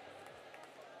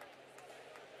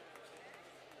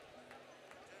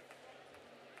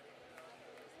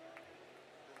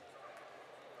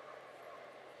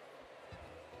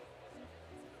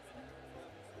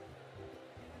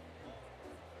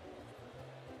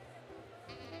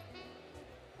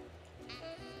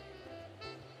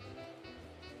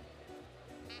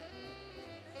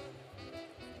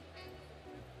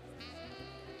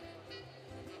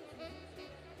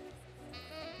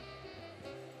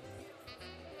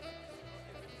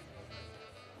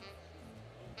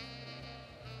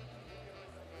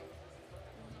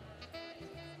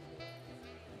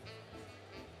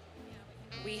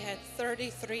 We had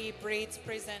 33 breeds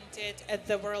presented at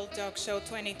the World Dog Show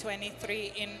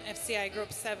 2023 in FCI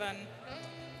Group 7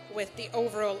 with the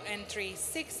overall entry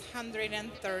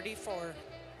 634.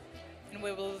 And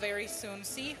we will very soon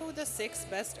see who the 6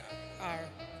 best are.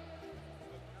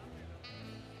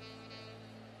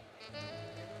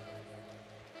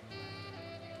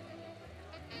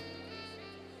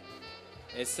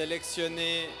 Et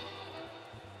sélectionné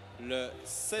le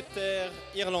setter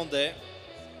irlandais,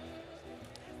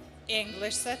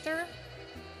 English setter,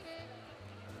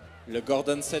 le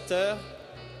Gordon setter,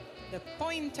 the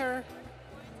pointer,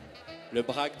 le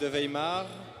Brac de Weimar,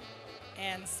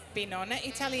 and Spinone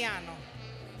Italiano.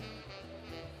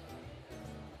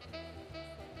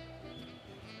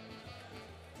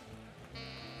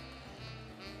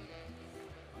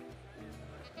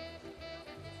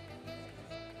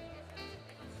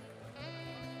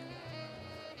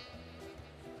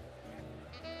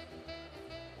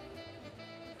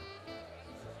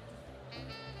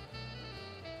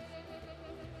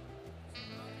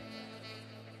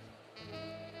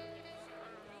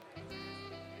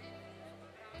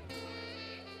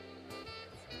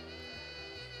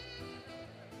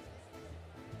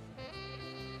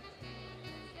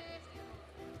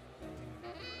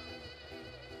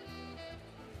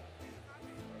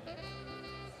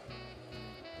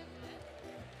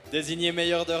 Désigné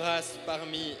meilleur de race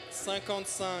parmi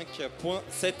 55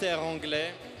 setters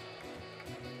anglais,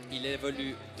 il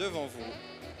évolue devant vous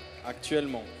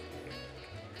actuellement.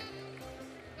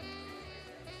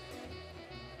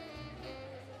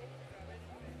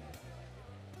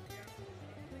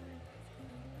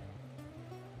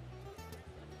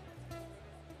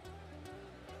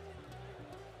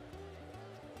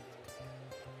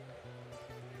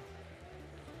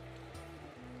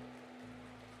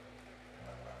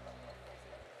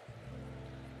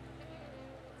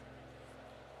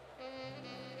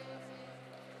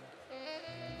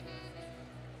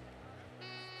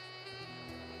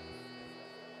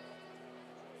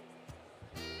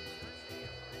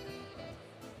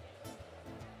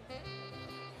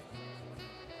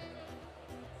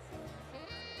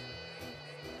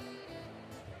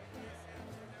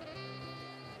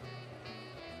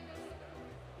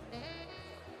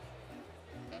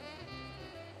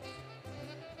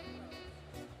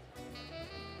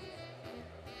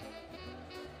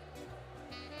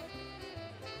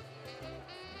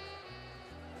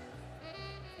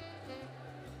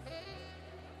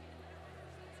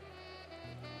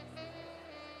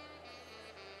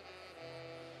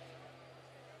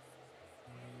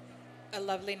 a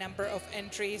lovely number of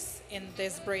entries in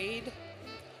this breed.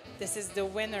 This is the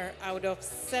winner out of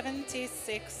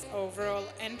 76 overall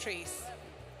entries.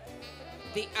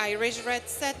 The Irish Red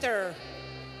Setter. «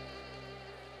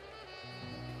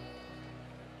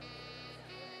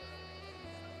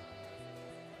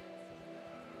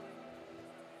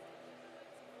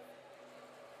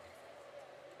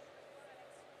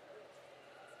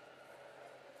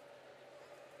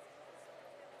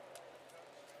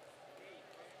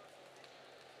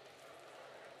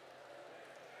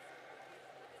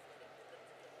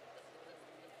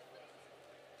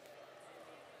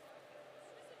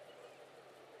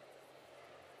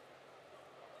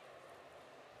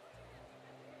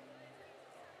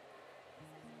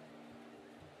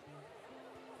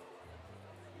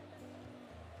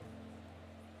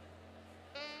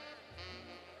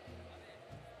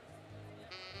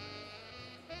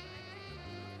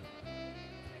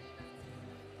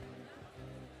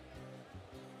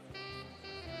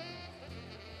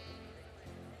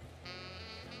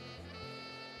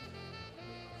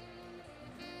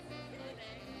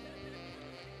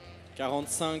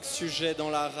 45 sujets dans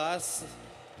la race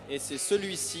et c'est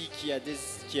celui-ci qui a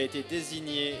été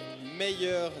désigné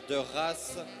meilleur de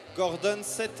race Gordon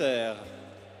Setter.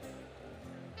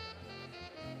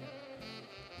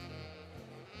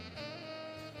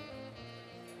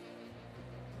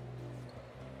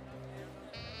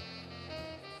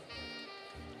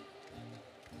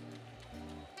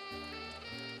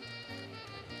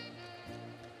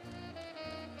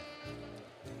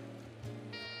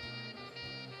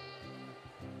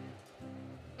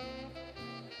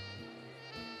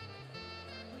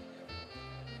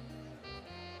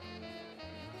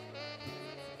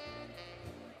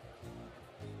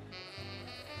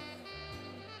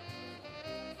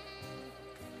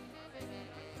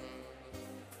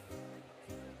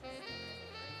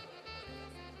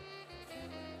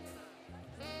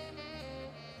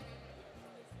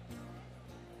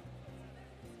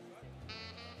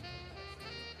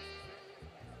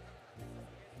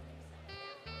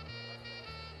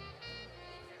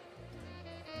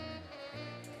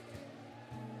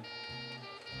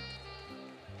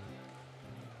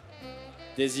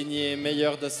 Désigné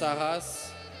meilleur de sa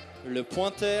race, le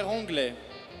pointer anglais.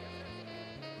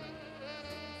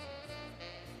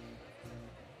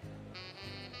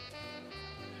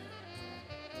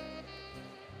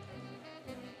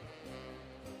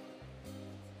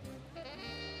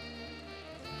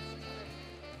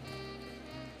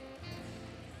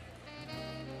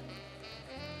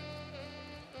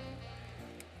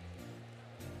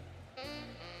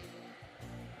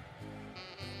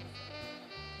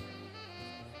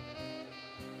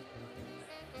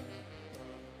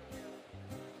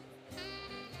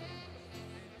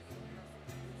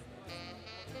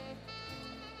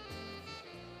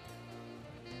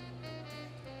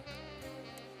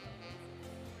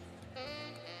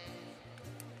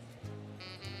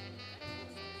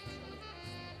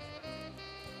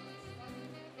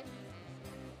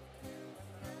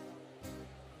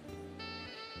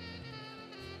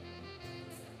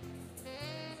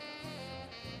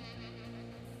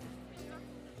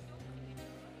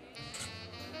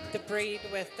 The breed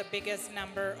with the biggest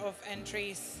number of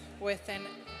entries within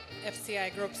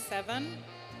FCI Group 7,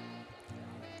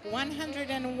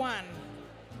 101.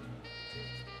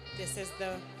 This is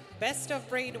the best of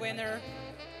breed winner,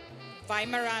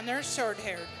 Weimaraner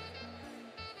short-haired.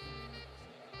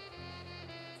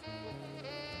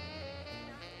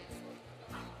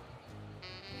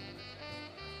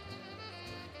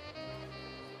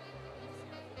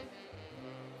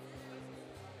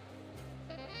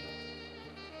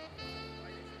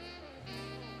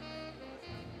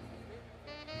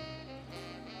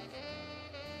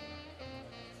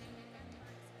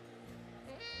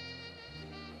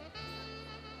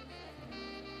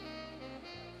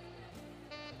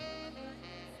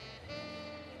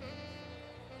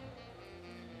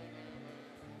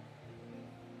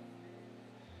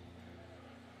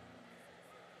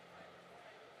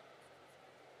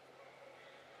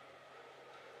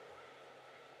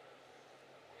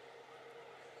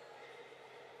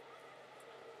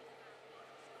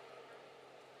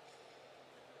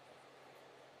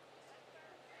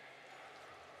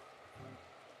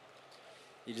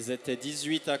 Ils étaient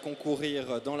 18 à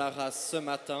concourir dans la race ce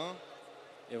matin.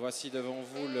 Et voici devant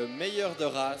vous le meilleur de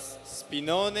race,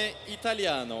 Spinone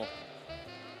Italiano.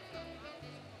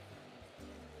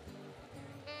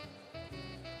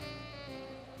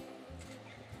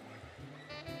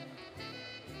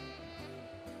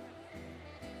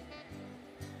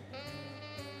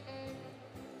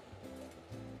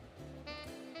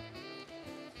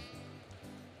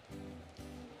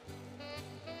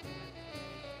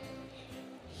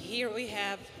 here we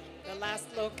have the last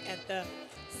look at the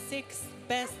 6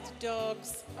 best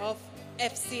dogs of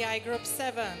FCI Group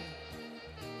 7.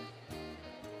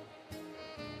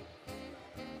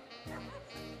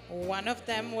 One of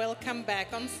them will come back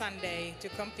on Sunday to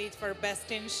compete for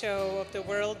Best in Show of the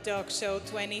World Dog Show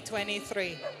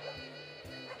 2023.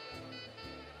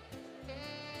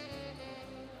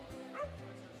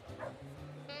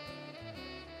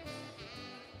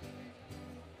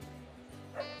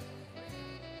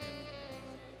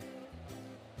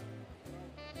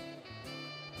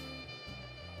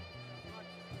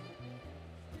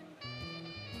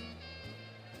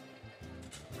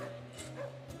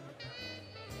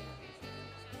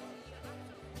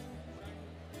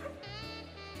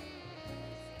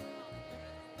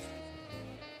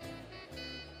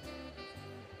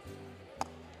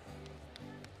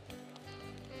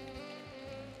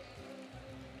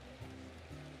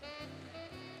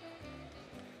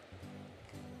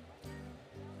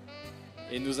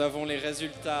 Et nous avons les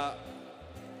résultats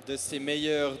de ces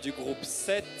meilleurs du groupe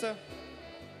 7.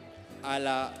 À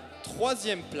la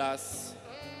 3e place,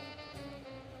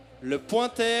 le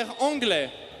pointer anglais.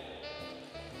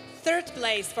 3rd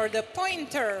place for the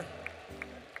pointer.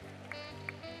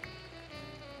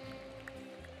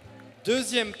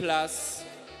 2e place,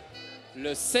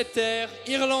 le setter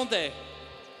irlandais.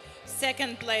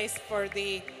 2nd place for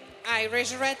the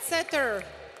Irish Red Setter.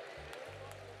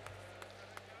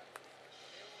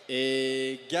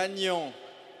 Et gagnant,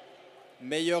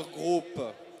 meilleur groupe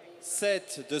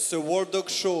 7 de ce World Dog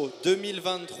Show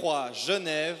 2023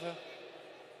 Genève,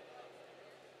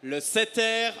 le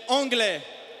setter anglais.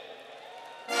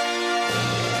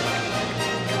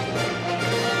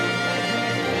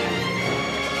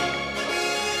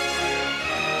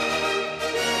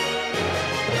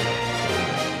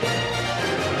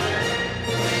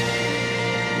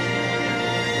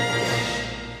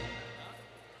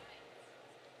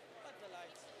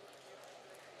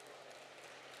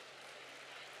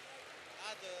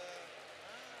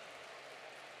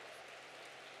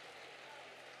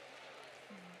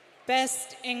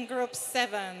 Best in Group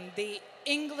 7, the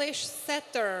English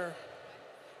Setter.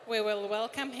 We will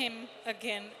welcome him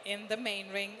again in the main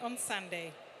ring on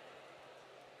Sunday.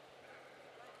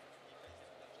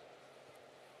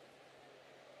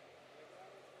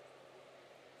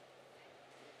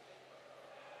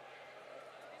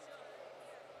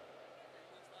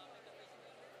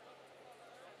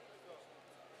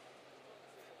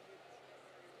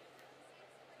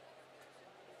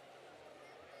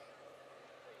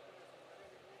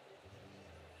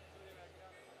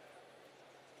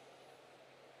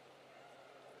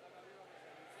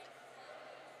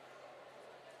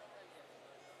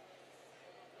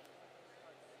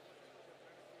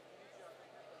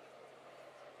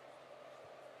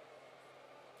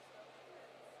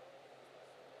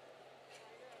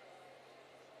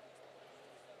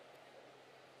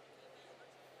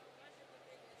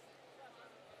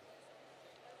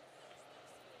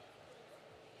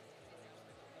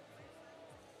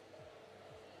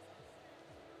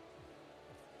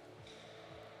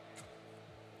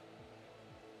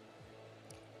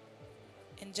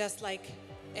 And just like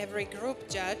every group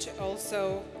judge,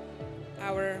 also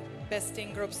our Best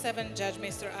in Group 7 judge,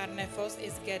 Mr. Arne Foss,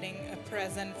 is getting a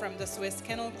present from the Swiss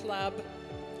Kennel Club,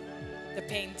 the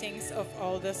paintings of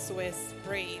all the Swiss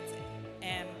breeds.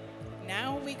 And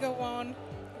now we go on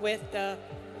with the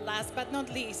last but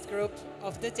not least group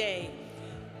of the day.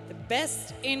 The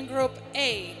Best in Group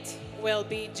 8 will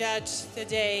be judged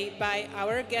today by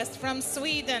our guest from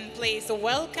Sweden. Please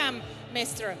welcome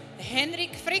Mr.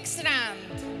 Henrik Frickstrand.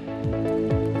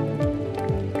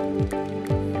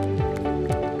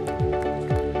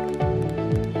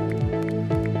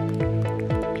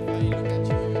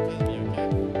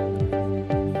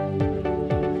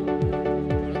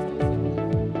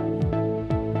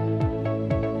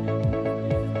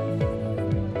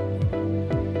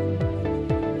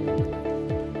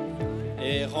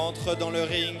 Et rentre dans le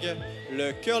ring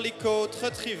le Curly Coat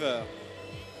Retriever,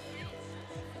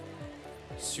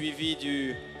 suivi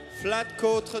du Flat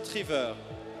Coat Retriever,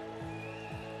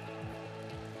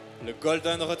 le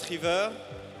Golden Retriever,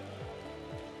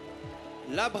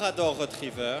 Labrador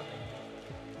Retriever,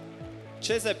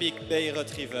 Chesapeake Bay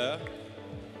Retriever,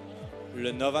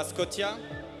 le Nova Scotia,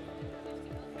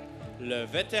 le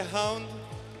Wetterhound,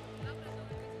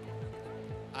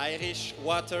 Irish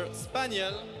Water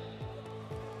Spaniel,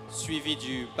 suivi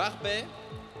du Barbet,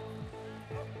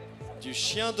 du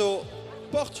Chien d'eau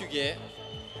portugais,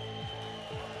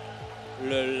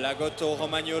 le Lagotto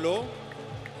Romagnolo,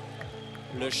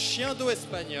 le Chien d'eau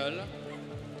espagnol,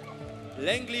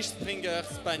 l'English Springer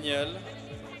Spaniel,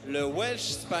 le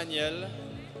Welsh Spaniel,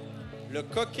 le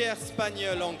Cocker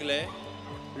Spaniel anglais,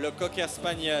 le Cocker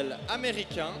Spaniel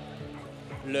américain,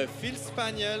 le Field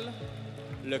Spaniel,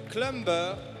 le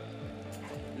Clumber,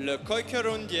 le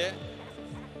Coikerundie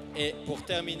et pour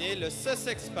terminer le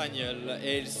Sussex Spaniel.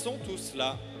 Et ils sont tous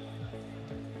là.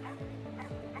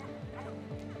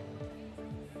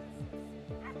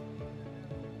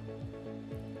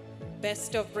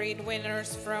 Best of breed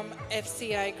winners from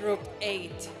FCI Group 8.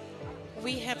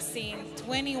 We have seen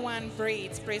 21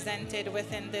 breeds presented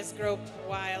within this group,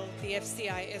 while the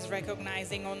FCI is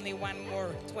recognizing only one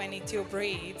more, 22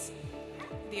 breeds.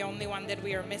 The only one that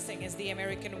we are missing is the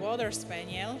American Water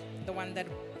Spaniel, the one that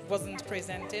wasn't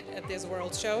presented at this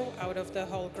World Show out of the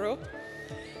whole group.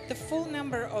 The full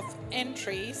number of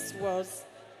entries was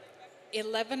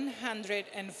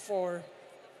 1,104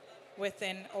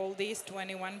 within all these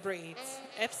 21 breeds.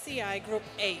 FCI Group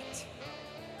 8.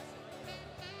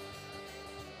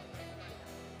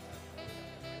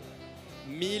 «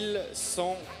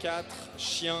 1104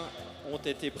 chiens ont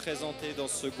été présentés dans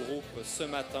ce groupe ce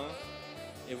matin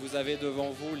et vous avez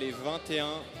devant vous les 21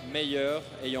 meilleurs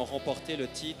ayant remporté le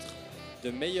titre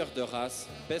de meilleur de race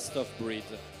Best of Breed.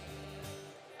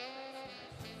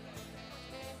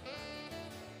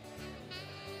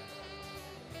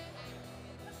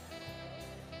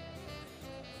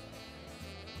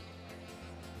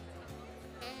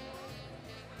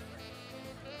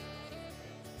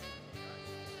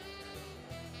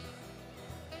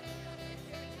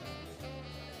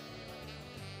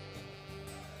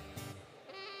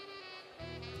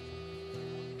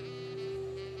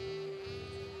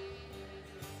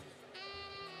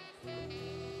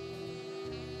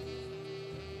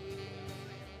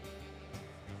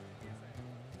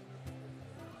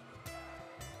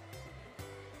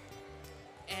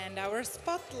 And our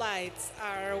spotlights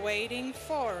are waiting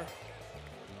for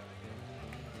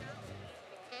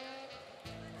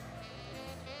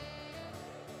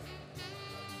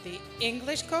the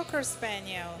English Cocker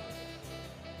Spaniel,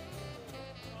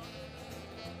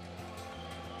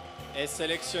 Est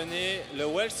sélectionné le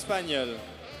Welsh Spaniel,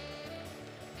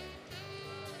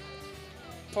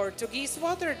 Portuguese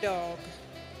Water Dog,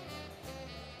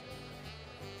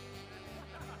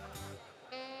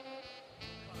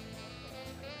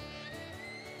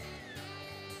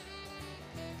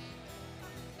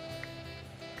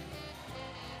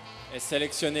 est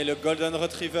sélectionné le Golden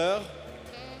Retriever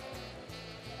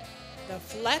the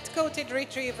Flat-Coated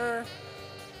Retriever,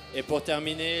 et pour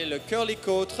terminer le Curly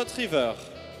Coat Retriever.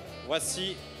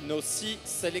 Voici nos 6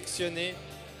 sélectionnés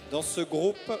dans ce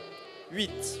groupe 8.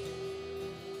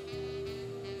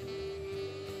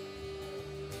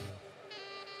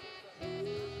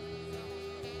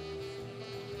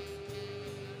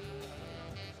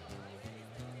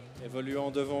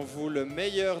 Évoluant devant vous le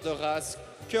meilleur de race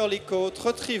Curly Coat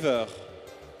Retriever.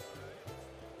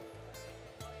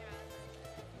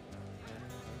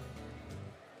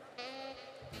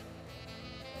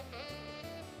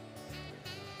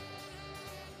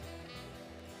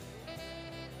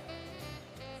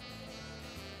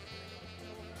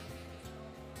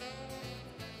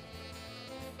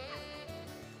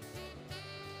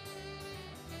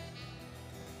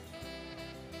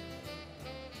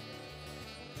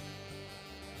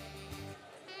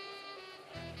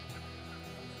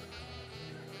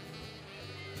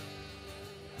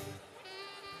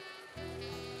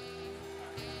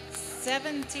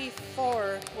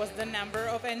 '74 was the number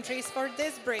of entries for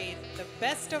this breed. The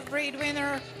best of breed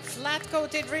winner,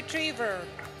 Flat-Coated Retriever.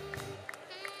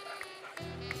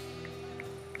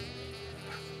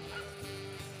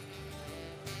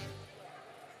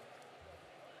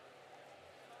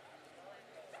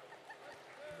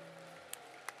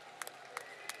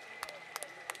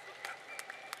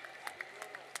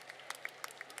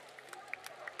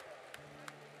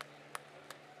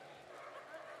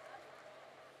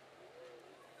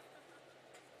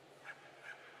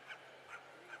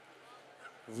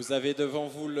 Vous avez devant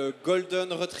vous le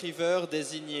Golden Retriever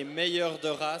désigné meilleur de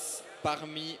race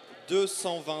parmi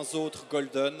 220 autres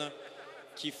Golden,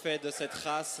 qui fait de cette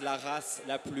race la race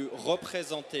la plus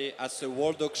représentée à ce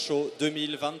World Dog Show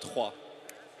 2023.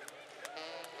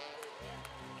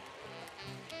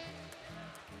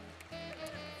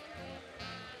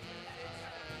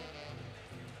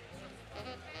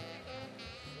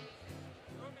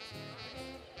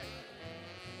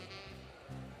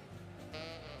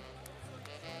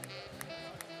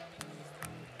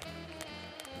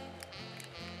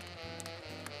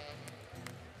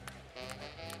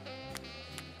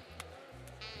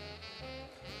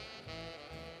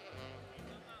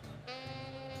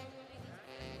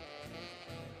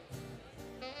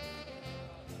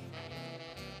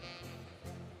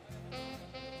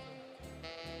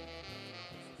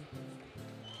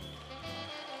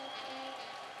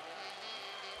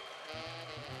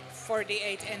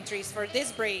 48 entries for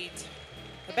this breed.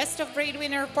 The best of breed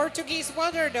winner, Portuguese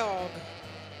Water Dog.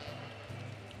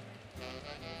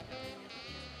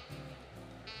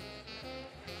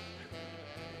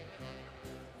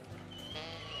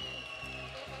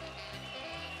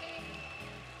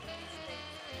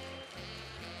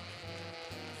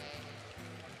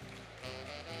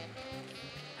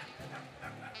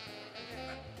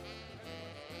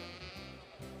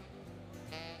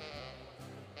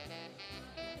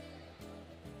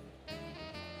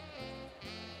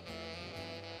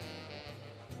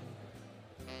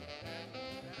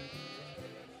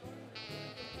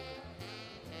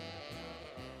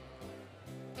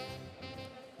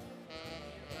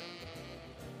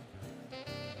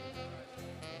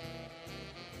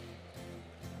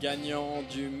 Gagnant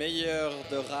du meilleur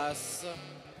de race,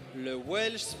 le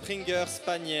Welsh Springer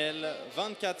Spaniel,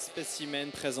 24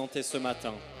 spécimens présentés ce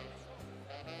matin.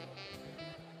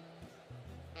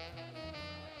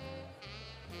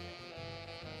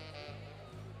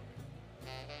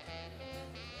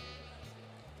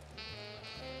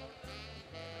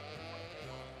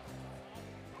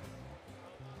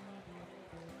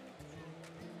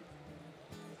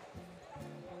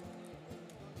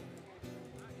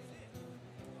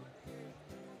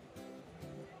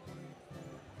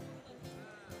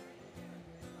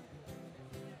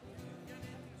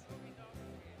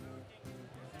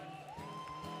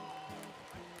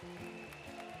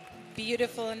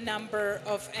 Beautiful number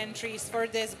of entries for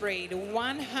this breed,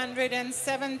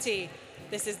 170.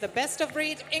 This is the best of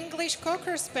breed English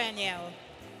Cocker Spaniel.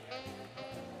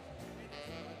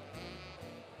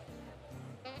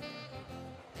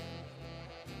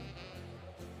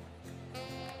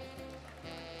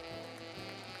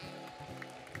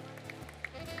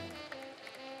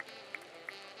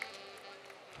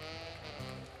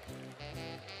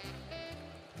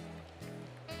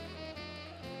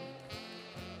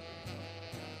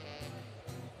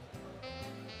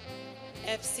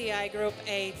 FCI Group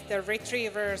 8, the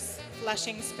Retrievers,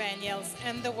 Flashing Spaniels,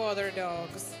 and the Water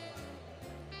Dogs.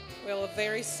 We'll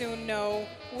very soon know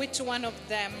which one of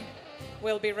them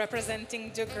will be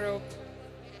representing the group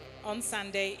on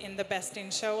Sunday in the Best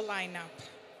in Show lineup.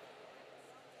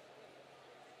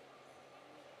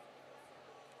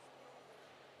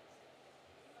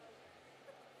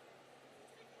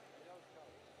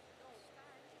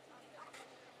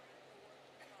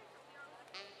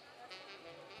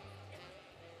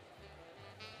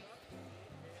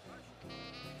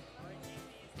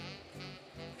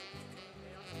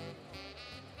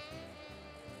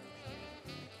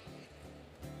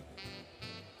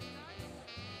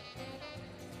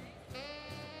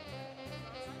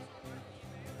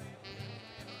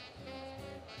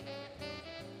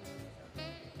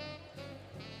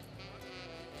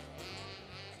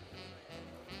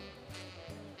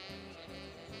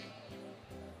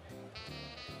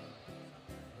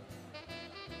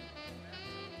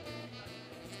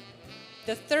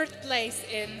 The third place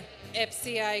in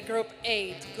FCI Group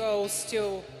 8 goes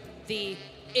to the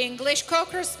English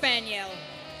Cocker Spaniel.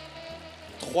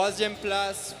 Troisième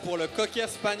place pour le Cocker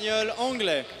Spaniel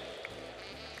anglais.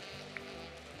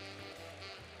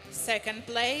 Second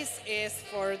place is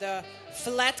for the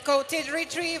Flat-Coated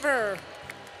Retriever.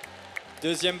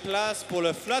 Deuxième place pour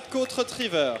le Flat-Coat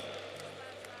Retriever.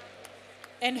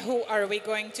 And who are we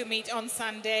going to meet on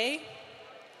Sunday?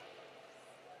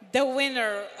 The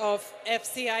winner of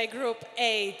FCI Group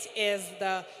 8 is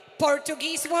the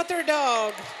Portuguese Water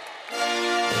Dog.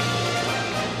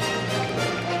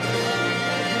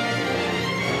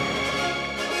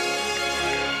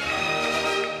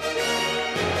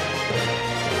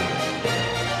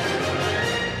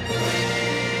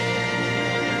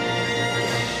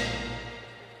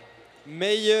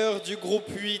 Meilleur du groupe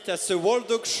 8 à ce World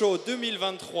Dog Show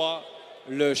 2023,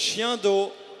 le chien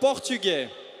d'eau portugais.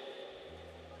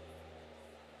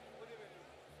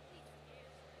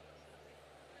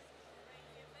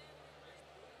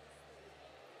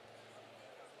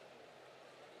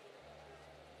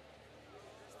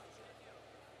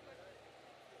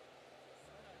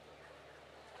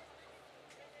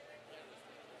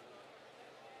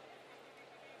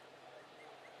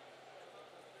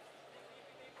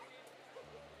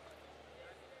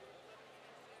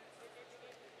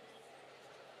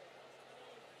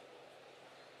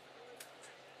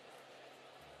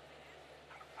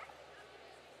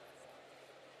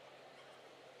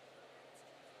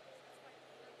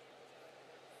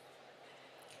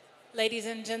 Ladies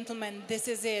and gentlemen, this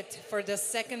is it for the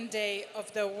second day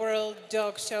of the World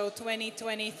Dog Show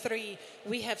 2023.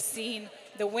 We have seen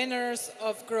the winners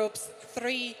of groups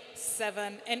 3,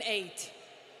 7, and 8.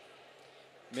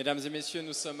 Mesdames et messieurs,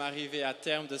 nous sommes arrivés à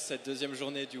terme de cette deuxième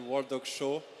journée du World Dog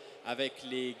Show avec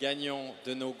les gagnants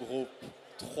de nos groupes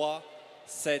 3,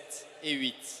 7 et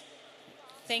 8.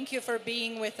 Thank you for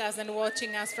being with us and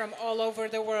watching us from all over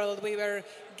the world. We were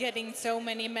getting so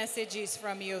many messages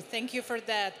from you. Thank you for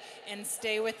that. And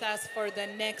stay with us for the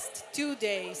next 2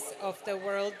 days of the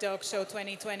World Dog Show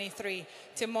 2023.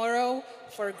 Tomorrow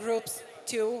for groups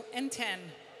 2 and 10.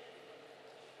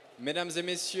 Mesdames et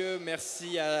messieurs,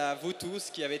 merci à vous tous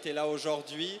qui avez été là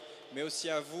aujourd'hui, mais aussi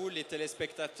à vous, les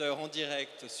téléspectateurs en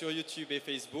direct sur YouTube et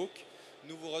Facebook.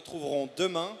 Nous vous retrouverons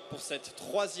demain pour cette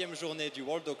troisième journée du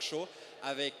World Dog Show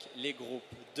avec les groupes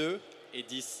 2 et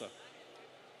 10.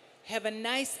 Have a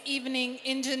nice evening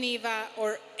in Geneva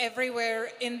or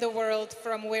everywhere in the world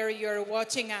from where you're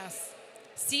watching us.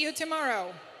 See you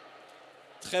tomorrow.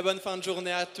 Très bonne fin de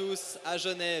journée à tous, à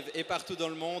Genève et partout dans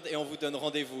le monde. Et on vous donne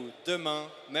rendez-vous demain,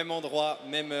 même endroit,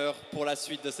 même heure, pour la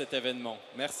suite de cet événement.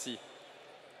 Merci.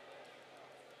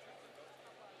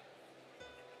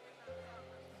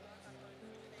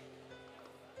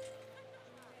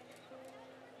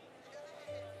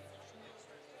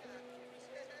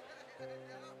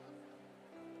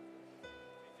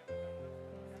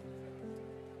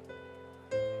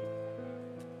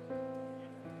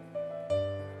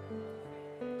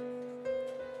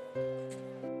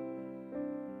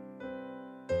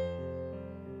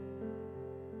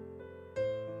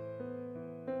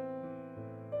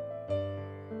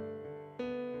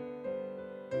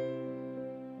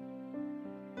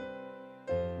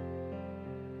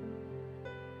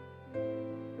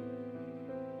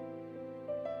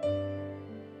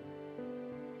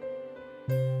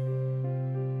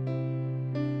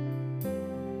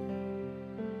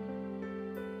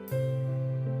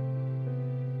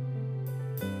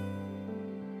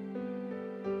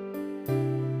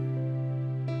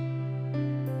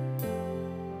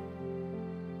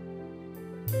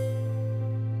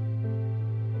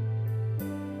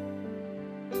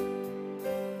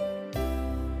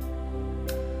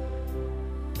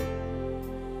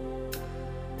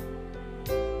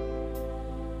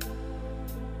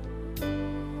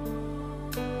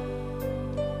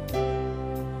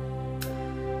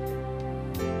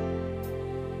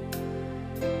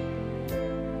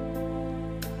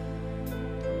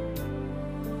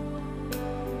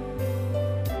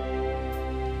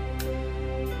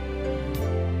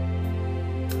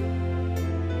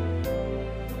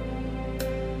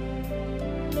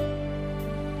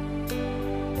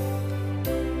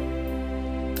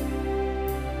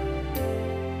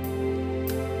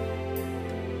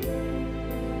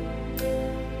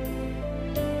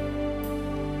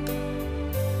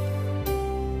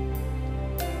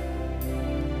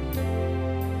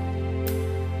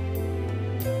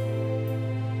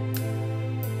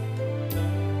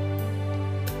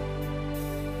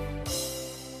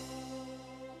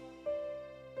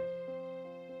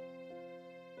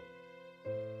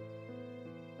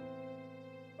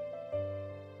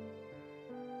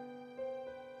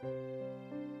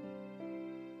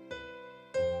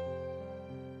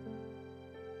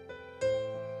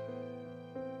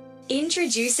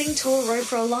 Introducing Toro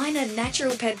Proliner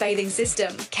Natural Pet Bathing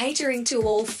System, catering to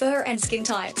all fur and skin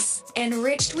types.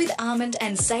 Enriched with almond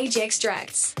and sage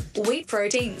extracts, wheat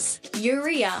proteins,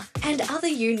 urea, and other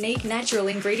unique natural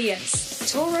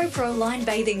ingredients. Toro Proline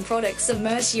bathing products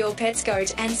immerse your pet's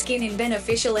coat and skin in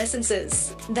beneficial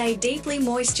essences. They deeply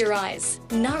moisturize,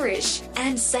 nourish,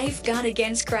 and safeguard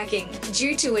against cracking.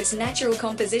 Due to its natural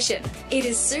composition, it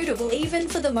is suitable even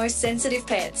for the most sensitive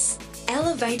pets.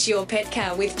 Elevate your pet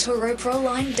care with Toro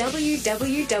Proline.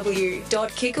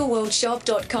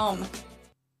 www.kickerworldshop.com.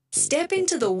 Step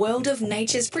into the world of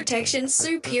Nature's Protection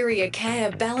Superior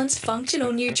Care Balanced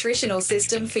Functional Nutritional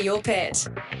System for your pet.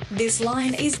 This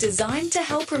line is designed to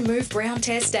help remove brown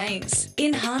tear stains,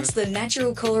 enhance the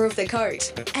natural color of the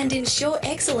coat, and ensure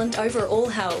excellent overall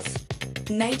health.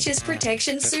 Nature's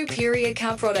Protection Superior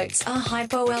Care products are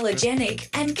hypoallergenic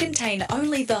and contain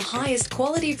only the highest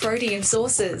quality protein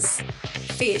sources: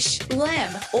 fish,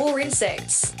 lamb, or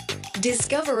insects.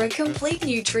 Discover a complete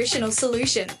nutritional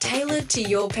solution tailored to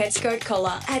your pet's coat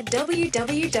collar at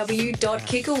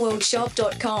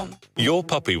www.kickerworldshop.com. Your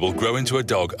puppy will grow into a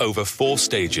dog over 4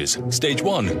 stages. Stage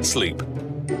 1, sleep.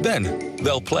 Then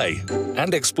they'll play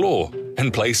and explore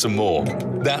and play some more.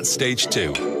 That's stage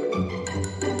 2.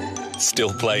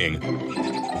 Still playing.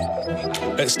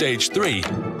 At stage 3,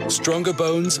 stronger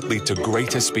bones lead to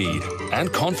greater speed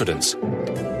and confidence.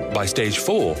 By stage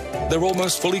 4, they're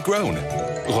almost fully grown.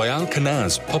 Royal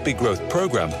Canin's Puppy Growth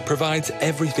Program provides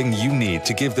everything you need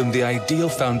to give them the ideal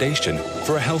foundation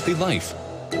for a healthy life.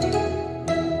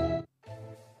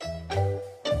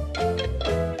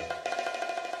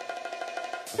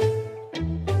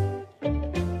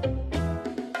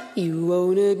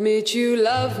 that you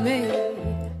love me,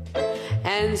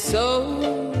 and so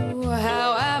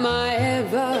how am I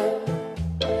ever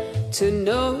to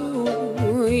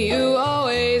know? You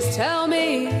always tell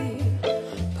me,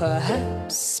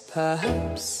 perhaps,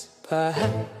 perhaps,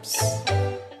 perhaps.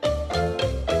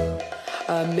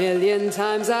 A million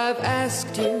times I've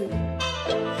asked you,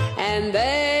 and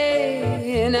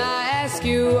then I ask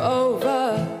you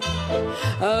over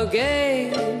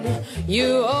again.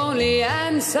 You only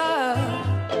answer,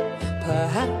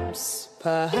 perhaps,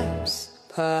 perhaps,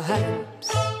 perhaps.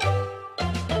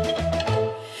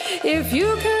 If you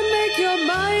can make your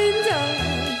mind up,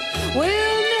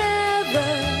 we'll never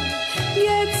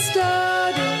get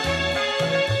started.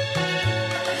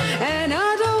 And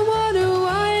I don't want to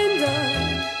wind up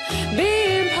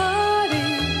being party,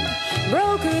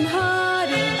 broken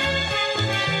hearted.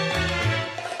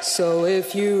 So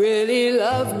if you really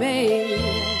love me,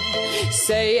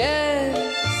 say yes.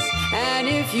 And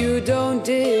if you don't,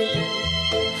 dear,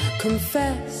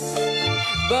 confess.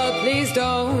 But please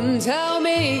don't tell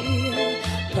me,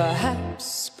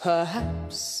 perhaps,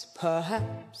 perhaps,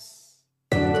 perhaps.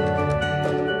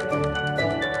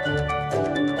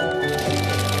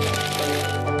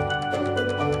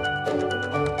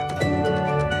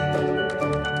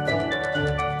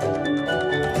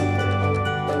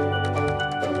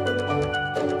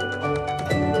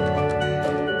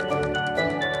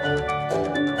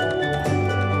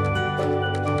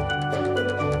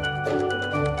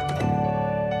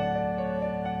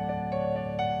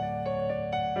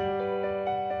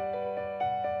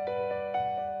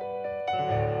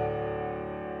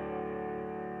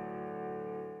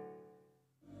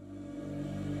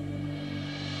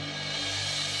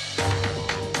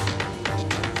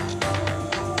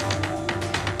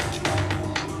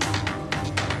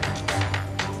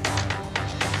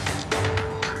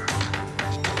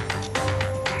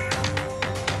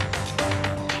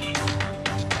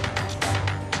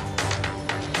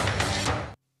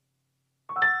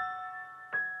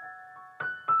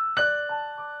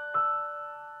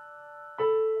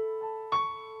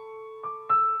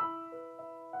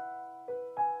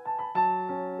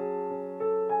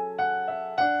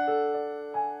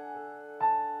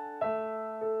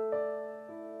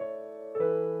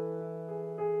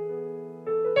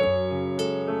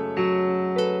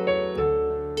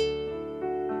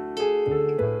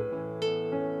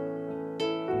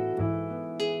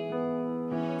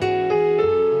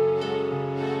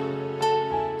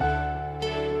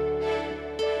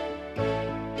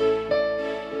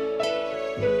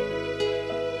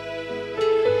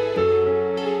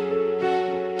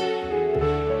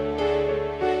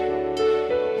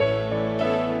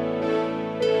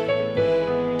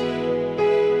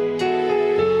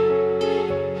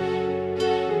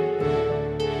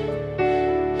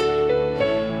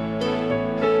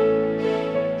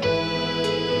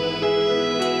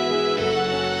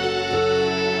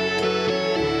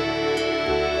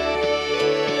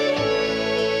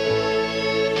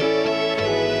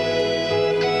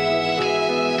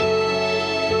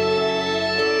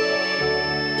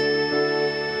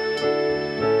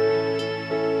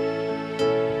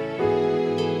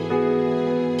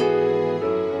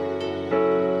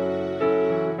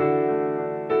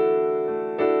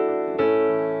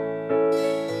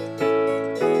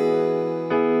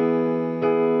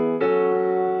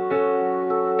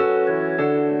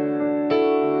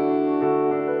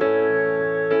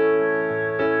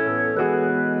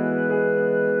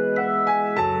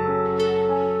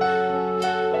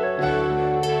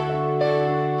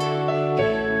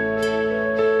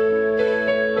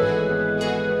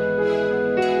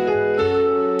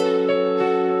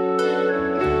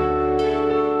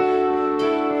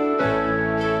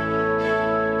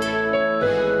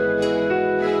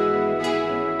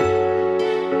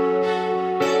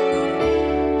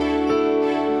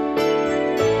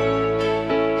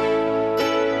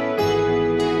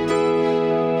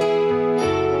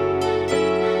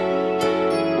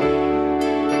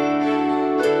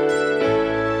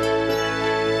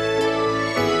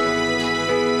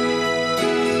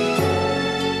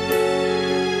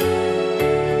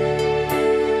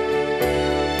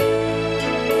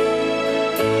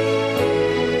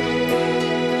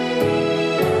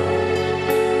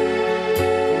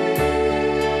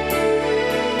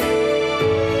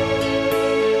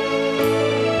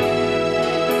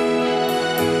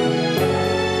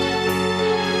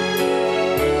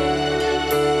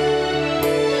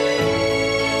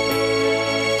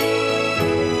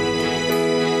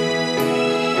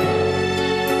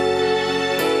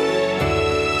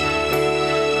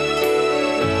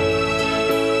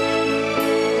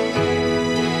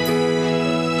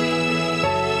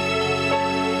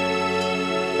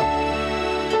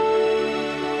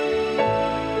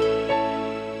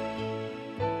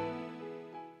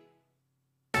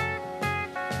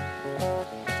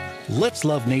 Let's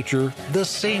love nature the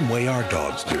same way our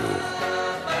dogs do.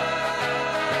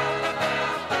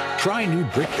 Try new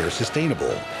Brick Care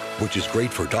Sustainable, which is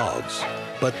great for dogs,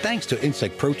 but thanks to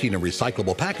insect protein and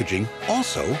recyclable packaging,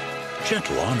 also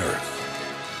gentle on earth.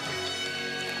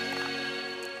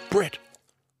 Brit.